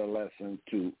add a lesson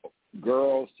to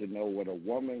girls to know what a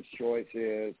woman's choice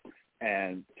is,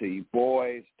 and to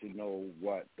boys to know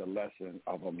what the lesson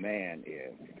of a man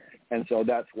is. And so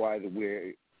that's why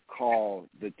we're called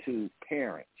the two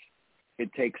parents.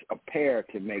 It takes a pair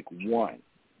to make one.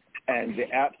 And the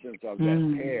absence of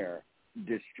that pair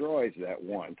destroys that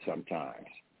one sometimes.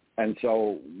 And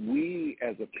so we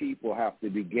as a people have to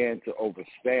begin to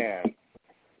understand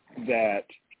that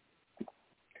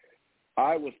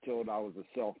I was told I was a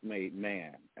self-made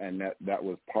man, and that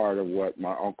was part of what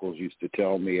my uncles used to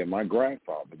tell me and my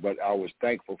grandfather. But I was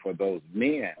thankful for those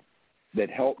men that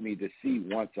helped me to see,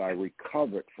 once I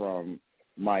recovered from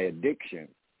my addiction,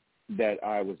 that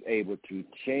I was able to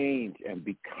change and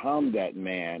become that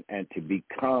man and to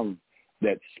become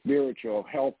that spiritual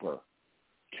helper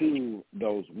to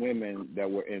those women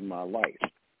that were in my life.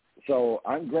 So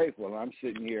I'm grateful. I'm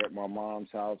sitting here at my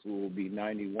mom's house, who will be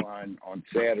 91 on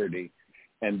Saturday,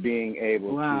 and being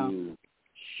able to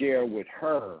share with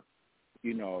her,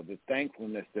 you know, the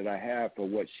thankfulness that I have for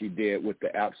what she did with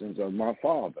the absence of my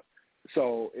father.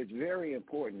 So it's very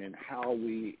important in how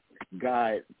we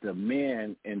guide the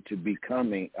men into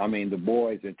becoming, the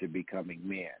boys into becoming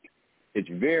men. It's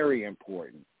very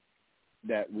important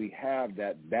that we have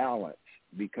that balance,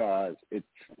 because it's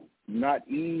not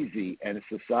easy, and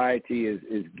society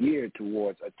is geared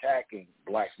towards attacking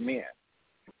black men.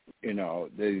 You know,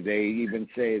 they even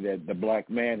say that the black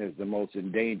man is the most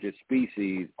endangered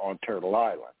species on Turtle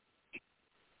Island.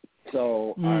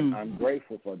 So I'm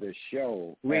grateful for this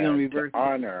show to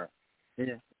honor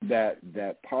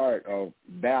that part of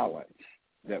balance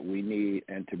that we need,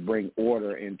 and to bring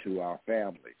order into our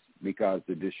families, because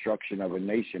the destruction of a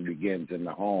nation begins in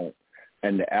the home,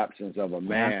 and the absence of a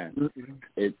man,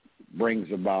 it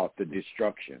brings about the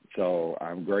destruction. So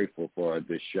I'm grateful for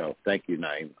this show. Thank you,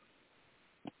 Naima.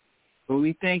 Well,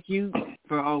 we thank you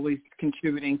for always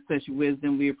contributing such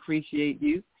wisdom. We appreciate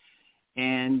you.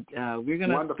 And we're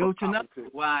going to go to another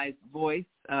wise voice.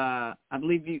 I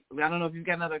believe I don't know if you've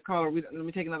got another caller. Let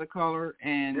me take another caller.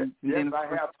 Yes, I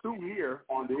have two here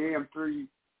on the AM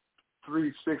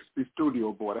 360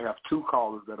 studio board. I have two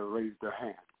callers that have raised their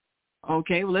hand.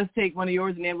 Okay, well, let's take one of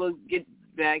yours, and then we'll get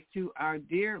back to our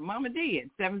dear Mama D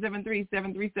at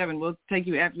 773-737. We'll take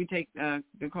you after we take the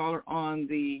caller on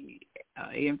the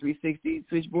AM 360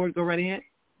 switchboard. Go right ahead.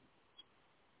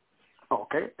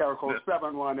 Okay, area code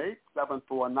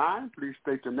 718-749. Please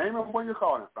state your name and where you're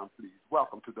calling from, please.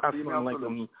 Welcome to the Female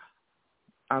Solution.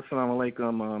 Assalamu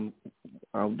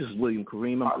alaikum. This is William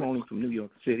Kareem. I'm calling from New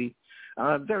York City.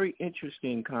 Very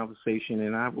interesting conversation,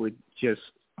 and I would just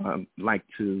like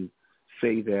to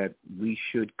say that we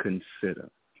should consider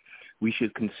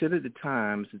the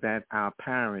times that our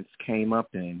parents came up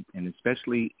in, and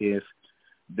especially if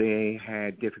they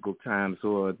had difficult times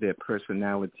or their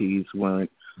personalities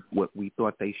weren't what we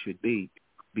thought they should be,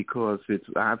 because it's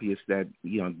obvious that,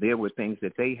 you know, there were things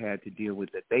that they had to deal with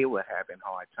that they were having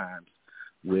hard times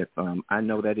with. I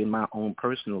know that in my own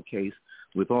personal case,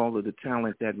 with all of the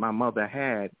talent that my mother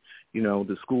had, you know,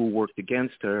 the school worked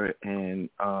against her, and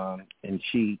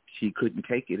she couldn't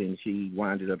take it, and she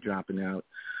wound up dropping out.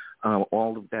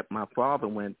 All of that my father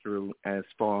went through, as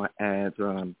far as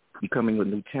becoming a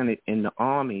lieutenant in the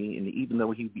Army, and even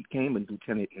though he became a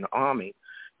lieutenant in the Army,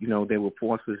 you know, there were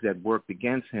forces that worked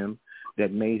against him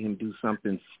that made him do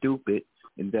something stupid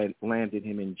and that landed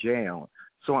him in jail.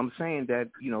 So I'm saying that,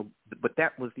 you know, but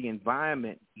that was the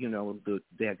environment, you know,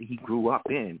 that he grew up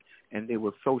in, and there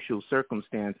were social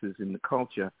circumstances in the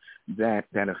culture that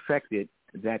affected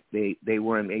that they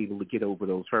weren't able to get over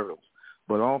those hurdles.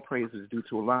 but all praise is due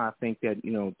to Allah. I think that,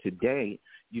 today,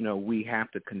 we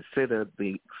have to consider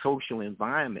the social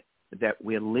environment that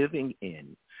we're living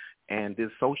in. And this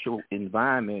social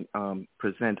environment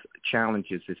presents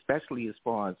challenges, especially as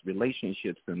far as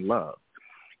relationships and love.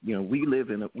 We live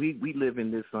in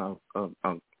this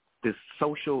this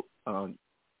social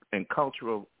and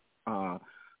cultural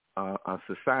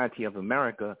society of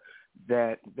America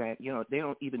that they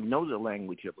don't even know the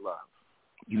language of love.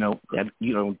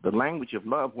 The language of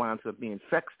love winds up being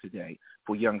sex today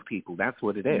for young people. That's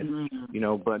what it is.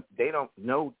 Mm-hmm. But they don't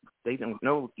know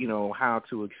how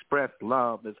to express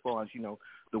love as far as,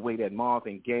 the way that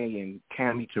Marvin Gaye and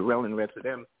Cammy Terrell and the rest of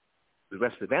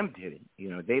them did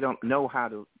it. They don't know how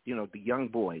to, the young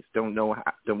boys don't know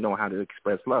how to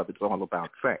express love. It's all about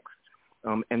sex.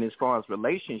 And as far as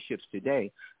relationships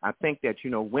today, I think that,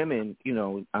 women,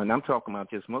 and I'm talking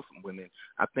about just Muslim women,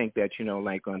 I think that,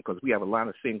 because we have a lot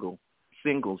of singles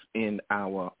in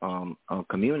our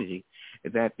community,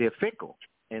 that they're fickle.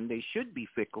 And they should be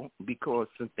fickle because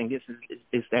the thing is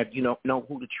that you don't know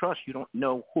who to trust. You don't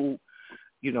know who,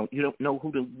 you don't know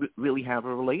who to really have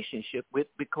a relationship with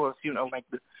because,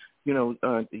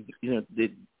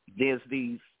 there's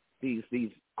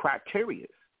these criteria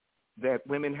that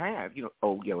women have,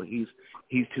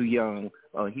 he's too young,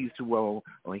 he's too old,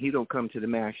 or he don't come to the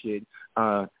masjid,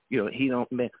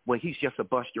 he's just a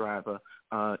bus driver.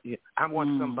 I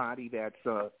want somebody that's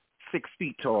 6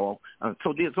 feet tall.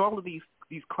 So there's all of these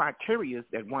criteria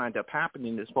that wind up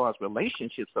happening as far as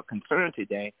relationships are concerned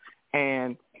today.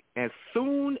 And as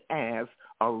soon as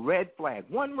one red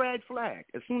flag,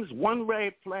 as soon as one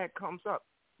red flag comes up,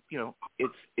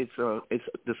 it's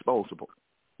disposable.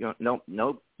 No,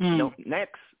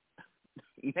 next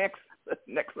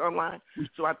online.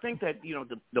 So I think that,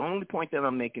 the only point that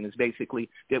I'm making is basically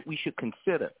that we should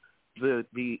consider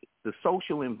the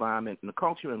social environment and the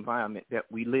cultural environment that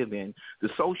we live in, the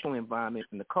social environment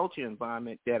and the cultural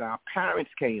environment that our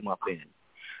parents came up in,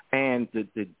 and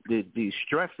the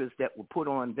stresses that were put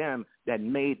on them that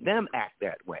made them act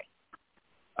that way.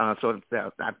 So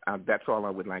that's all I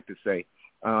would like to say.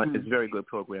 It's a very good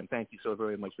program. Thank you so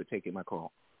very much for taking my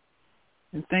call.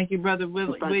 And thank you, Brother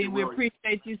William. We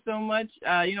appreciate you so much.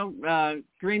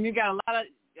 Kareem, you got a lot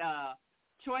of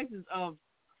choices of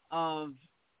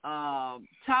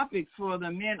topics for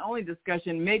the men-only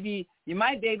discussion. Maybe you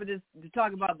might be able to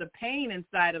talk about the pain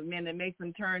inside of men that makes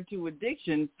them turn to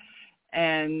addictions.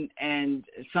 And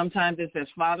sometimes it's this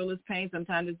fatherless pain.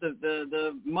 Sometimes it's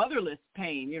the motherless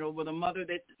pain, with a mother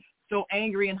that's so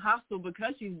angry and hostile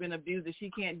because she's been abused that she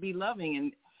can't be loving,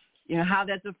 and, how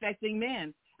that's affecting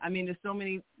men. I mean, there's so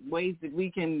many ways that we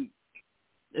can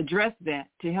address that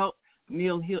to help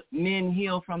men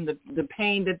heal from the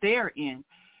pain that they're in.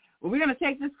 Well, we're going to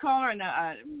take this caller and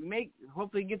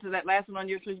hopefully get to that last one on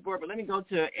your switchboard, but let me go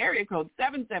to area code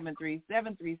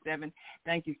 773-737.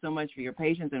 Thank you so much for your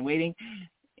patience and waiting.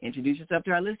 Introduce yourself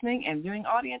to our listening and viewing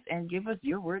audience and give us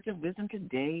your words of wisdom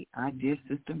today, our dear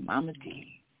sister Mama D.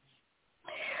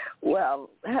 Well,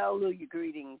 hallelujah,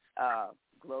 greetings,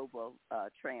 global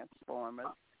transformers.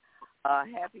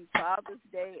 Happy Father's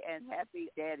Day and happy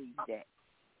Daddy's Day.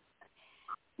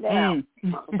 Now,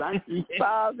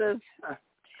 fathers,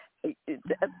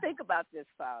 think about this,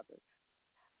 fathers.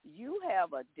 You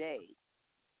have a day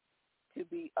to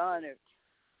be honored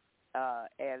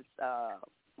as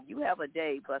you have a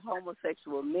day, but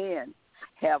homosexual men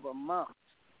have a month,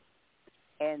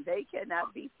 and they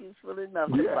cannot be peacefully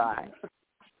nullified,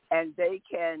 and they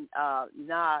can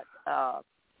not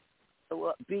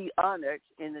be honored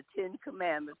in the 10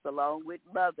 Commandments along with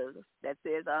mothers that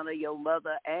says honor your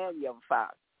mother and your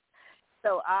father.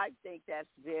 So I think that's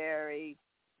very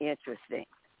interesting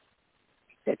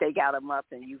that they got a month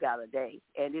and you got a day.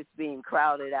 And it's being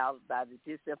crowded out by the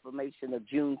disinformation of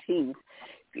Juneteenth.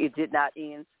 It did not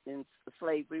end in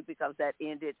slavery because that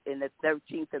ended in the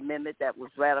 13th Amendment that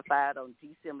was ratified on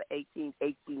December 18,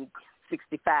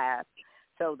 1865.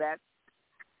 So that's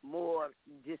more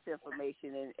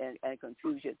disinformation and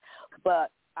confusion. But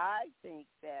I think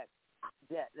that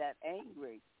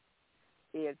angry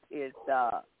is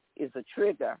a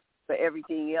trigger for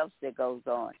everything else that goes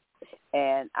on.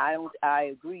 And I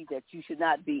agree that you should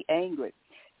not be angry.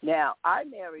 Now, I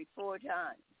married 4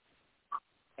 times.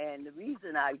 And the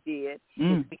reason I did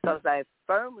is because I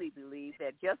firmly believe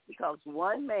that just because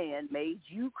one man made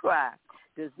you cry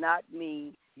does not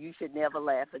mean you should never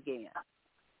laugh again.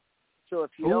 So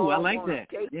if you don't want to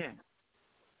shape,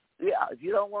 if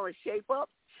you don't want to shape up,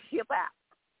 ship out.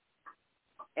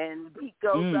 And the beat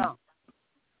goes on.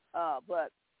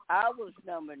 But I was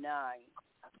number 9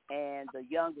 and the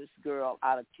youngest girl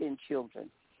out of 10 children.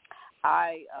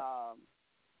 I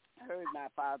heard my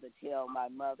father tell my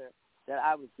mother that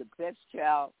I was the best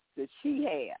child that she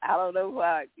had. I don't know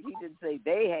why he didn't say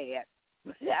they had,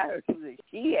 but I heard that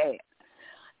she had.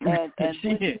 And when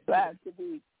she tried to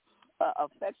be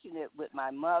affectionate with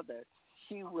my mother,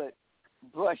 she would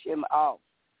brush him off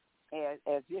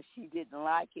as if she didn't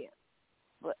like him.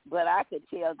 But I could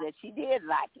tell that she did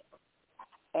like him.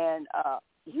 And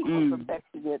he was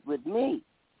affectionate with me.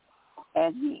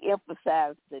 And he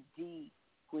emphasized the D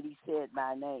when he said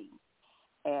my name.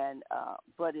 And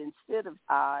but instead of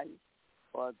eyes,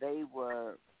 or they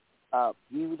were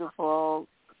beautiful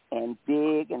and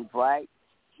big and bright,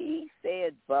 he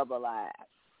said bubble eyes.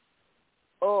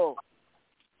 Oh.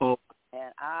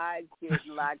 And I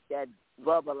didn't like that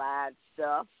bubble-eyed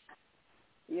stuff,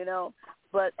 you know.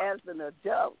 But as an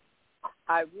adult,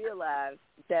 I realized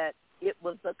that it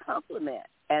was a compliment,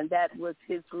 and that was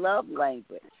his love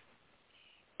language.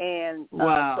 And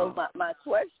so my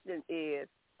question is,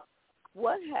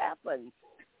 what happens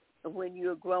when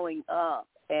you're growing up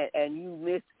and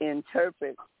you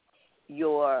misinterpret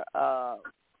your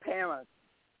parents'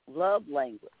 love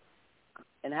language,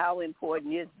 and how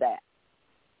important is that?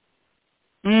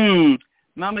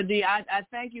 Mama D, I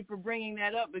thank you for bringing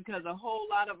that up, because a whole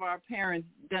lot of our parents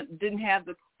didn't have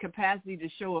the capacity to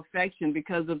show affection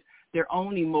because of their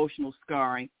own emotional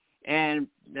scarring. And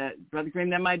Brother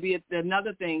Kareem, that might be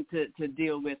another thing to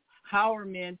deal with. How are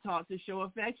men taught to show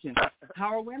affection?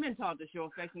 How are women taught to show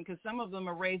affection? Because some of them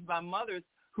are raised by mothers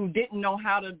who didn't know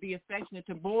how to be affectionate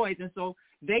to boys, and so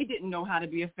they didn't know how to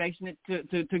be affectionate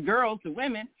to girls, to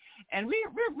women, and we're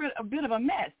a bit of a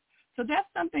mess. So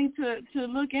that's something to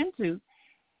look into,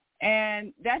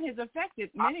 and that has affected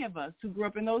many of us who grew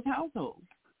up in those households.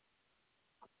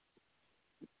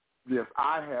 Yes,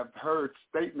 I have heard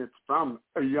statements from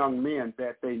young men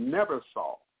that they never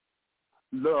saw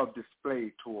love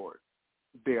displayed toward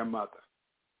their mother.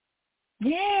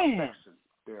 Yeah. Affection,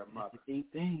 their mother. That's a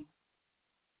deep thing.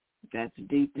 That's a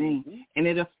deep thing. Mm-hmm. And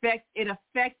it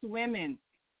affects women.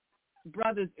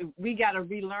 Brothers, we got to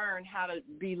relearn how to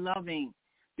be loving,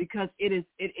 because it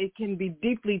can be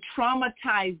deeply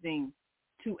traumatizing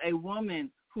to a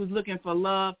woman who's looking for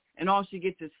love, and all she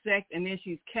gets is sex, and then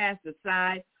she's cast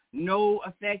aside, no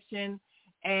affection,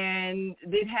 and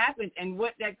it happens. And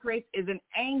what that creates is an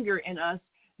anger in us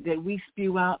that we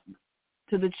spew out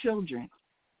to the children.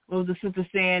 Well, the sister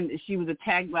saying that she was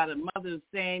attacked by the mother,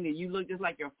 saying that you look just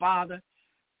like your father.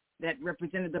 That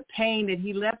represented the pain that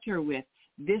he left her with.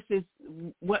 This is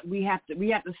what we have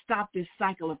to stop this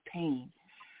cycle of pain.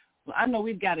 Well, I know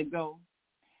we've got to go,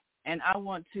 and I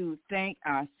want to thank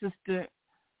our sister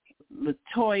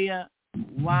LaToya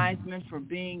Wiseman for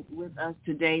being with us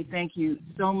today. Thank you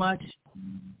so much.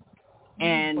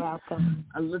 And welcome.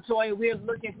 LaToya, we're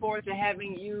looking forward to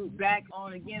having you back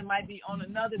on again. Might be on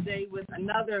another day with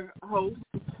another host,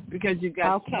 because you've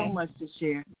got so much to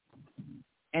share.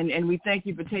 And we thank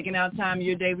you for taking out time of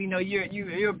your day. We know you're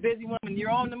a busy woman.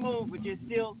 You're on the move, but you're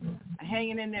still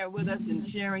hanging in there with us and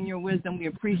sharing your wisdom. We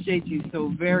appreciate you so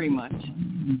very much,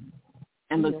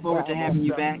 and look forward to having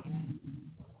you back.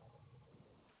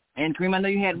 And Kareem, I know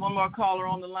you had one more caller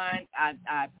on the line.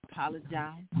 I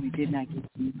apologize. We did not get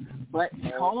to you, but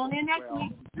call on in next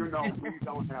week. You know, we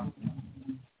don't have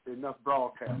enough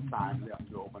broadcast time left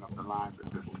to open up the lines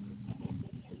at this point.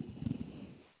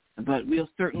 But we'll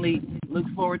certainly look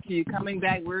forward to you coming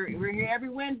back. We're here every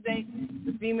Wednesday,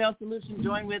 the Female Solution,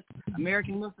 joined with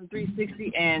American Muslim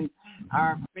 360 and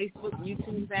our Facebook,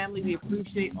 YouTube family. We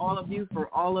appreciate all of you for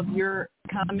all of your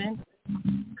comments.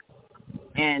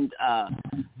 And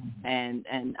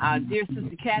our dear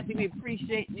sister Kathy, we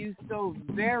appreciate you so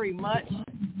very much.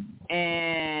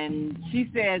 And she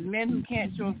says men who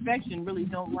can't show affection really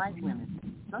don't like women.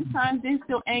 Sometimes they're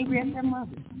still angry at their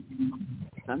mothers.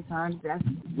 Sometimes that's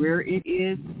where it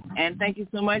is. And thank you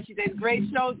so much. She did a great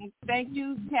show. And thank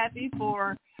you, Kathy,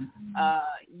 for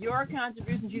your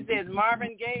contribution. She says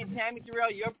Marvin Gaye and Tammy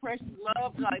Terrell, your precious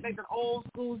love. Like that's an old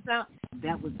school sound.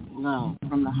 That was love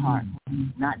from the heart,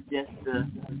 not just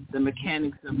the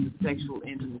mechanics of the sexual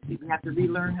intimacy. We have to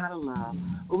relearn how to love.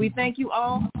 Well, we thank you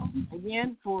all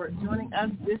again for joining us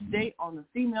this day on the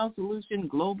Female Solution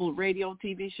Global Radio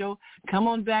TV show. Come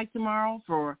on back tomorrow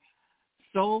for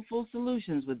Soulful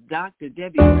Solutions with Dr.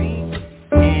 Debbie Green.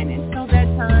 And until that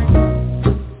time,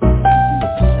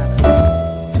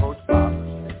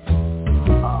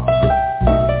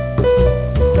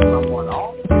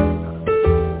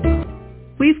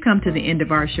 we've come to the end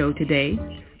of our show today,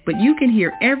 but you can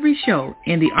hear every show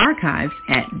in the archives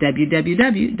at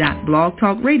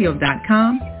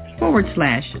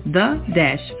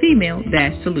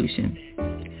www.blogtalkradio.com/the-female-solution.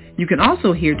 You can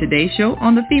also hear today's show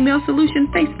on the Female Solution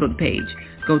Facebook page.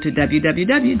 Go to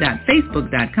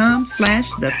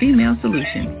www.facebook.com/The Female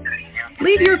Solution.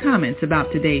 Leave your comments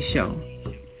about today's show.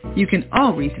 You can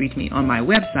always reach me on my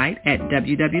website at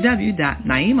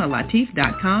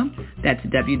www.naimalatif.com. That's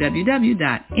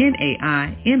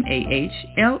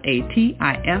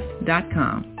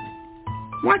www.naimalatif.com.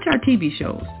 Watch our TV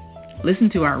shows, listen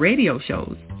to our radio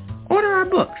shows, order our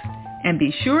books, and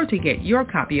be sure to get your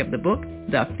copy of the book,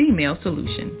 The Female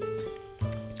Solution.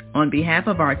 On behalf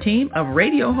of our team of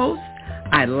radio hosts,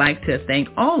 I'd like to thank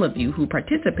all of you who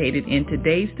participated in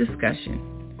today's discussion.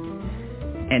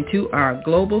 And to our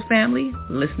global family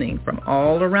listening from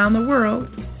all around the world,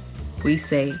 we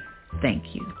say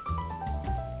thank you.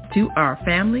 To our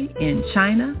family in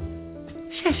China,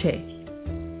 Sheshe,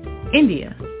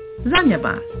 India,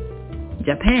 Zanyabas,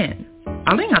 Japan,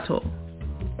 Arigato,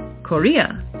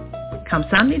 Korea,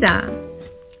 Kamsahamnida,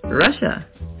 Russia,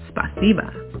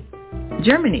 Spasiba,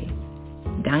 Germany,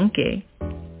 Danke,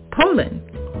 Poland,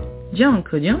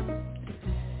 Dziękuję,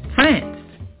 France,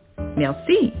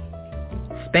 Merci,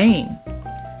 Spain,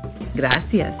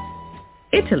 Gracias,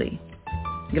 Italy,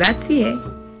 Grazie,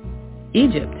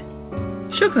 Egypt,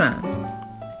 Shukran,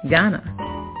 Ghana,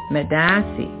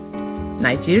 Medasi,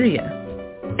 Nigeria,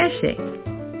 Eshe,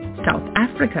 South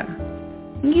Africa,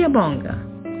 Ngiyabonga,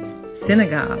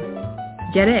 Senegal,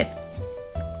 Jaret,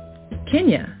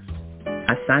 Kenya,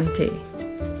 Asante,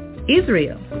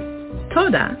 Israel,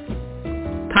 Toda,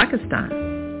 Pakistan,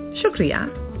 Shukriya,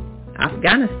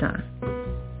 Afghanistan,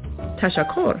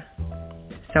 Tashakor,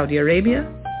 Saudi Arabia,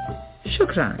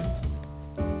 Shukran.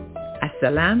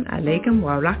 Assalamu alaikum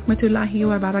wa rahmatullahi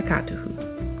wa barakatuhu.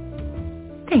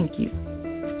 Thank you,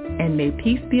 and may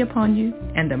peace be upon you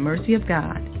and the mercy of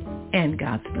God and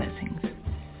God's blessings.